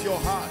depth of your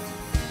heart.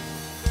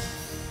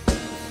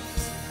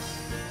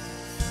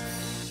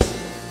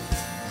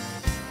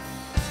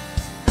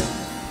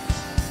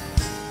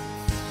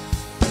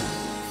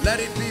 Let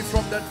it be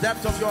from the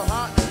depth of your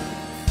heart.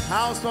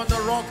 House on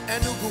the Rock,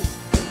 Enugu.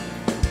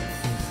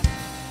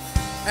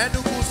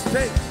 Enugu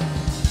State.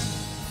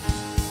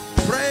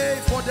 Pray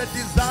for the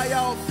desire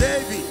of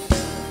David.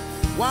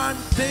 One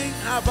thing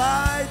have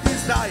I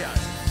desired.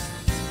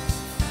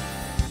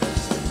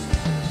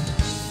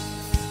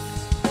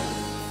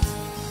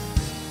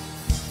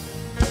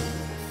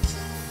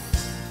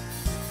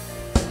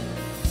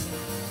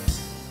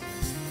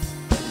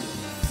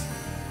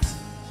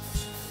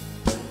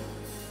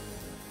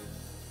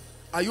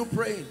 Are you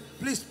praying?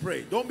 Please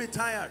pray. Don't be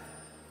tired.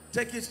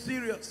 Take it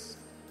serious.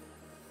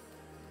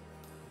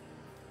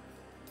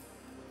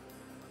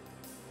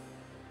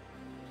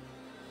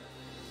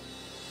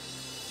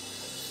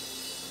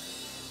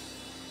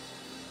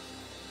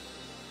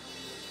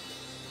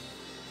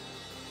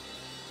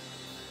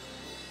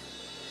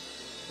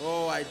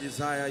 Oh, I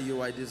desire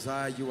you, I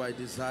desire you, I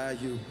desire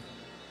you.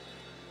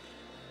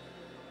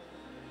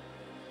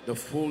 The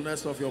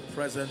fullness of your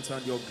presence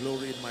and your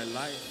glory in my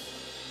life.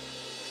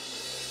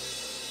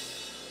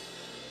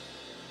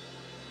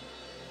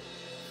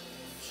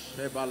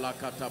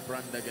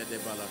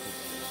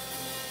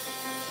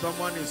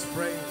 Someone is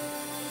praying.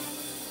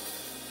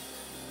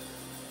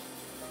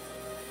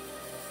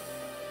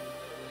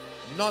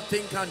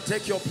 Nothing can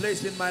take your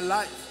place in my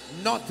life.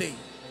 Nothing.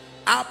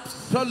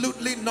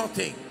 Absolutely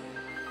nothing.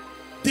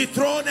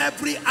 Dethrone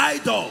every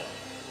idol.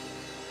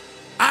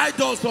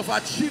 Idols of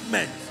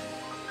achievement.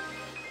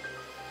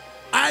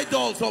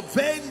 Idols of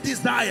vain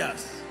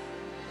desires.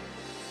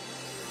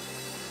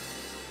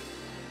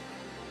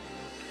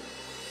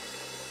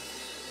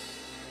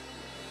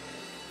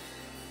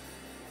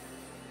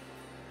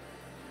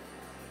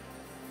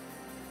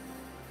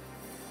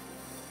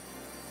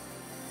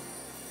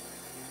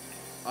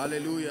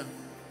 Hallelujah.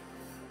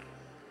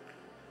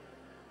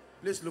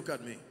 Please look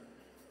at me.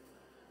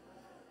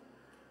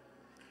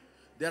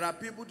 There are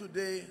people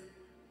today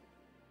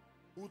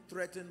who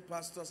threaten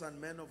pastors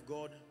and men of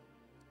God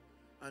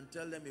and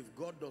tell them, if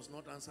God does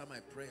not answer my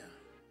prayer,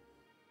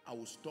 I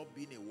will stop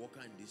being a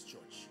worker in this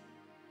church.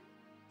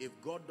 If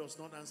God does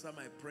not answer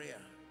my prayer,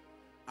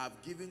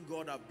 I've given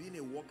God, I've been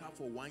a worker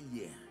for 1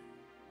 year.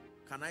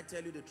 Can I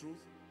tell you the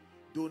truth?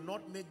 Do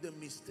not make the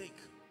mistake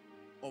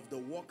of the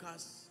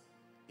workers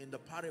in the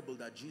parable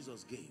that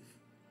Jesus gave.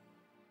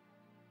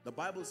 The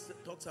Bible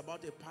talks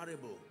about a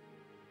parable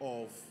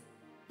of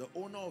the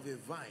owner of a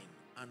vine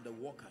and the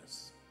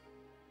workers.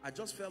 I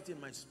just felt in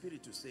my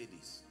spirit to say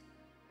this.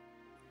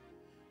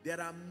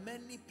 There are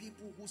many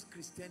people whose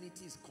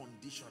Christianity is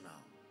conditional.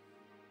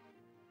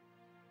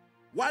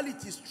 While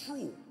it is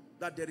true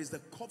that there is the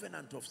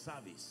covenant of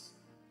service,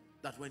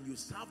 that when you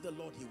serve the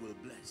Lord, He will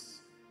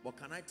bless. But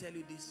can I tell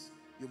you this?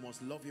 You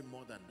must love Him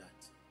more than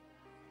that.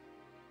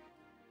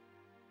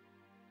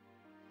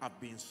 I've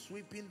been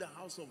sweeping the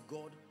house of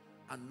God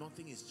and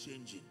nothing is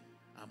changing.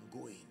 I'm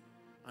going.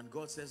 And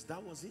God says,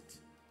 that was it?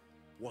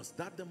 Was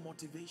that the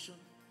motivation?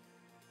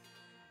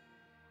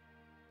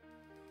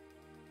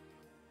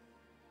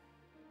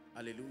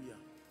 Hallelujah.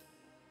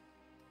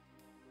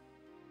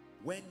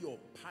 When your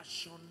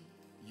passion,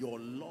 your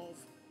love,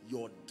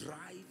 your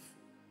drive,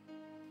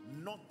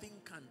 nothing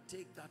can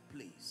take that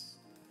place.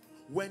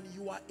 When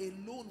you are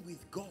alone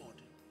with God,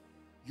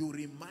 you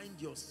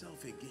remind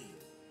yourself again,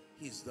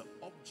 He's the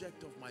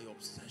object of my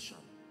obsession.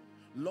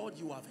 Lord,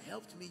 you have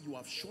helped me, you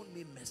have shown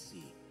me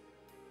mercy.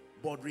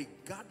 But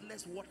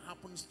regardless what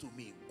happens to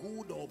me,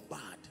 good or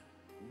bad,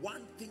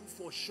 one thing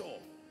for sure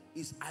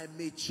is I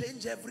may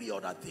change every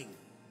other thing,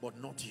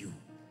 but not you.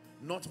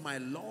 Not my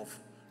love,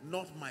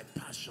 not my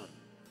passion.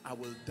 I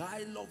will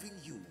die loving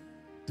you,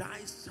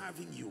 die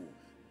serving you,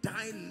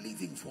 die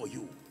living for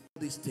you.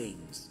 These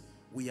things,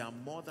 we are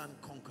more than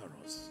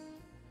conquerors.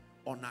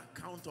 on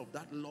account of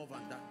that love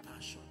and that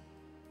passion,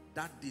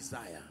 that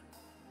desire.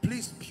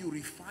 Please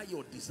purify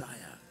your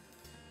desire.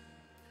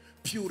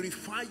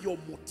 Purify your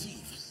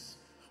motives.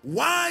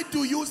 Why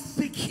do you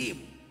seek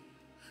him?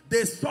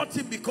 They sought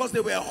him because they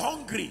were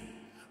hungry.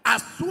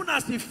 As soon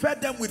as he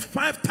fed them with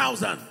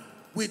 5,000,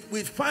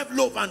 with 5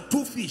 loaves and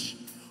 2 fish,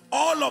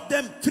 all of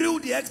them threw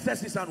the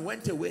excesses and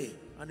went away.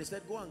 And he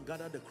said, go and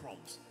gather the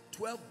crumbs.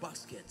 12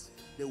 baskets.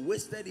 They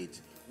wasted it.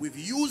 We've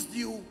used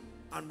you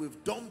and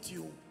we've dumped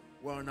you.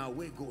 We're on our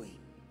way going.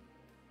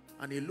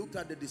 And he looked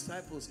at the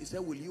disciples. He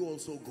said, will you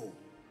also go?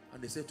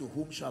 And they said, to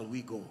whom shall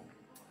we go?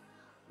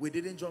 We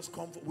didn't just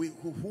come for,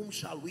 whom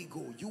shall we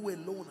go? You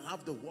alone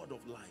have the word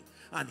of life.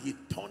 And he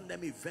turned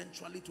them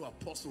eventually to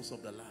apostles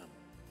of the Lamb.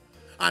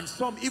 And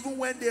some, even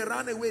when they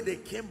ran away, they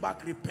came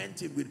back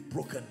repenting with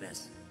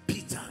brokenness.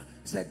 Peter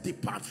said,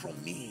 depart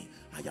from me,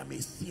 I am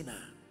a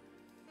sinner.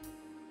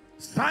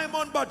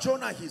 Simon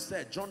Bar-Jonah, he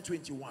said, John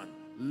 21,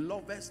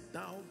 lovest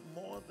thou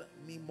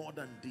me more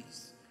than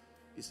this?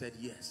 He said,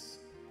 yes,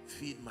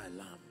 feed my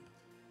lamb,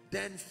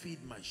 then feed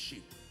my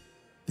sheep,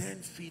 then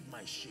feed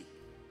my sheep.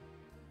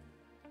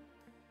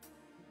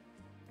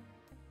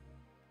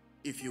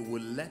 If you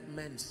will let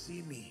men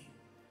see me,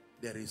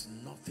 there is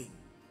nothing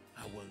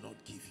I will not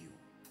give you.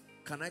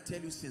 Can I tell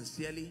you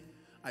sincerely,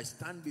 I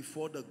stand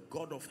before the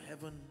God of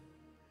heaven.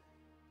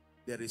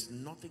 There is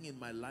nothing in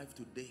my life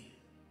today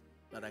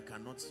that I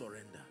cannot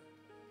surrender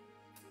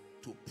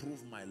to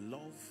prove my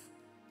love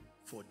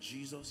for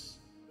Jesus,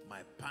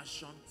 my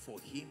passion for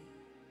him.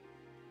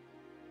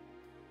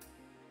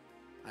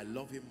 I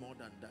love him more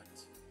than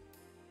that.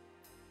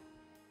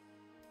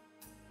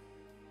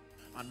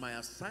 And my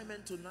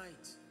assignment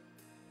tonight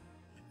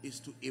is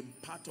to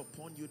impart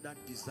upon you that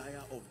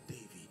desire of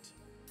David.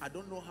 I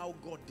don't know how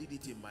God did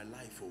it in my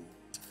life,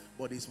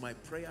 but it's my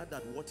prayer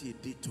that what he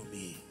did to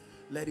me,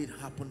 let it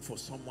happen for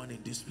someone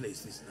in this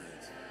place this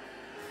night.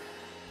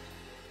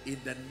 In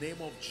the name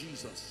of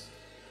Jesus,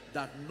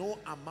 that no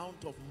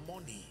amount of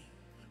money,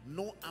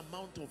 no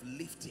amount of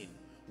lifting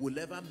will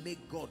ever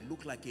make God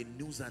look like a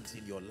nuisance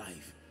in your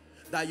life.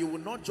 That you will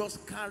not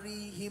just carry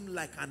him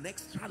like an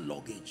extra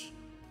luggage.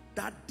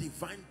 That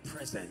divine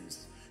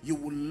presence, you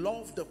will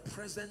love the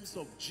presence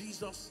of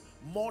Jesus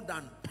more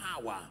than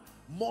power,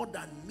 more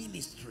than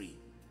ministry.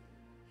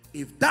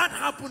 If that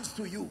happens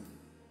to you,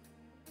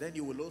 then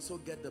you will also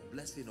get the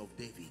blessing of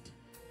David.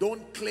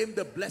 Don't claim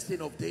the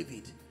blessing of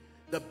David.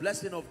 The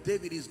blessing of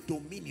David is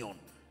dominion,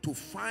 to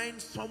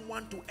find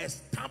someone to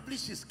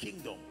establish his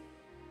kingdom.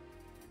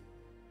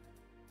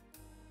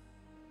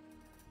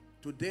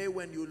 Today,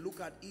 when you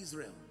look at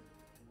Israel,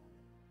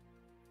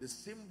 the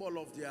symbol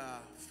of their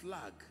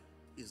flag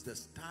is the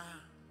star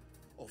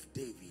of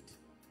David.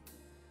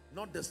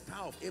 Not the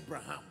star of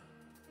Abraham.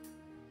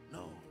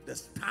 No, the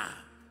star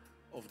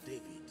of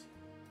David.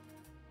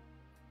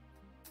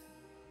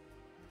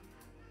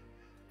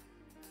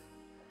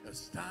 The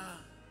star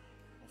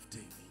of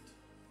David.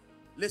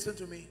 Listen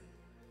to me.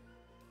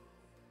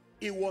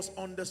 It was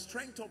on the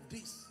strength of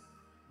this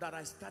that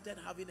I started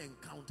having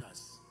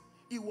encounters.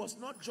 It was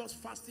not just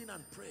fasting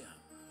and prayer.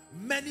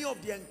 Many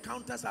of the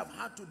encounters I've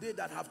had today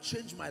that have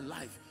changed my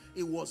life,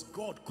 it was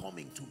God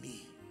coming to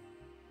me.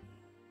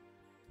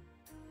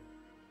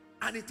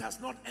 And it has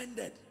not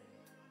ended.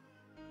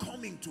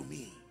 Coming to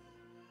me.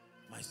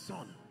 My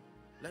son,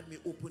 let me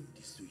open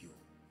this to you.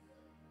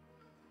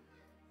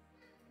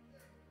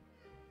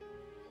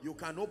 You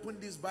can open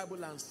this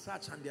Bible and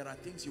search, and there are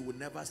things you will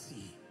never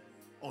see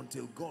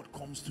until God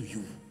comes to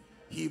you.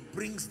 He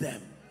brings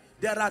them.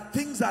 There are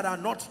things that are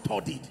not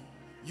studied.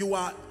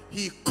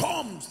 He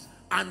comes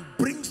and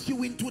brings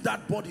you into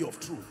that body of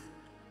truth.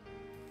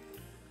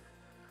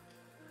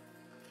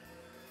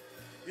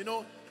 You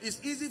know, it's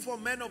easy for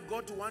men of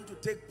God to want to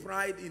take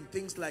pride in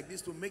things like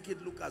this, to make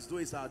it look as though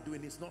it's our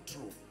doing. It's not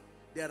true.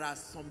 There are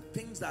some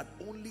things that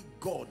only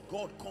God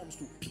comes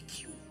to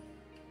pick you.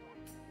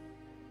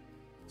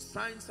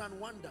 Signs and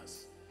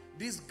wonders.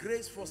 This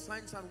grace for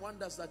signs and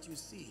wonders that you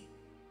see,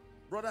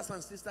 brothers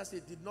and sisters,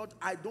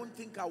 I don't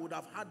think I would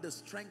have had the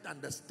strength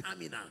and the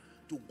stamina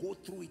to go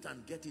through it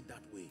and get it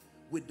that way.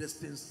 With the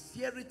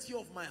sincerity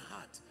of my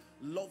heart,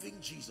 loving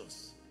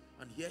Jesus.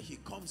 And here he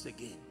comes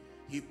again.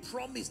 He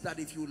promised that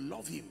if you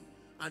love him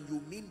and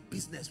you mean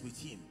business with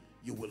him,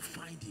 you will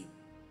find him.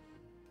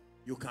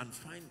 You can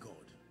find God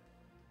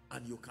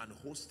and you can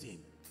host him.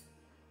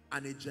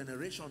 And a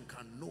generation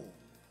can know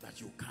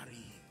that you carry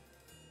him.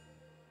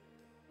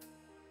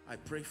 I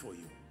pray for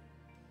you.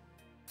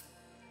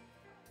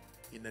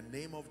 In the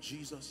name of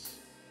Jesus,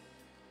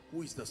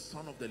 who is the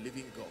Son of the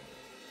living God,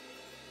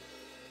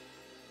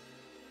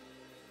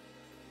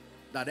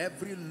 that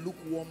every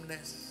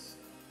lukewarmness,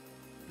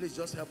 please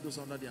just help those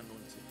under the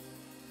anointing,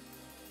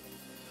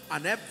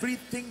 and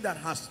everything that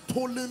has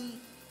stolen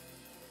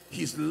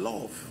his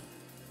love,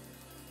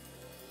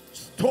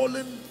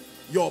 stolen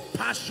your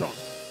passion.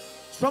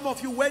 Some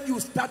of you, when you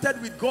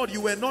started with God,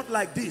 you were not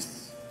like this.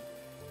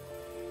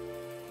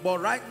 But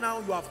right now,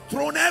 you have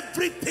thrown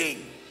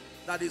everything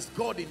that is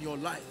God in your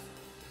life.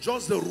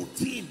 Just the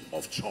routine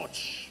of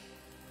church.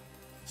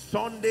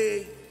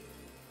 Sunday,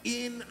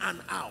 in and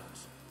out,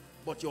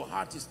 but your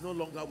heart is no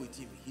longer with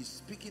him. He's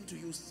speaking to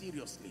you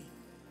seriously.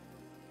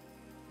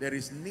 There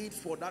is need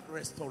for that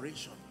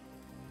restoration,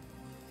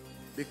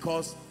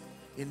 because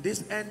in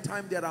this end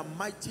time there are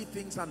mighty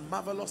things and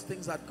marvelous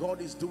things that God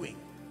is doing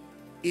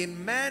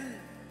in men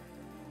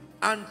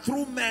and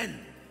through men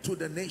to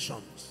the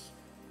nations,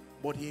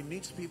 but he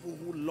needs people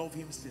who love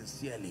him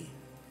sincerely.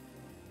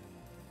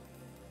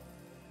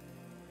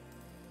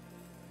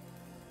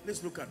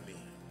 Please look at me.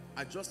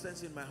 I just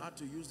sense in my heart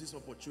to use this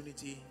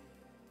opportunity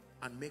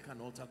and make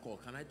an altar call.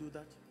 Can I do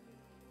that?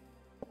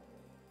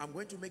 I'm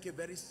going to make a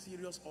very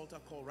serious altar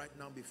call right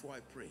now before I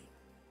pray.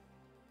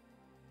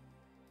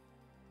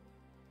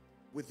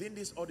 Within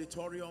this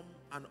auditorium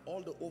and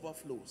all the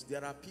overflows,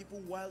 there are people,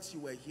 whilst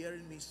you were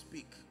hearing me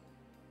speak,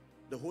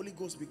 the Holy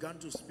Ghost began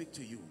to speak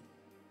to you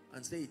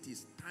and say it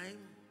is time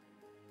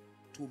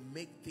to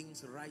make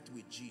things right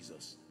with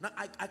Jesus. Now,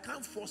 I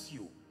can't force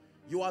you.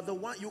 You are the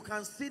one. You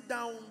can sit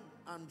down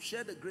and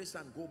share the grace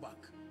and go back.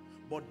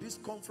 But this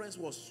conference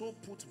was so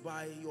put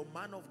by your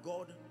man of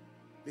God,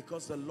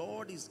 because the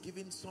Lord is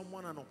giving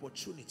someone an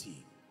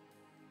opportunity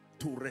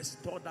to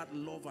restore that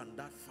love and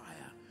that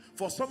fire.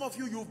 For some of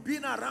you, you've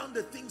been around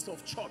the things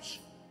of church,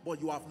 but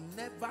you have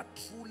never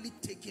truly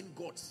taken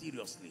God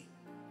seriously.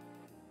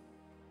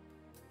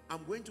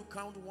 I'm going to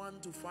count 1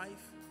 to 5.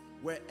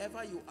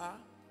 Wherever you are,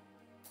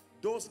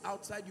 those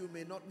outside, you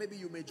may not, maybe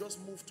you may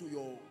just move to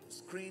your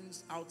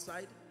screens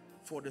outside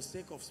for the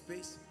sake of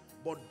space.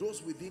 But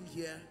those within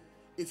here,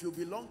 if you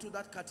belong to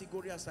that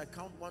category, as I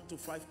count 1 to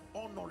 5,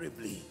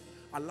 honorably,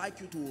 I'd like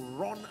you to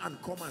run and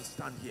come and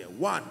stand here.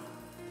 1,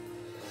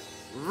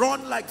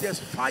 run like there's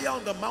fire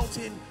on the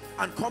mountain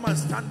and come and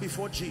stand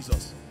before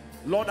Jesus.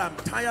 Lord, I'm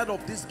tired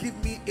of this. Give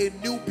me a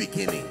new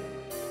beginning.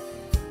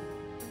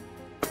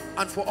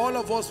 And for all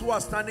of us who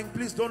are standing,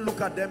 please don't look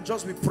at them.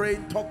 Just be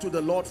praying. Talk to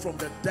the Lord from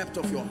the depth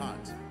of your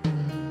heart.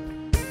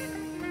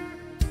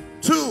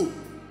 2,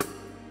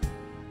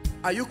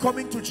 are you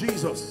coming to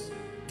Jesus?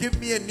 Give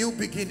me a new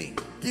beginning.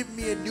 Give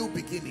me a new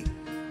beginning.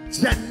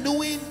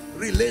 Genuine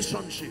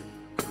relationship.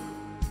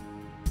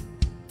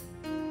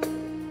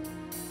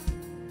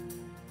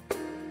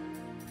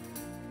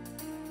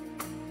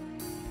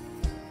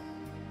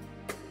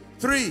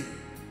 3,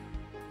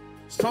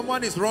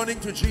 someone is running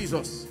to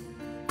Jesus.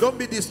 Don't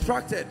be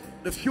distracted.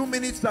 The few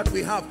minutes that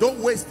we have, don't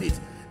waste it.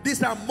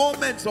 These are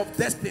moments of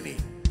destiny.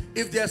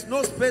 If there's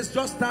no space,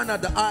 just stand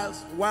at the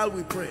aisles while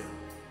we pray.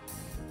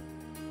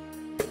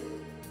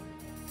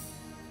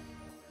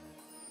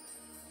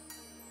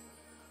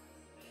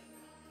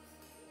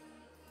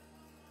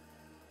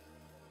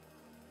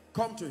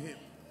 Come to him.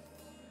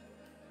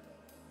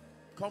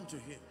 Come to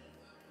him.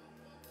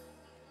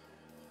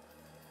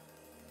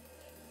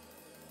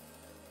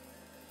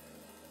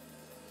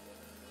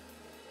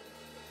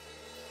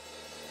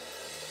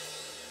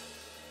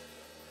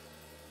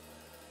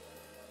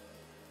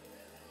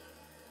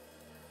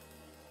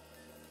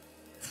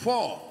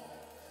 Four.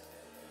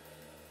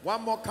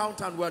 One more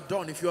count and we're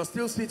done. If you're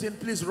still sitting,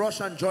 please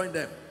rush and join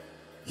them.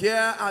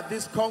 Here at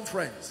this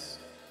conference,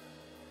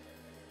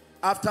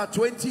 after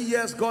 20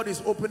 years, God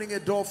is opening a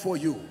door for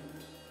you.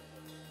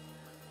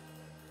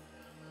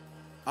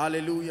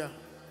 Hallelujah.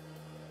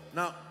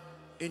 Now,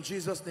 in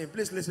Jesus' name,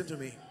 please listen to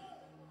me.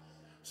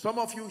 Some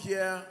of you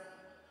here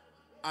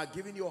are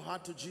giving your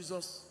heart to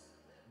Jesus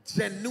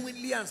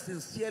genuinely and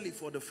sincerely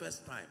for the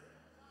first time.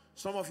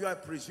 Some of you, I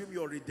presume,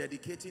 you're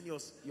rededicating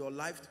your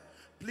life.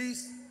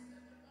 Please,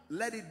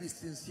 let it be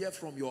sincere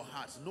from your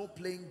heart. No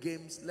playing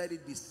games. Let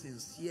it be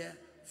sincere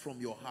from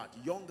your heart.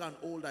 Young and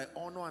old, I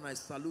honor and I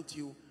salute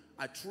you.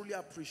 I truly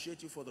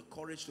appreciate you for the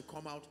courage to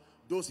come out.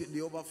 Those in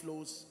the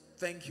overflows,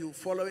 thank you.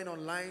 Following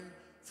online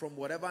from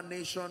whatever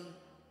nation,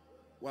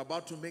 we're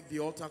about to make the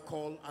altar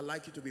call. I'd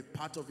like you to be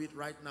part of it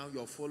right now.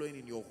 You're following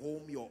in your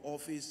home, your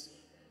office,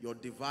 your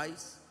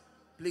device.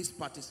 Please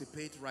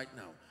participate right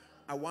now.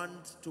 I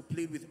want to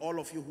plead with all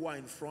of you who are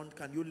in front.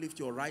 Can you lift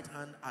your right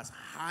hand as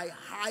high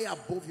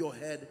above your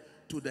head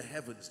to the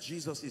heavens?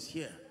 Jesus is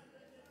here.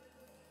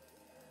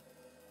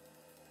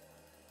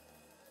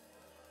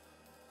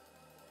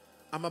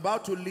 I'm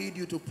about to lead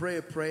you to pray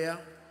a prayer,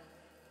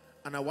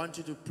 and I want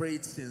you to pray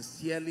it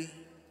sincerely.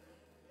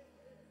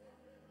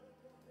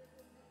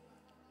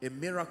 A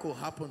miracle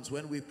happens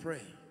when we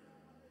pray.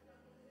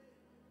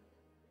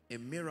 A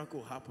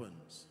miracle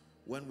happens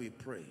when we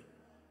pray.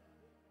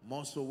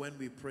 More so when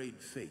we pray in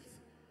faith.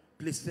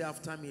 Please say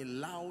after me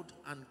loud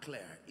and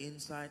clear,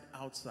 inside,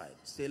 outside.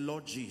 Say,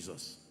 Lord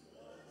Jesus,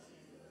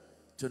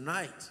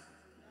 tonight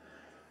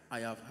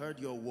I have heard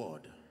your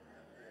word.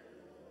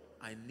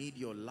 I need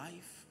your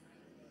life,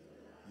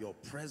 your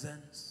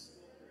presence,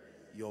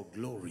 your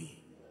glory.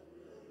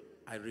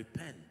 I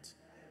repent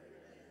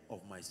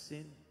of my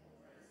sin.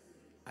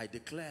 I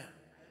declare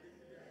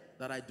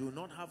that I do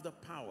not have the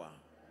power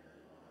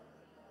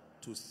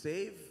to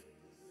save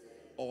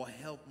or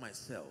help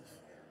myself,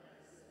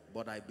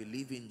 but I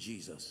believe in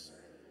Jesus.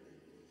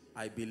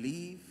 I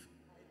believe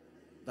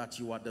that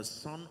you are the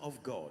Son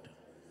of God.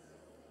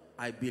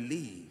 I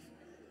believe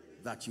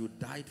that you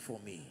died for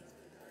me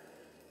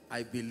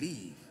I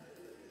believe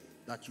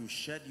that you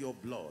shed your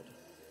blood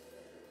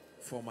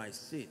for my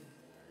sin,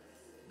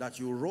 that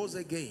you rose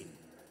again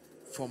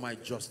for my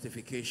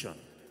justification.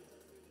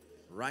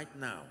 Right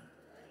now,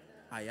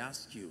 I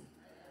ask you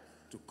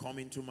to come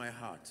into my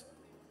heart.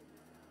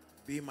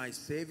 Be my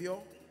Savior,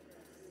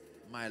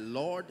 my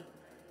Lord,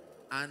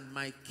 and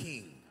my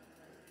King.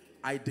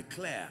 I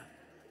declare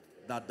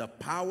that the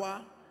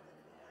power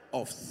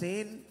of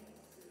sin,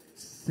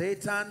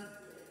 Satan,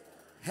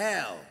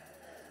 hell,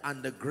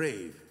 and the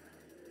grave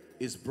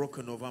is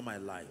broken over my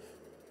life.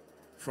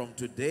 From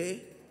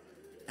today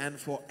and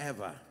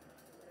forever,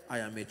 I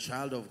am a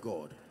child of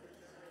God.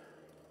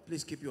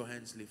 Please keep your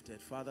hands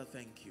lifted. Father,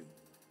 thank you.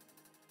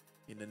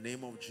 In the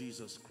name of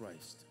Jesus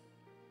Christ,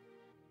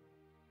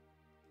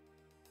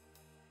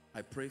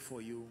 I pray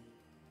for you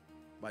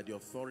by the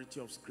authority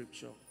of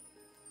Scripture.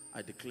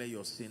 I declare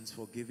your sins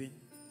forgiven,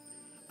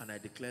 and I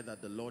declare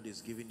that the Lord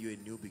is giving you a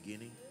new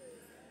beginning.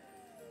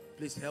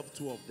 Please help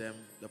two of them.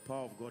 The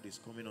power of God is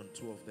coming on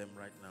two of them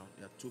right now.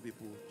 There are two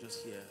people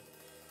just here.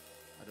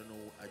 I don't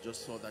know, I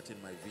just saw that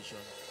in my vision.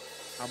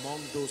 Among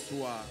those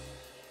who are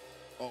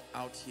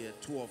out here,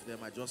 two of them,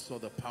 I just saw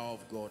the power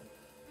of God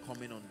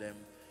coming on them.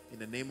 In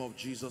the name of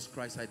Jesus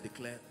Christ, I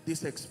declare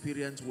this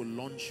experience will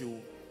launch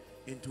you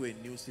into a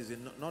new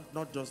season.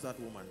 Not just that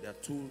woman. There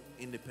are two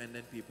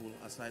independent people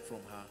aside from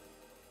her.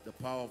 The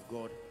power of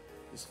God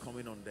is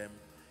coming on them.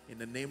 In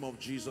the name of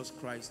Jesus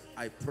Christ,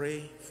 I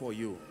pray for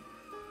you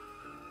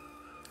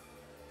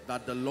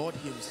that the Lord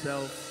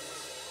himself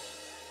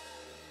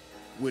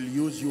will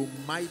use you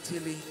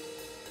mightily.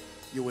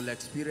 You will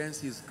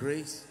experience his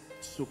grace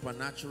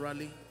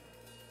supernaturally.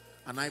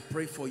 And I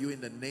pray for you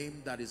in the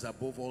name that is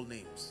above all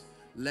names.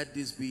 Let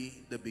this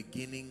be the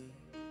beginning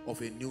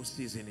of a new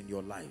season in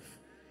your life.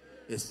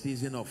 A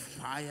season of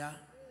fire,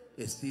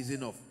 a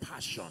season of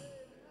passion.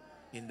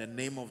 In the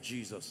name of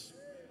Jesus.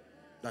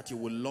 That you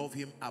will love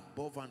him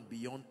above and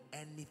beyond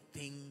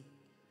anything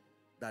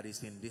that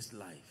is in this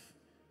life.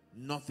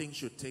 Nothing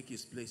should take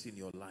his place in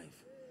your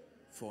life.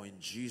 For in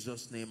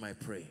Jesus' name I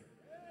pray.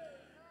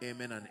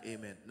 Amen and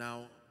amen.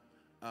 Now,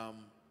 I'm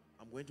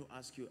going to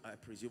ask you, I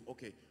presume,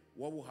 okay,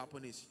 what will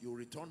happen is you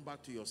return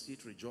back to your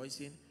seat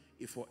rejoicing.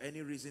 If for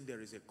any reason there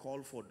is a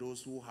call for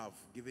those who have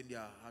given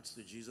their hearts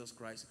to Jesus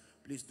Christ,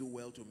 please do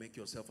well to make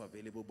yourself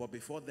available. But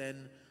before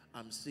then,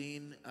 I'm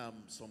seeing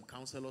some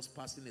counselors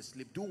passing a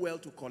slip. Do well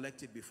to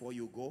collect it before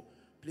you go.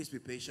 Please be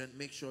patient.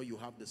 Make sure you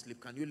have the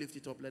slip. Can you lift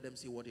it up? Let them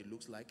see what it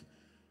looks like.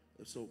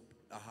 So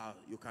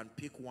you can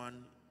pick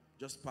one.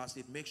 Just pass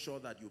it. Make sure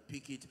that you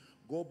pick it.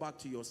 Go back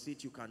to your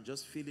seat. You can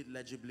just fill it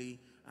legibly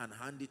and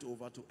hand it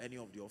over to any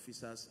of the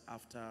officers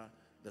after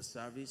the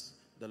service.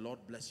 The Lord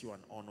bless you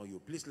and honor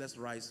you. Please, let's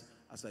rise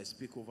as I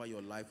speak over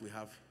your life. We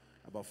have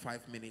about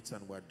 5 minutes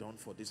and we're done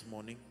for this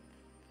morning.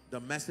 The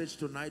message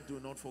tonight,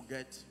 do not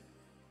forget,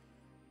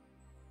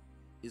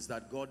 is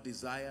that God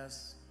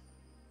desires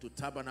to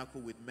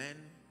tabernacle with men.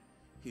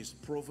 He's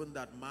proven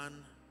that man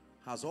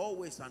has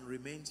always and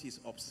remains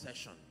his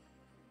obsession.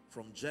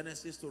 From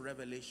Genesis to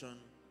Revelation,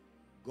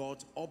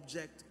 God's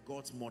object,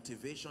 God's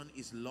motivation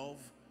is love.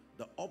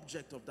 The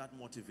object of that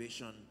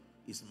motivation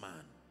is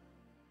man.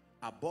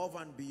 Above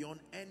and beyond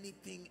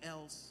anything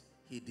else,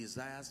 he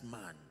desires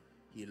man.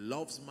 He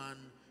loves man.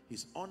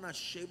 He's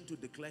unashamed to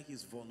declare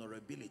his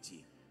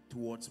vulnerability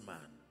towards man.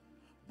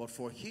 But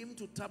for him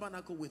to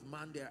tabernacle with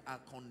man, there are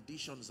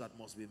conditions that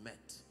must be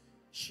met.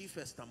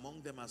 Chiefest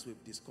among them, as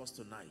we've discussed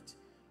tonight,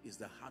 is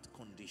the heart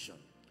condition.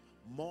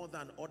 More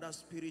than other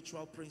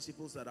spiritual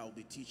principles that I'll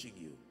be teaching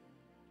you,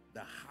 the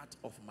heart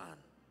of man.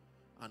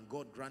 And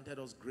God granted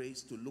us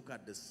grace to look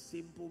at the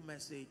simple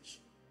message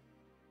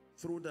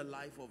through the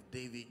life of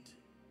David,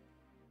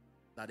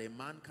 that a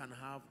man can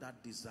have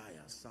that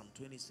desire. Psalm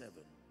 27,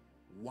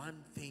 one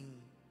thing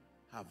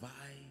have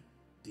I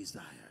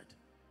desired.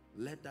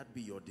 Let that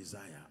be your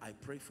desire. I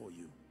pray for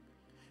you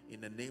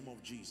in the name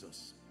of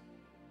Jesus.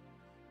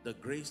 The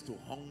grace to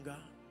hunger,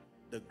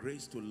 the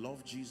grace to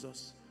love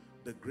Jesus,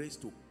 the grace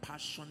to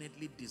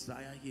passionately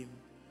desire him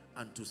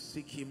and to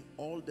seek him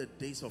all the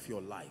days of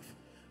your life.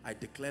 I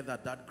declare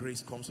that that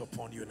grace comes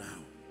upon you now.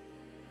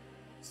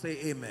 Say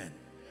amen. Amen.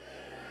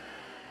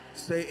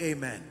 Say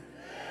amen. Amen.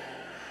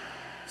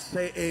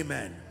 Say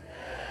amen. Amen.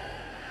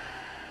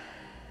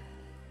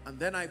 And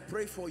then I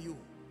pray for you.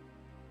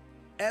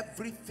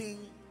 Everything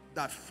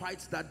that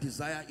fights that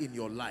desire in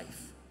your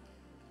life,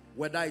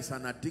 whether it's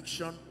an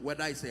addiction,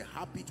 whether it's a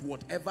habit,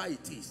 whatever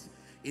it is,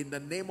 in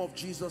the name of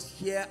Jesus,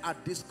 here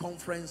at this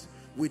conference,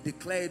 we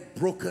declare it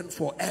broken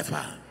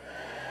forever.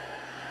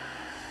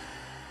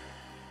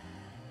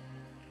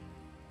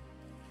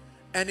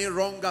 Any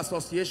wrong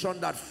association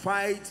that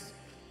fights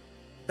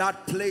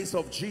that place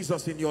of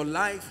Jesus in your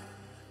life,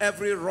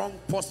 every wrong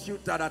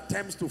pursuit that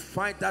attempts to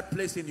fight that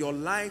place in your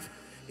life,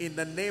 in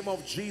the name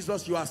of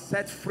Jesus, you are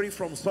set free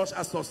from such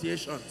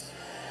associations.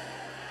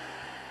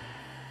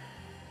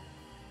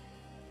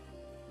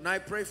 And I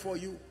pray for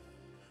you.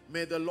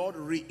 May the Lord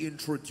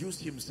reintroduce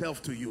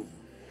himself to you.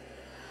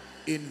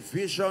 In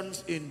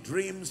visions, in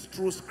dreams,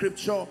 through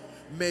scripture,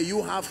 may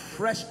you have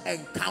fresh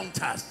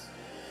encounters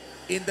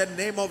In the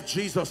name of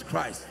Jesus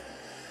Christ.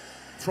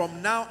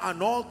 From now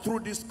and all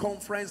through this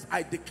conference,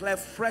 I declare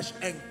fresh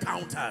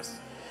encounters.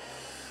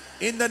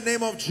 In the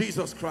name of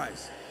Jesus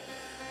Christ.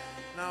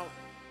 Now,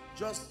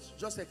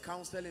 just a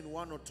counsel in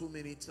 1 or 2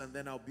 minutes, and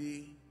then I'll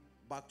be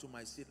back to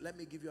my seat. Let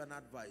me give you an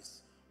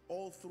advice.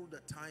 All through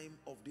the time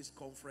of this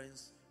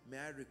conference, may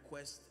I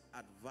request,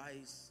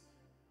 advise,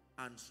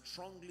 and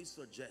strongly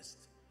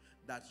suggest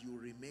that you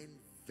remain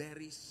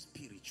very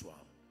spiritual.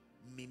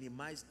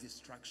 Minimize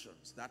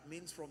distractions. That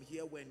means from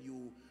here, when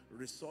you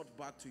resort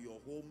back to your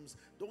homes,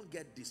 don't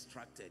get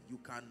distracted. You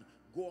can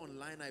go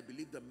online. I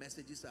believe the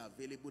messages are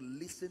available.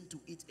 Listen to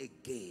it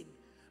again,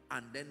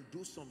 and then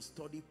do some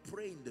study.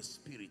 Pray in the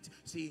spirit.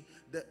 See,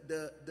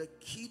 the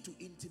key to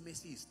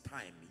intimacy is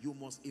time. You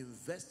must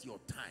invest your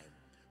time.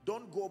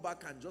 Don't go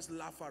back and just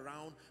laugh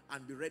around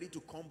and be ready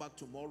to come back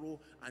tomorrow,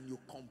 and you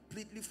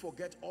completely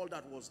forget all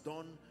that was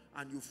done,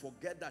 and you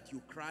forget that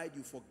you cried,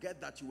 you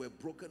forget that you were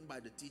broken by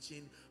the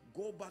teaching.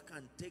 Go back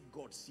and take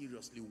God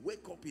seriously.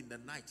 Wake up in the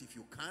night if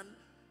you can.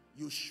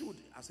 You should,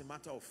 as a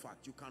matter of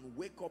fact. You can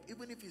wake up,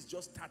 even if it's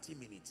just 30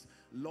 minutes.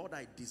 Lord,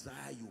 I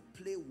desire you.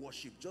 Play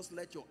worship. Just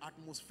let your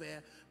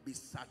atmosphere be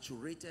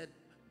saturated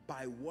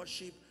by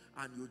worship,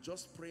 and you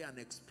just pray and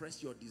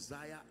express your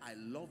desire. I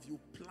love you.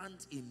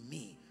 Plant in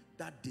me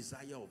that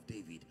desire of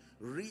David.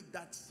 Read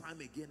that psalm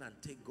again and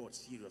take God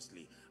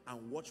seriously,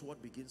 and watch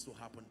what begins to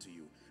happen to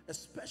you.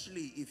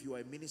 Especially if you are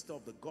a minister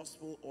of the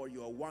gospel, or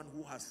you are one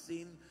who has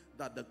seen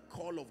that the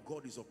call of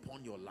God is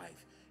upon your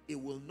life. It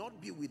will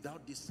not be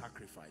without this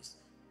sacrifice.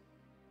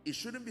 It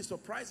shouldn't be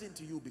surprising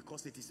to you,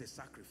 because it is a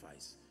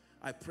sacrifice.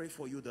 I pray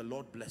for you. The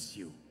Lord bless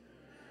you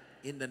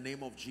in the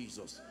name of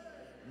Jesus.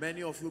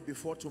 Many of you,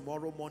 before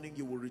tomorrow morning,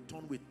 you will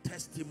return with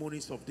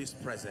testimonies of this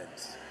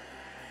presence.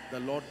 The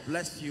Lord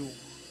bless you.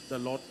 The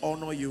Lord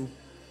honor you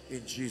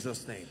in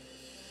Jesus' name.